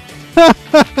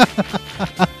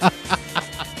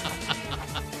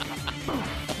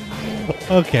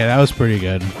 Okay, that was pretty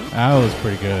good. That was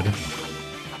pretty good.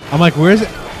 I'm like, where's it?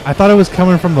 I thought it was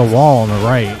coming from the wall on the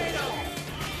right.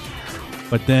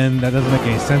 But then that doesn't make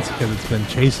any sense because it's been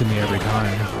chasing me every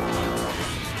time.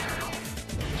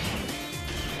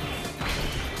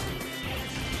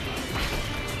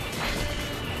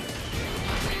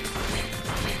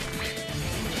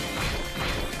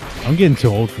 I'm getting too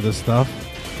old for this stuff.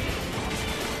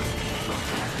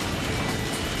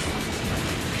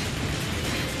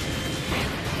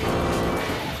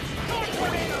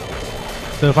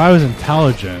 So if I was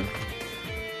intelligent,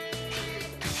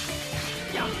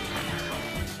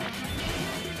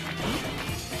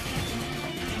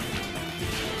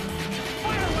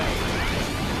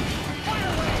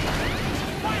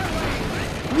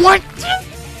 what?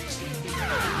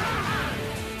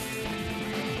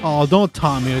 Oh, don't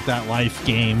taunt me with that life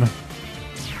game.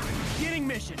 Beginning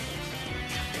mission.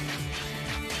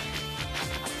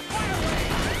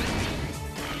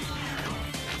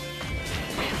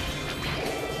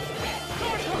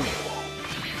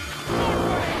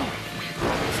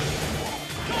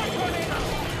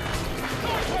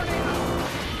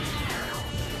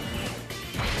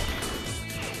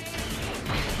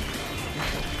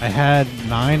 I had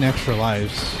 9 extra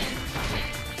lives.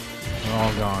 They're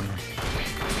all gone.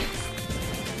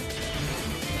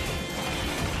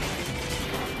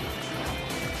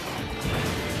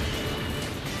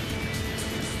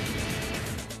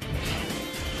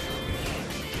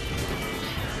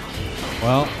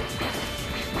 Well,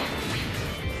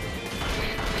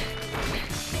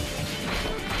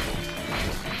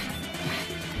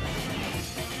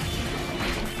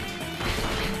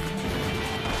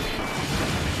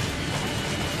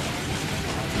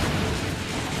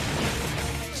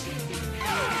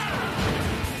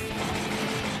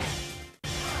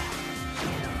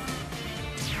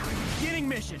 Beginning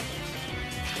mission.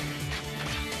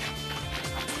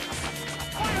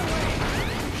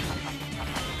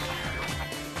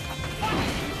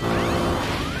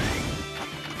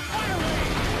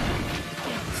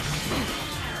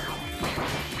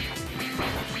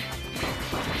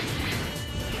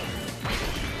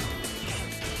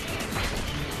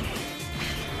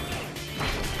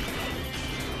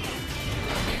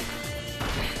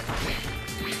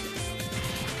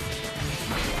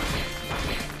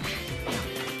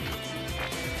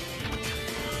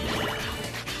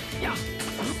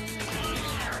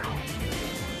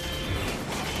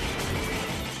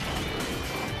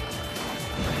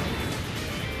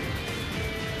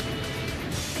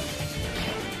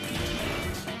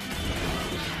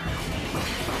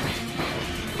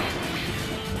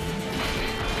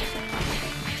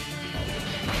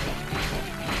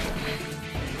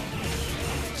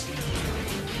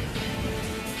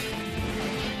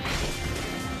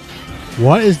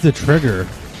 what is the trigger?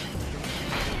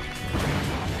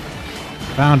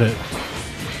 Found it.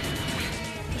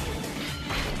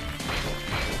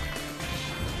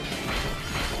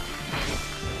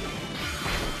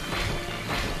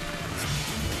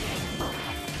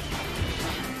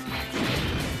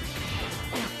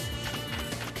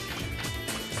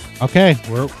 Okay,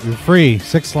 we're free.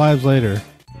 6 lives later.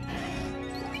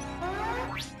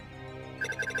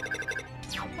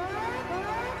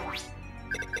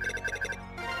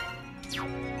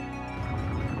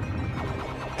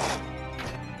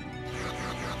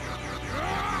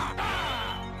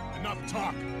 Enough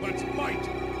talk. Let's fight.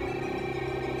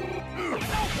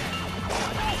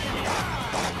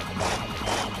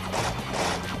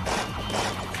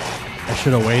 I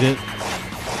should have waited.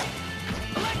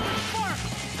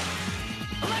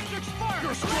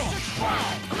 You're strong.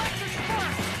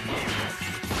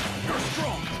 You're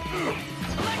strong.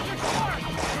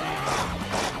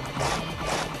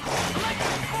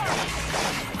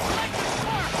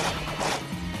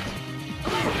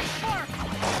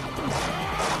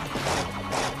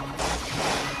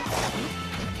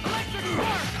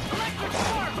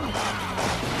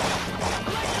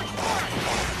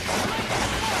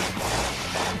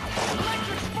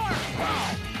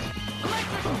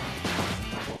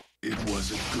 It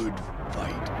was a good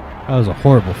fight. That was a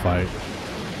horrible fight.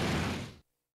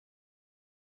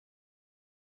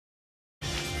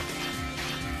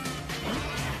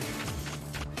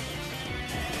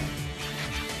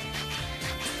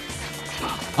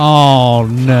 Oh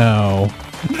no.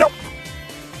 No.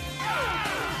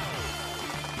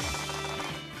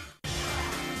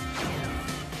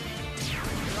 Here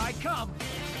I come.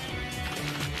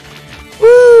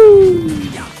 Woo!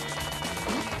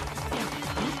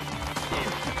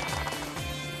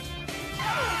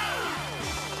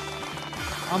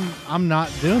 I'm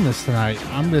not doing this tonight.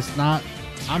 I'm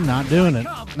not doing it.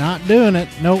 Not doing it.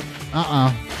 Nope.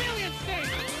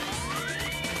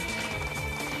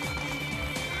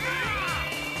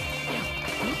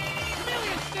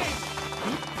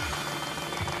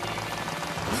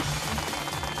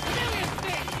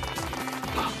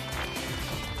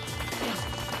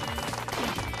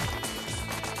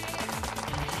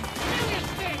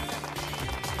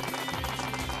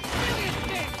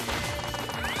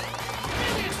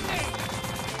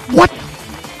 What?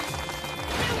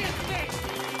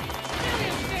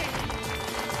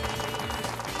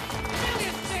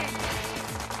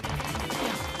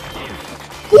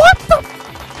 What the?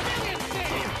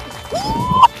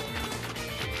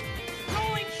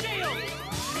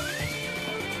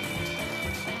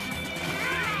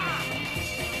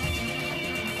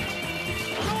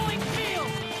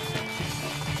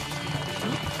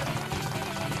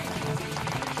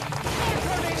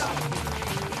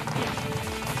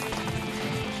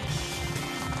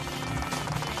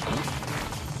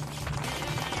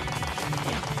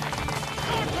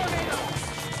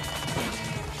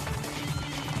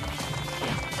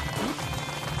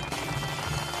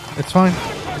 It's fine.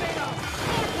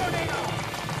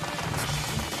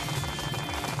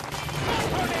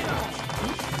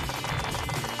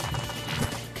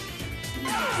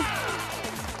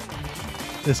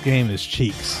 This game is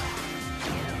cheeks.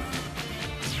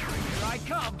 Here I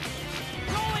come.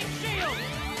 Rolling shield.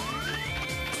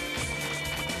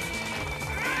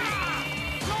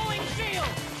 Rolling shield.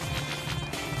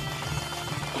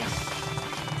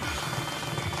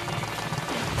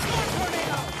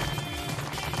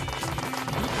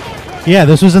 Yeah,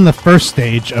 this was in the first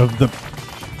stage of the...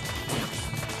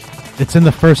 It's in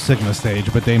the first Sigma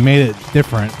stage, but they made it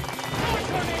different.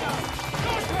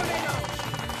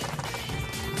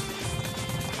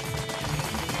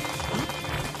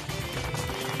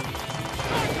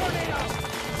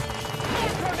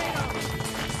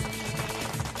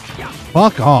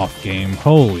 Fuck off, game.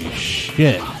 Holy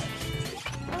shit.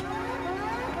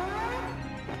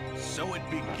 So it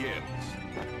begins.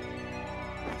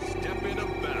 Step into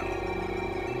battle.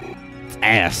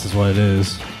 Ass is what it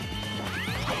is.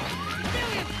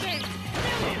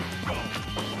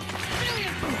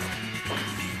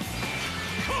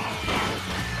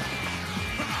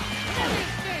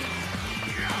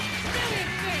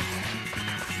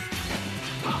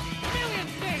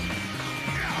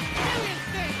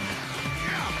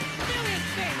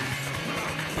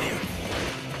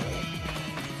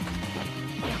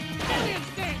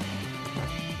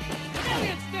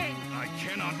 I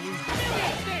cannot lose this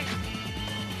battle.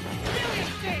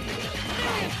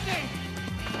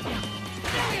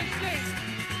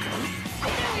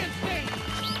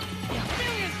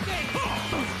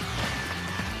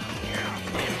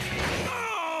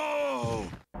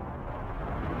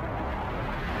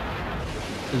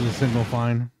 Is the signal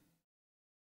fine?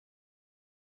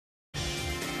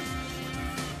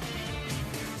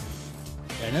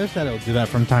 Yeah, I noticed that it'll do that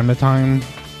from time to time.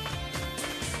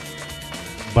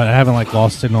 But I haven't like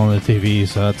lost signal on the TV,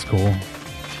 so that's cool.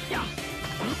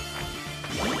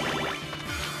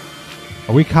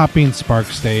 Are we copying Spark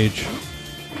Stage?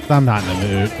 I'm not in the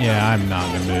mood. Yeah, I'm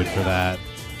not in the mood for that.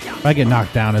 If I get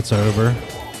knocked down, it's over.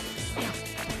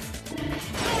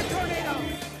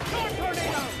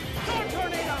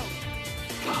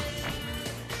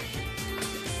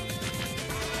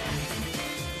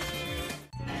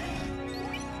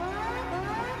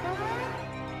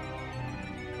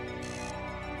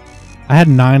 I had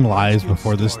 9 lives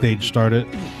before this stage started.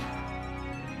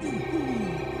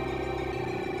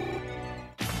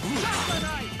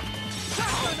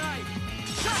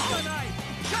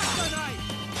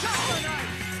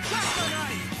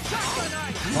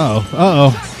 Uh-oh,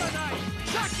 uh-oh.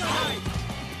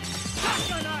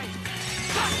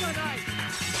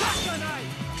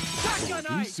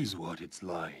 This is what it's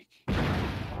like.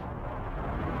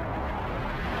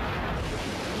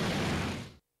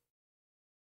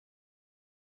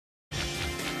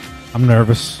 I'm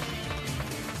nervous.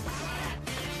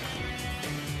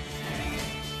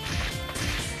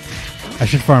 I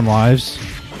should farm lives.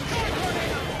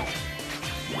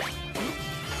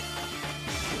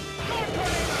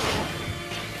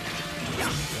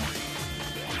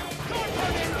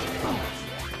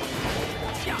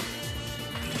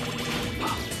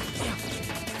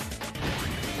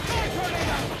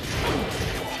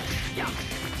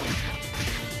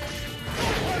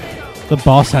 The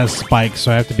boss has spikes,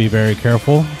 so I have to be very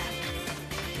careful.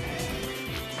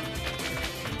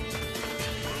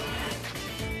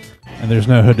 And there's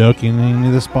no Hadokening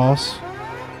to this boss.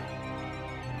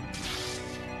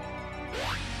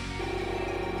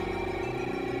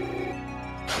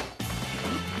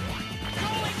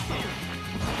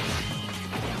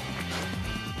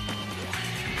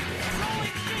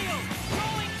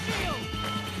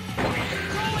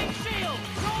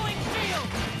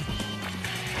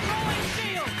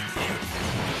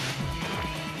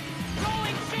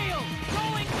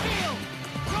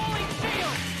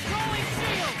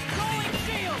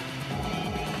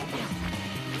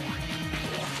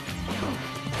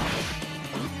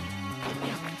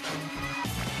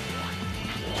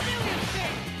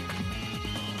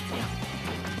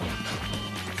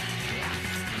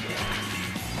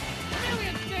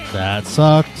 That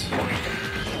sucked.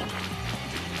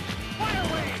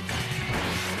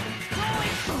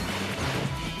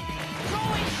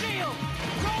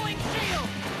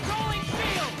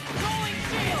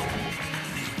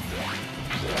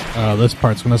 Oh, this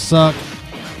part's gonna suck.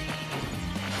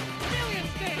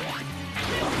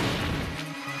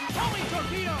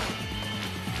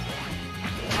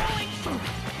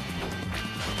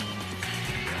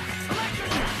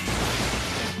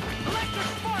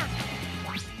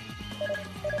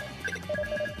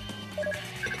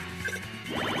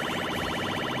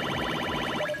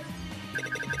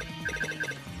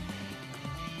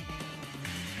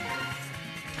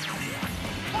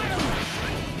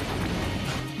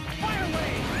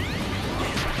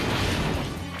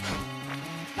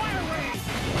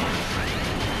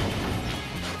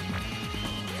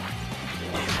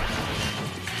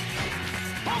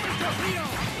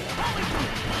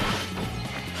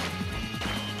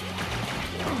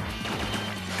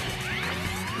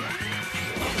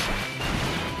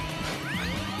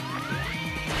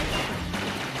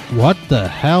 What the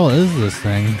hell is this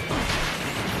thing?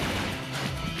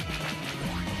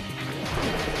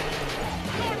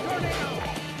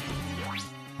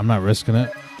 I'm not risking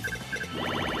it.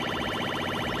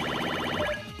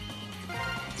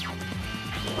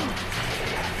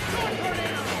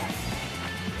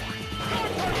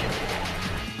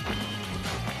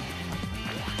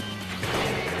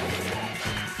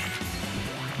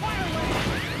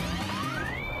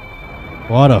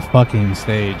 What a fucking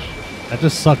stage. That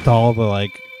just sucked all the,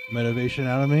 like, motivation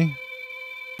out of me.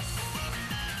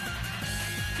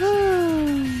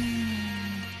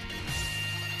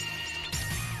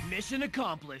 Mission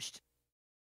accomplished.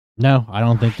 No, I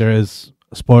don't think there is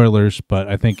spoilers, but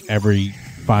I think every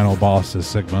final boss is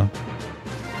Sigma.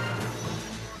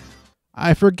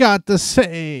 I forgot to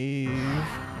save.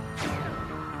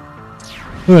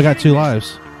 Ooh, I got 2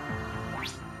 lives.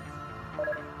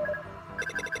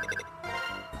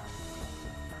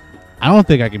 I don't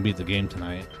think I can beat the game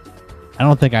tonight. I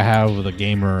don't think I have the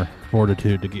gamer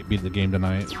fortitude to beat the game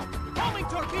tonight. Rolling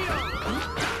torpedo.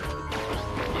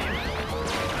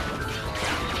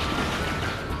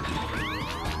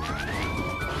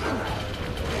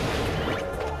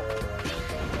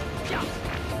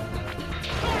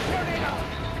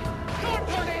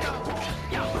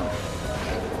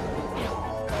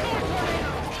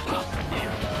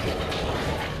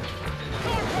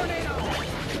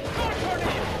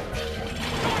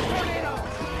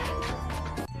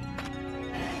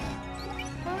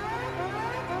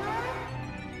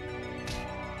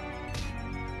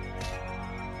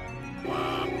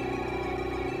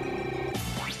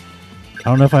 I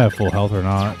don't know if I have full health or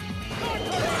not.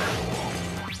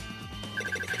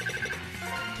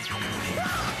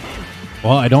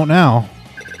 Well, I don't now.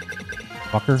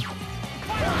 Fucker.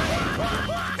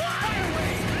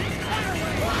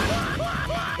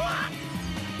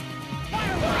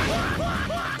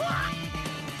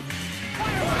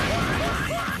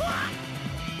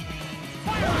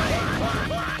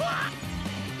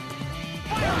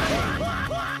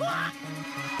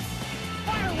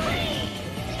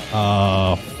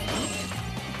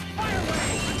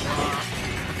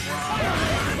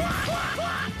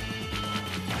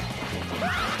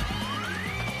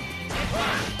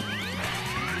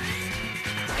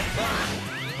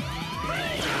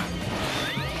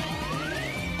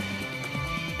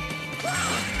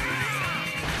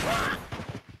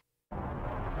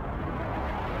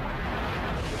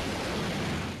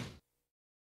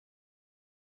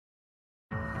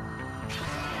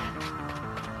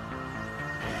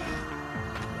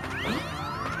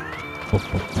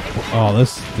 Oh,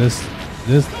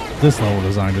 this level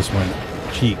design just went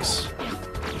cheeks.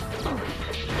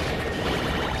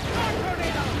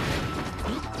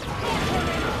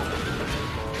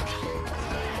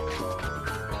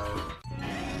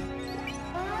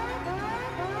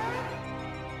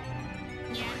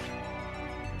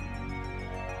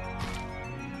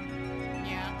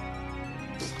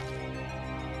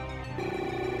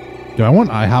 Do I want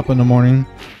IHOP in the morning?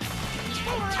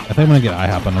 I think I'm gonna get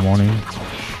IHOP in the morning.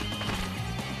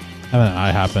 I haven't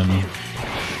had IHOP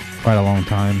in quite a long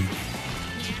time.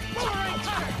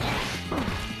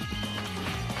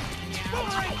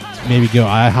 Maybe go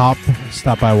IHOP,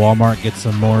 stop by Walmart, get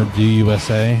some more Do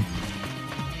USA.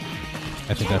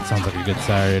 I think that sounds like a good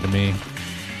Saturday to me.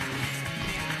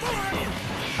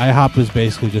 IHOP is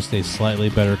basically just a slightly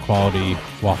better quality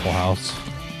Waffle House.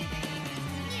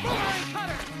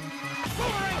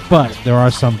 But there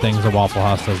are some things a Waffle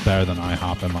House does better than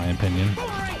IHOP, in my opinion.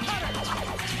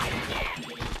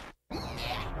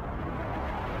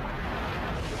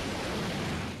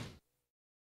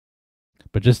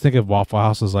 But just think of Waffle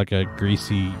House as like a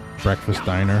greasy breakfast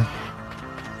diner,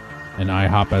 and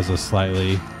IHOP as a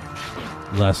slightly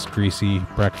less greasy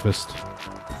breakfast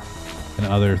and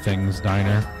other things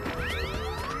diner.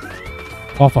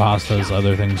 Waffle House does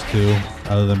other things too,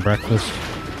 other than breakfast.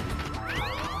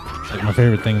 Like my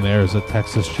favorite thing there is a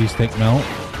Texas cheesesteak melt.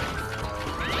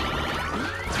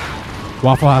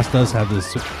 Waffle House does have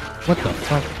this. What the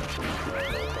fuck?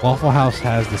 Waffle House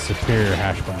has the superior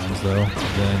hash browns though,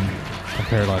 than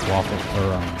compared to like Waffle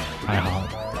or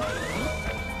IHOP.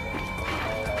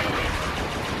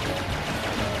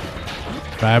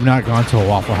 But I have not gone to a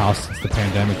Waffle House since the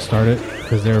pandemic started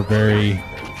because they're very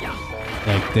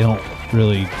like they don't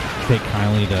really take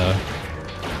kindly to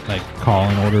like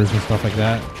call-in orders and stuff like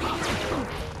that.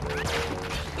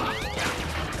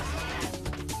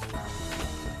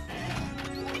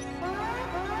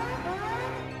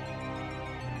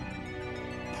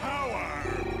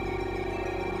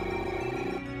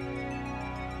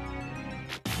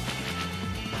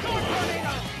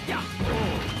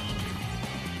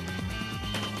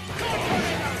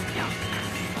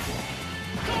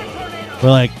 But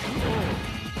like,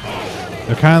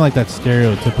 they're kind of like that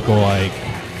stereotypical, like,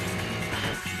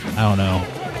 I don't know.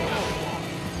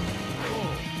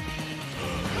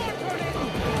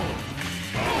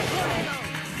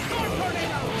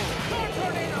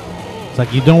 It's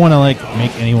like you don't want to like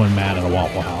make anyone mad at a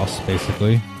Waffle House,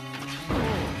 basically.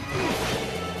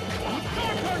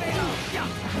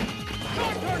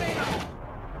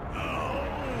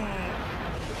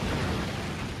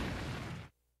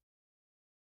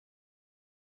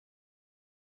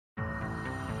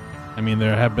 I mean,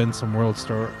 there have been some world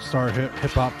star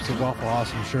hip-hops at Waffle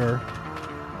House, I'm sure.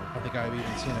 I think I've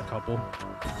even seen a couple.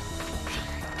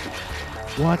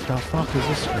 What the fuck is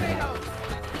this screen?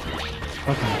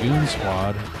 Fucking Goon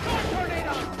Squad.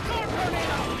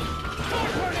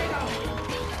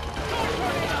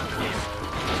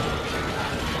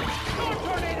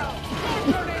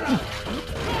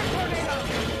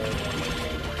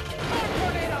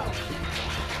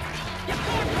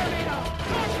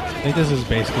 I think this is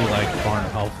basically like Farm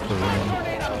Health the Room.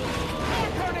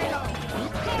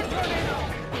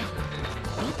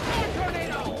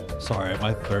 Sorry,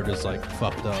 my throat is like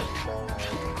fucked up.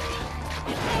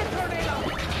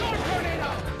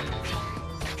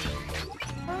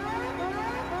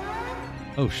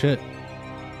 Oh shit.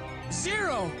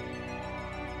 Zero!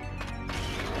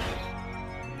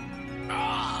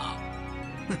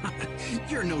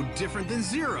 You're no different than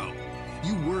Zero.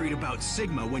 You worried about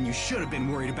Sigma when you should have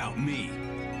been worried about me.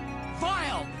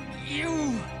 Vile!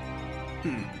 You...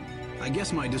 I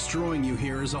guess my destroying you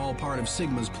here is all part of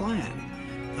Sigma's plan.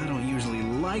 I don't usually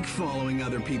like following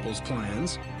other people's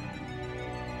plans.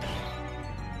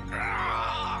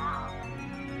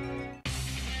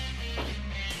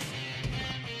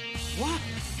 What?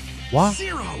 What?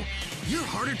 Zero! You're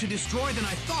harder to destroy than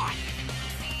I thought.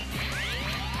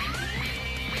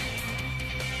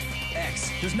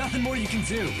 X, there's nothing more you can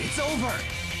do. It's over.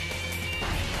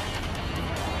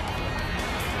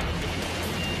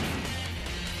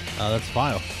 That's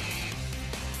Vile.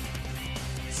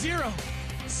 Zero!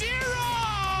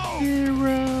 Zero!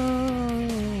 Zero!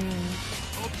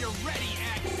 Hope you're ready,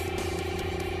 X!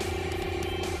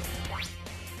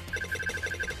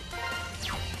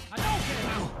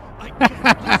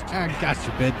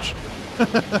 Gotcha, bitch.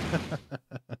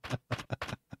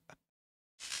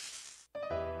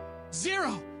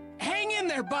 Zero! Hang in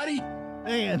there, buddy!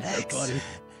 Hang in there, X, buddy.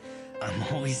 I'm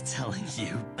always telling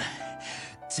you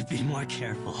to be more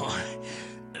careful.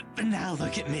 But now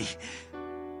look at me.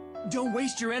 Don't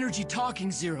waste your energy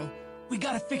talking, Zero. We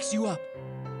gotta fix you up.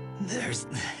 There's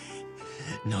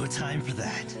no time for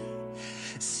that.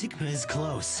 Sigma is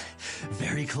close.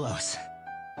 Very close.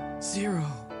 Zero.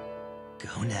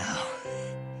 Go now.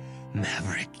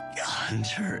 Maverick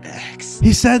Hunter X.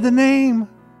 He said the name.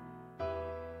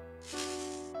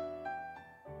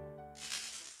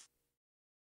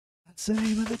 That's the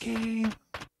name of the game.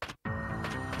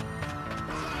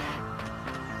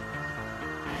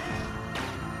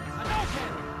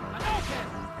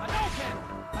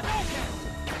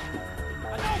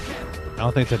 I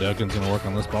don't think Tadoken's gonna work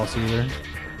on this boss either.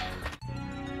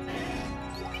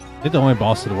 I think the only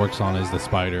boss that it works on is the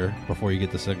spider before you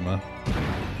get the Sigma.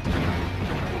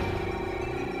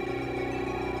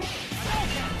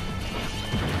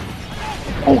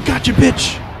 Oh, gotcha,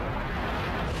 bitch!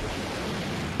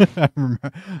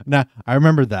 I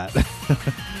remember that.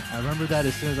 I remember that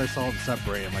as soon as I saw it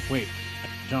separate. I'm like, wait, I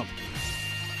can jump.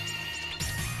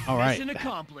 All right. Mission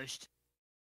accomplished.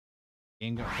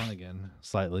 Game got fun again,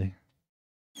 slightly.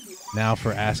 Now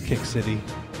for Ass Kick City.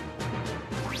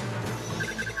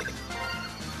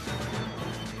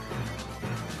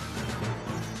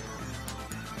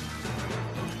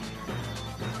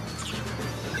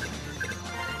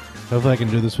 Hopefully I can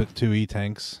do this with 2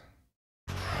 E-tanks.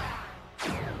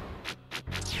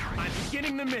 I'm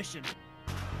beginning the mission.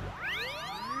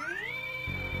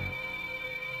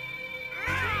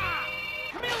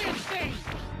 Chameleon sting!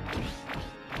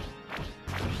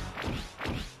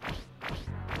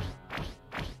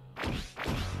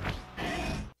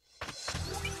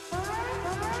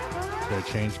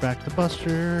 Gotta change back to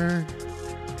Buster.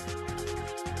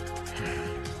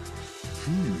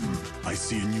 I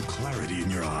see a new clarity in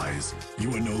your eyes.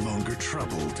 You are no longer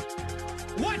troubled.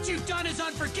 What you've done is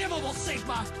unforgivable,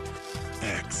 Sigma!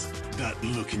 X, that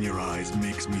look in your eyes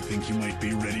makes me think you might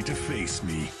be ready to face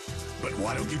me. But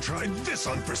why don't you try this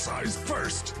on for size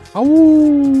first?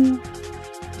 Oh!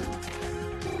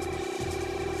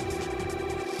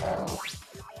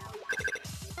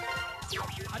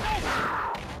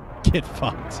 Get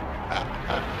fucked.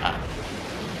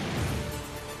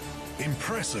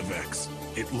 Impressive, X.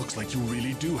 It looks like you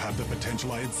really do have the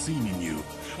potential I had seen in you.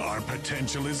 Our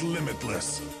potential is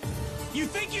limitless. You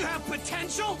think you have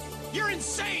potential? You're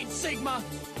insane, Sigma!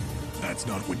 That's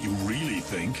not what you really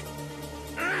think.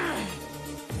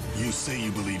 You say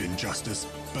you believe in justice,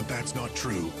 but that's not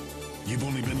true. You've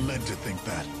only been led to think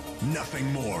that.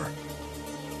 Nothing more.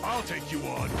 I'll take you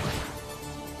on.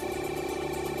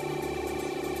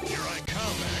 Here I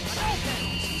come, X.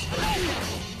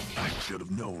 I should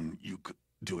have known you could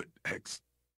do it, X.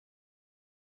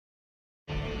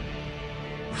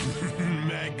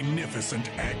 Magnificent,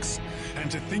 X. And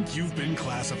to think you've been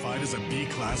classified as a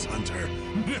B-class hunter.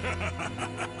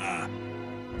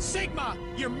 Sigma,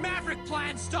 your Maverick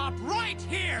plan stopped right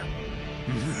here!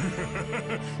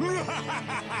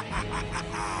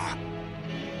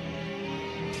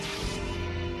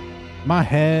 My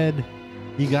head.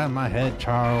 You got my head,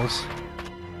 Charles.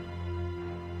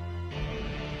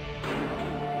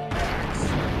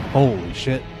 Holy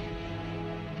shit.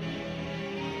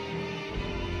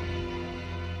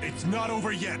 It's not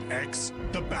over yet, X.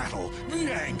 The battle, the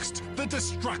angst, the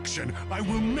destruction. I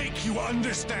will make you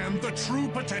understand the true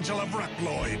potential of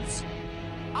Reploids.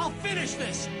 I'll finish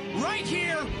this! Right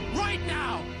here, right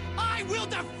now! I will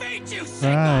defeat you,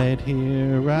 Sigma! Right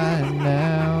here, right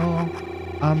now.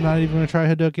 I'm not even gonna try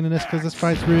Hadouken in this because this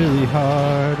fight's really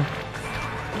hard.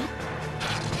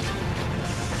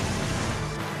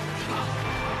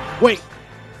 Wait.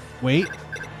 Wait.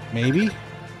 Maybe?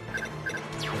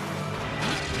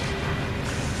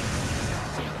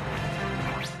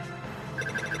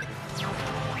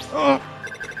 Oh.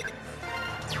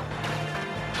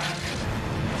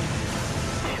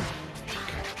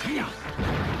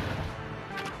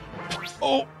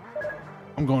 Oh.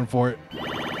 I'm going for it.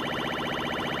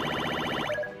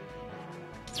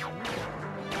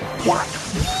 What?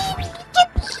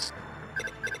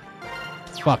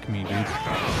 Fuck me, dude.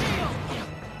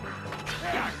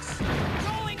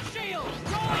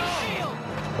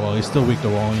 Well, he's still weak to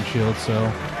rolling shield,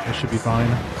 so it should be fine.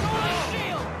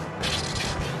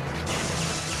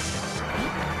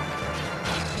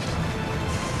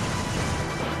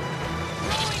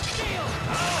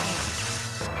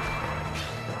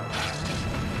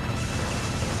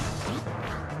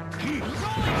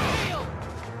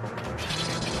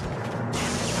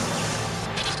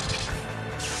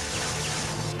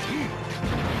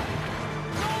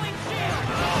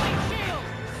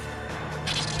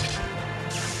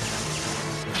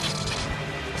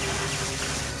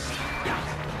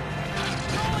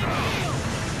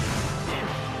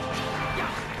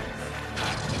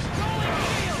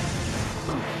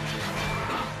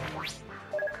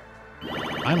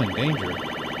 I'm in danger.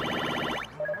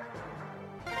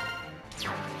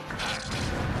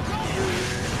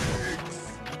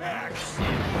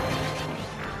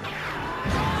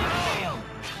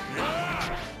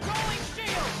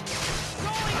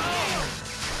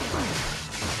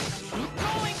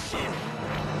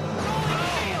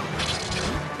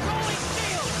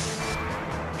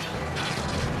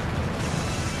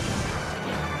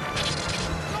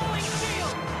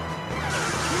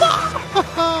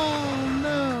 Oh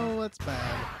no, that's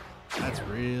bad. That's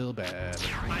real bad.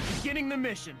 I'm beginning the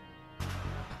mission.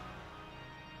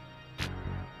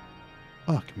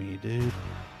 Fuck me, dude.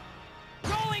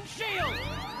 Rolling shield!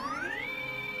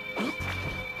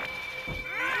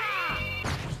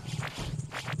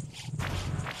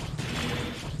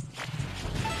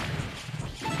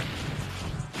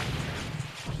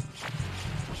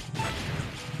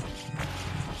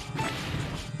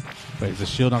 Wait, is the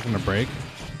shield not gonna break?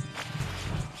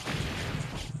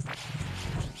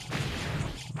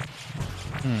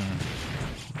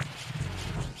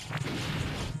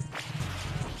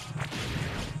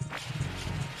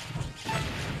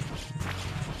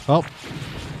 Oh,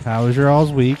 how was your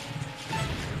all's week?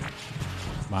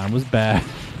 Mine was bad.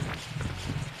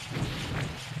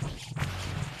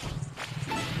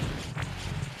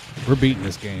 We're beating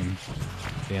this game.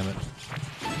 Damn it.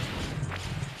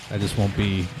 I just won't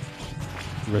be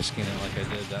risking it like I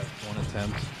did that one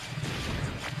attempt.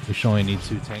 We should only need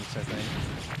 2 tanks, I think.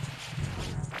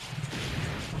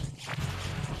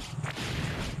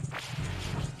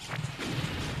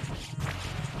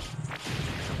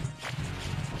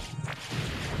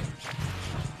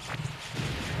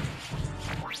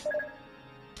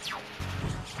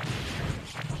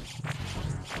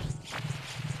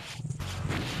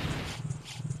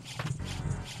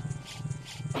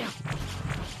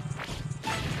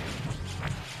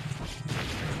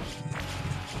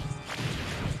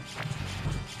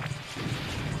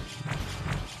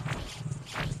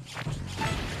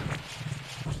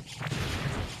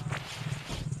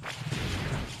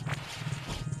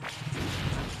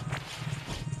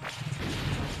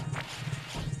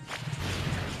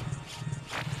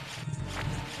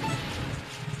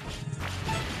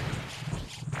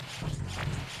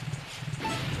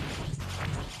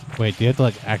 Wait, do you have to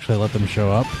like actually let them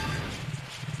show up?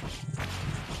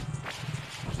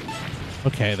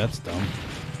 Okay, that's dumb.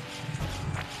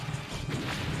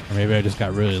 Or maybe I just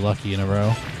got really lucky in a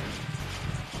row.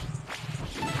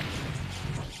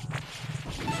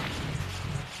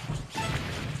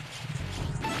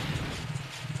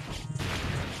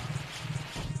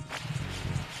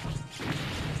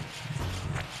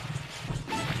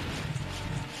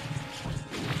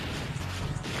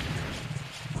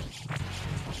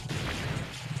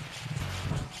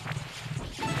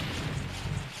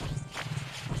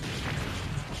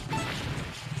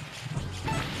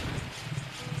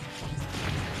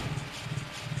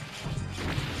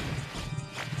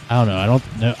 I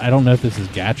don't know. I don't know if this is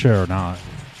gacha or not.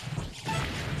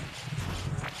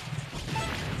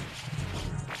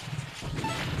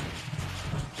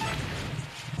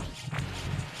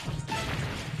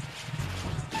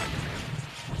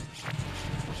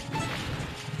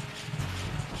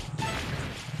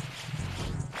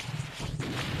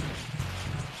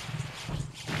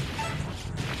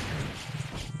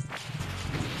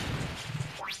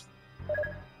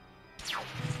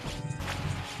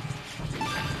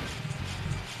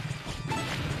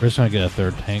 We're just gonna get a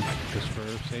third tank just for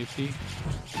safety.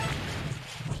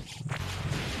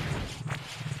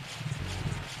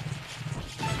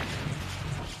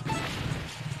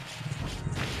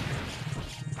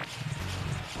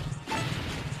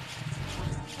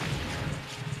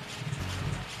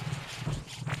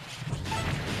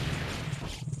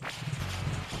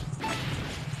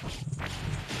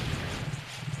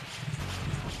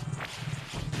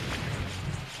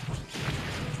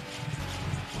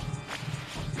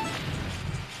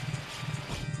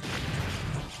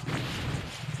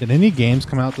 Did any games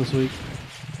come out this week?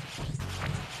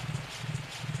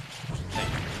 Like,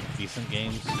 decent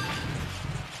games?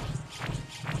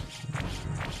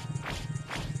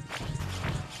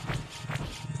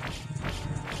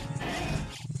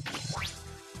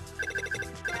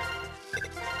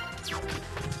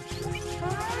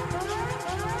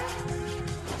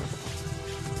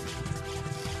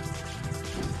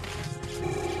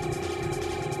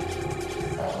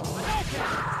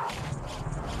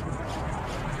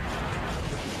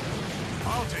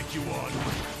 I'll take you on.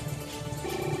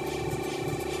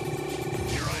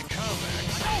 Here I come,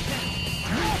 X.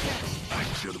 I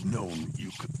should have known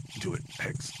you could do it,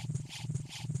 X.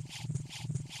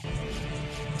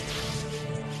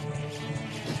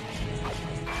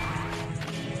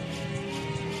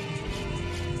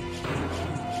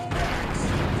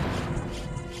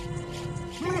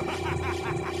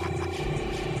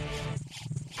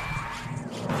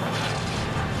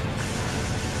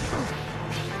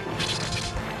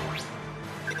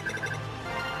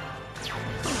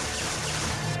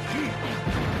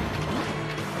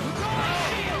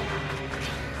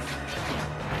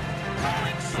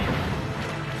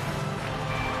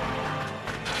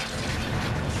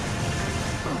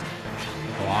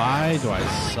 Why do I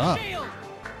suck?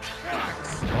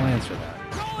 Don't answer that.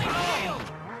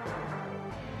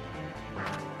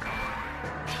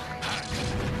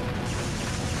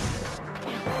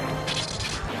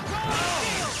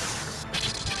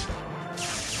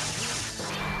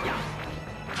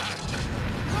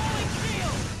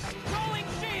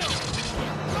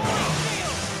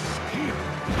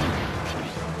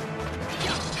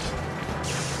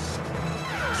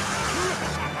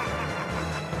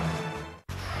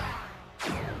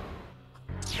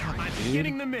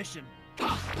 Beginning the mission.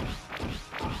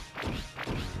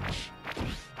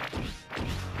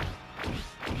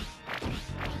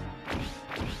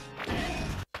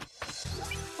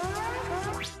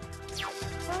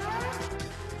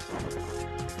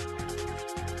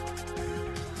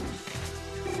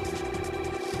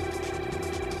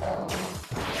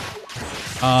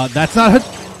 That's not a...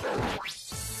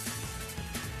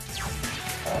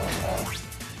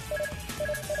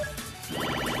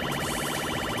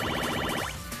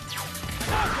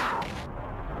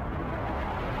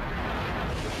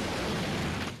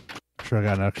 Sure, I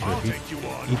got an extra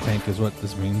E-tank is what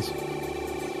this means.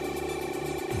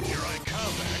 Here I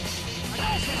come, X.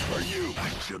 For you. I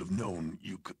should have known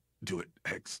you could do it,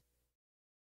 X.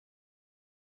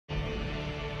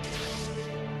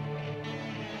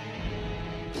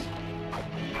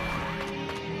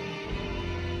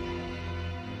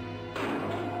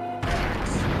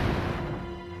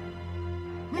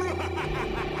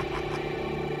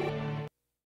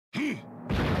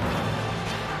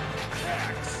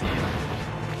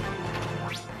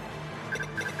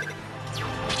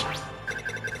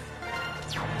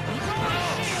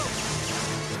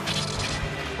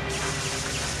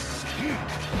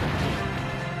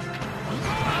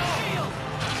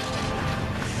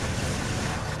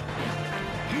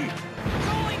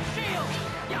 Rolling shield!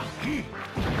 Yeah!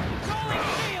 Rolling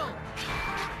shield!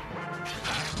 Rolling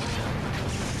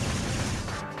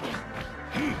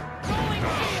shield! Rolling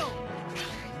shield!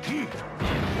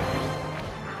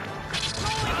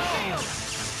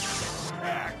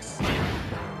 X.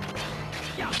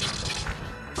 Yeah!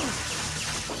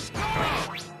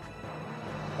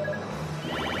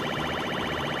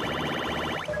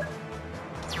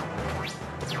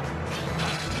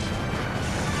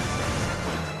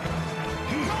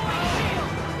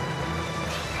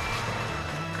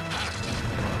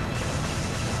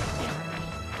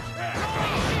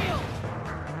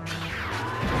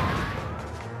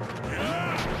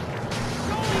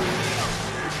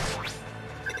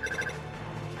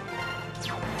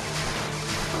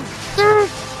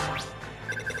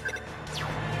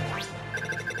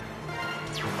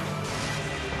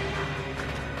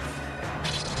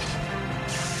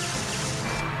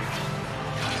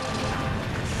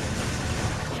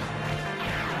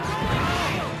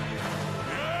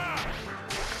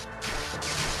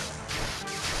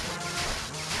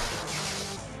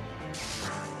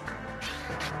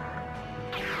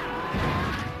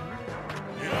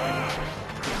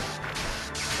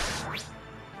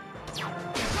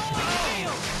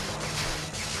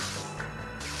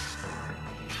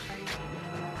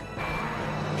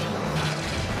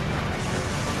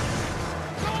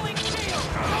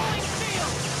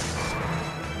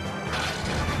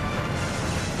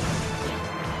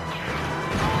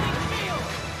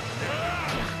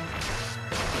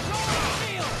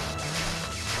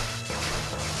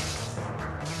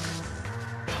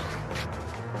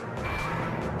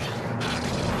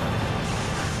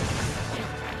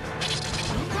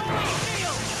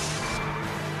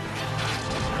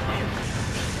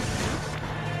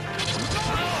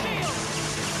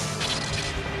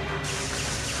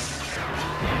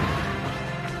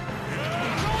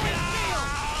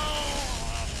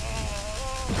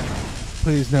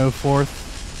 Please no fourth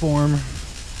form.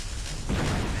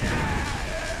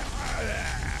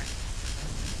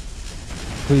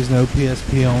 Please no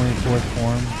PSP only fourth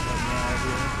form.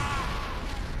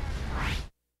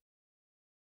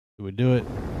 Did we do it?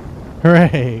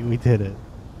 Hooray! We did it.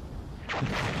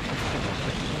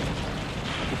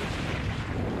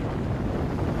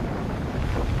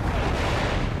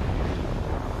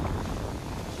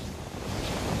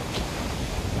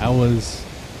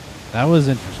 That was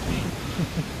interesting.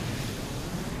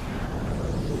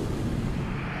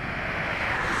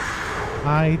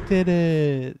 I did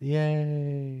it!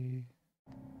 Yay!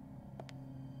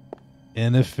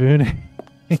 Inafune.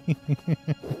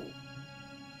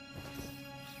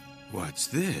 What's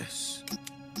this?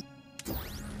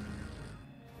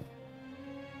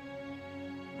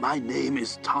 My name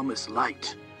is Thomas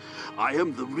Light. I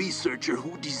am the researcher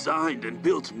who designed and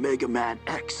built Mega Man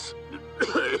X.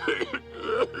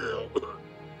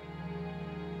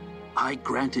 I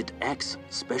granted X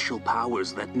special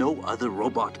powers that no other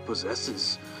robot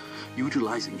possesses.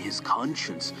 Utilizing his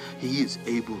conscience, he is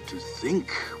able to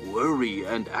think, worry,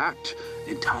 and act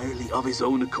entirely of his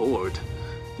own accord.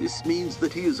 This means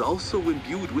that he is also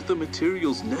imbued with the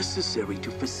materials necessary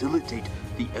to facilitate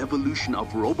the evolution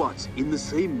of robots in the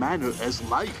same manner as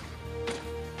life.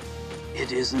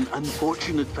 It is an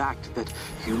unfortunate fact that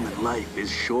human life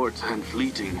is short and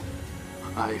fleeting.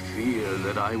 I fear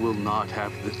that I will not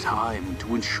have the time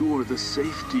to ensure the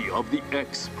safety of the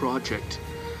X project.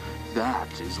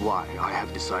 That is why I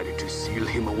have decided to seal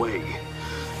him away.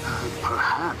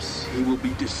 Perhaps he will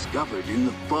be discovered in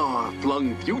the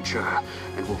far-flung future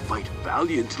and will fight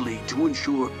valiantly to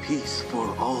ensure peace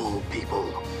for all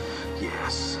people.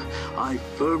 Yes, I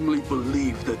firmly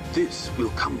believe that this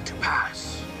will come to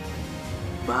pass.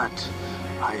 But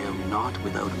I am not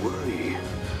without worry.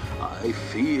 I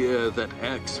fear that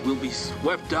X will be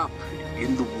swept up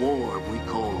in the war we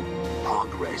call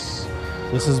progress.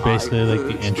 This is basically like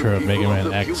the intro of Mega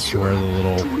Man X, where the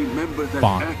little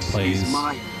font plays.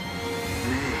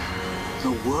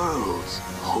 The world's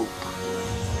hope.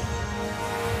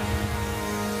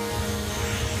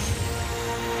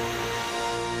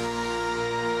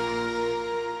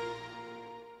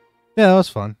 Yeah, that was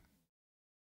fun.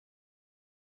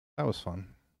 That was fun.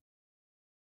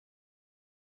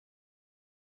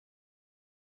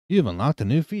 You've unlocked a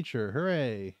new feature.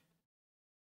 Hooray.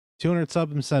 200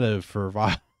 sub incentive for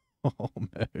viral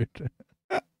mode.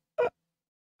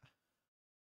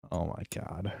 Oh my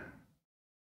god.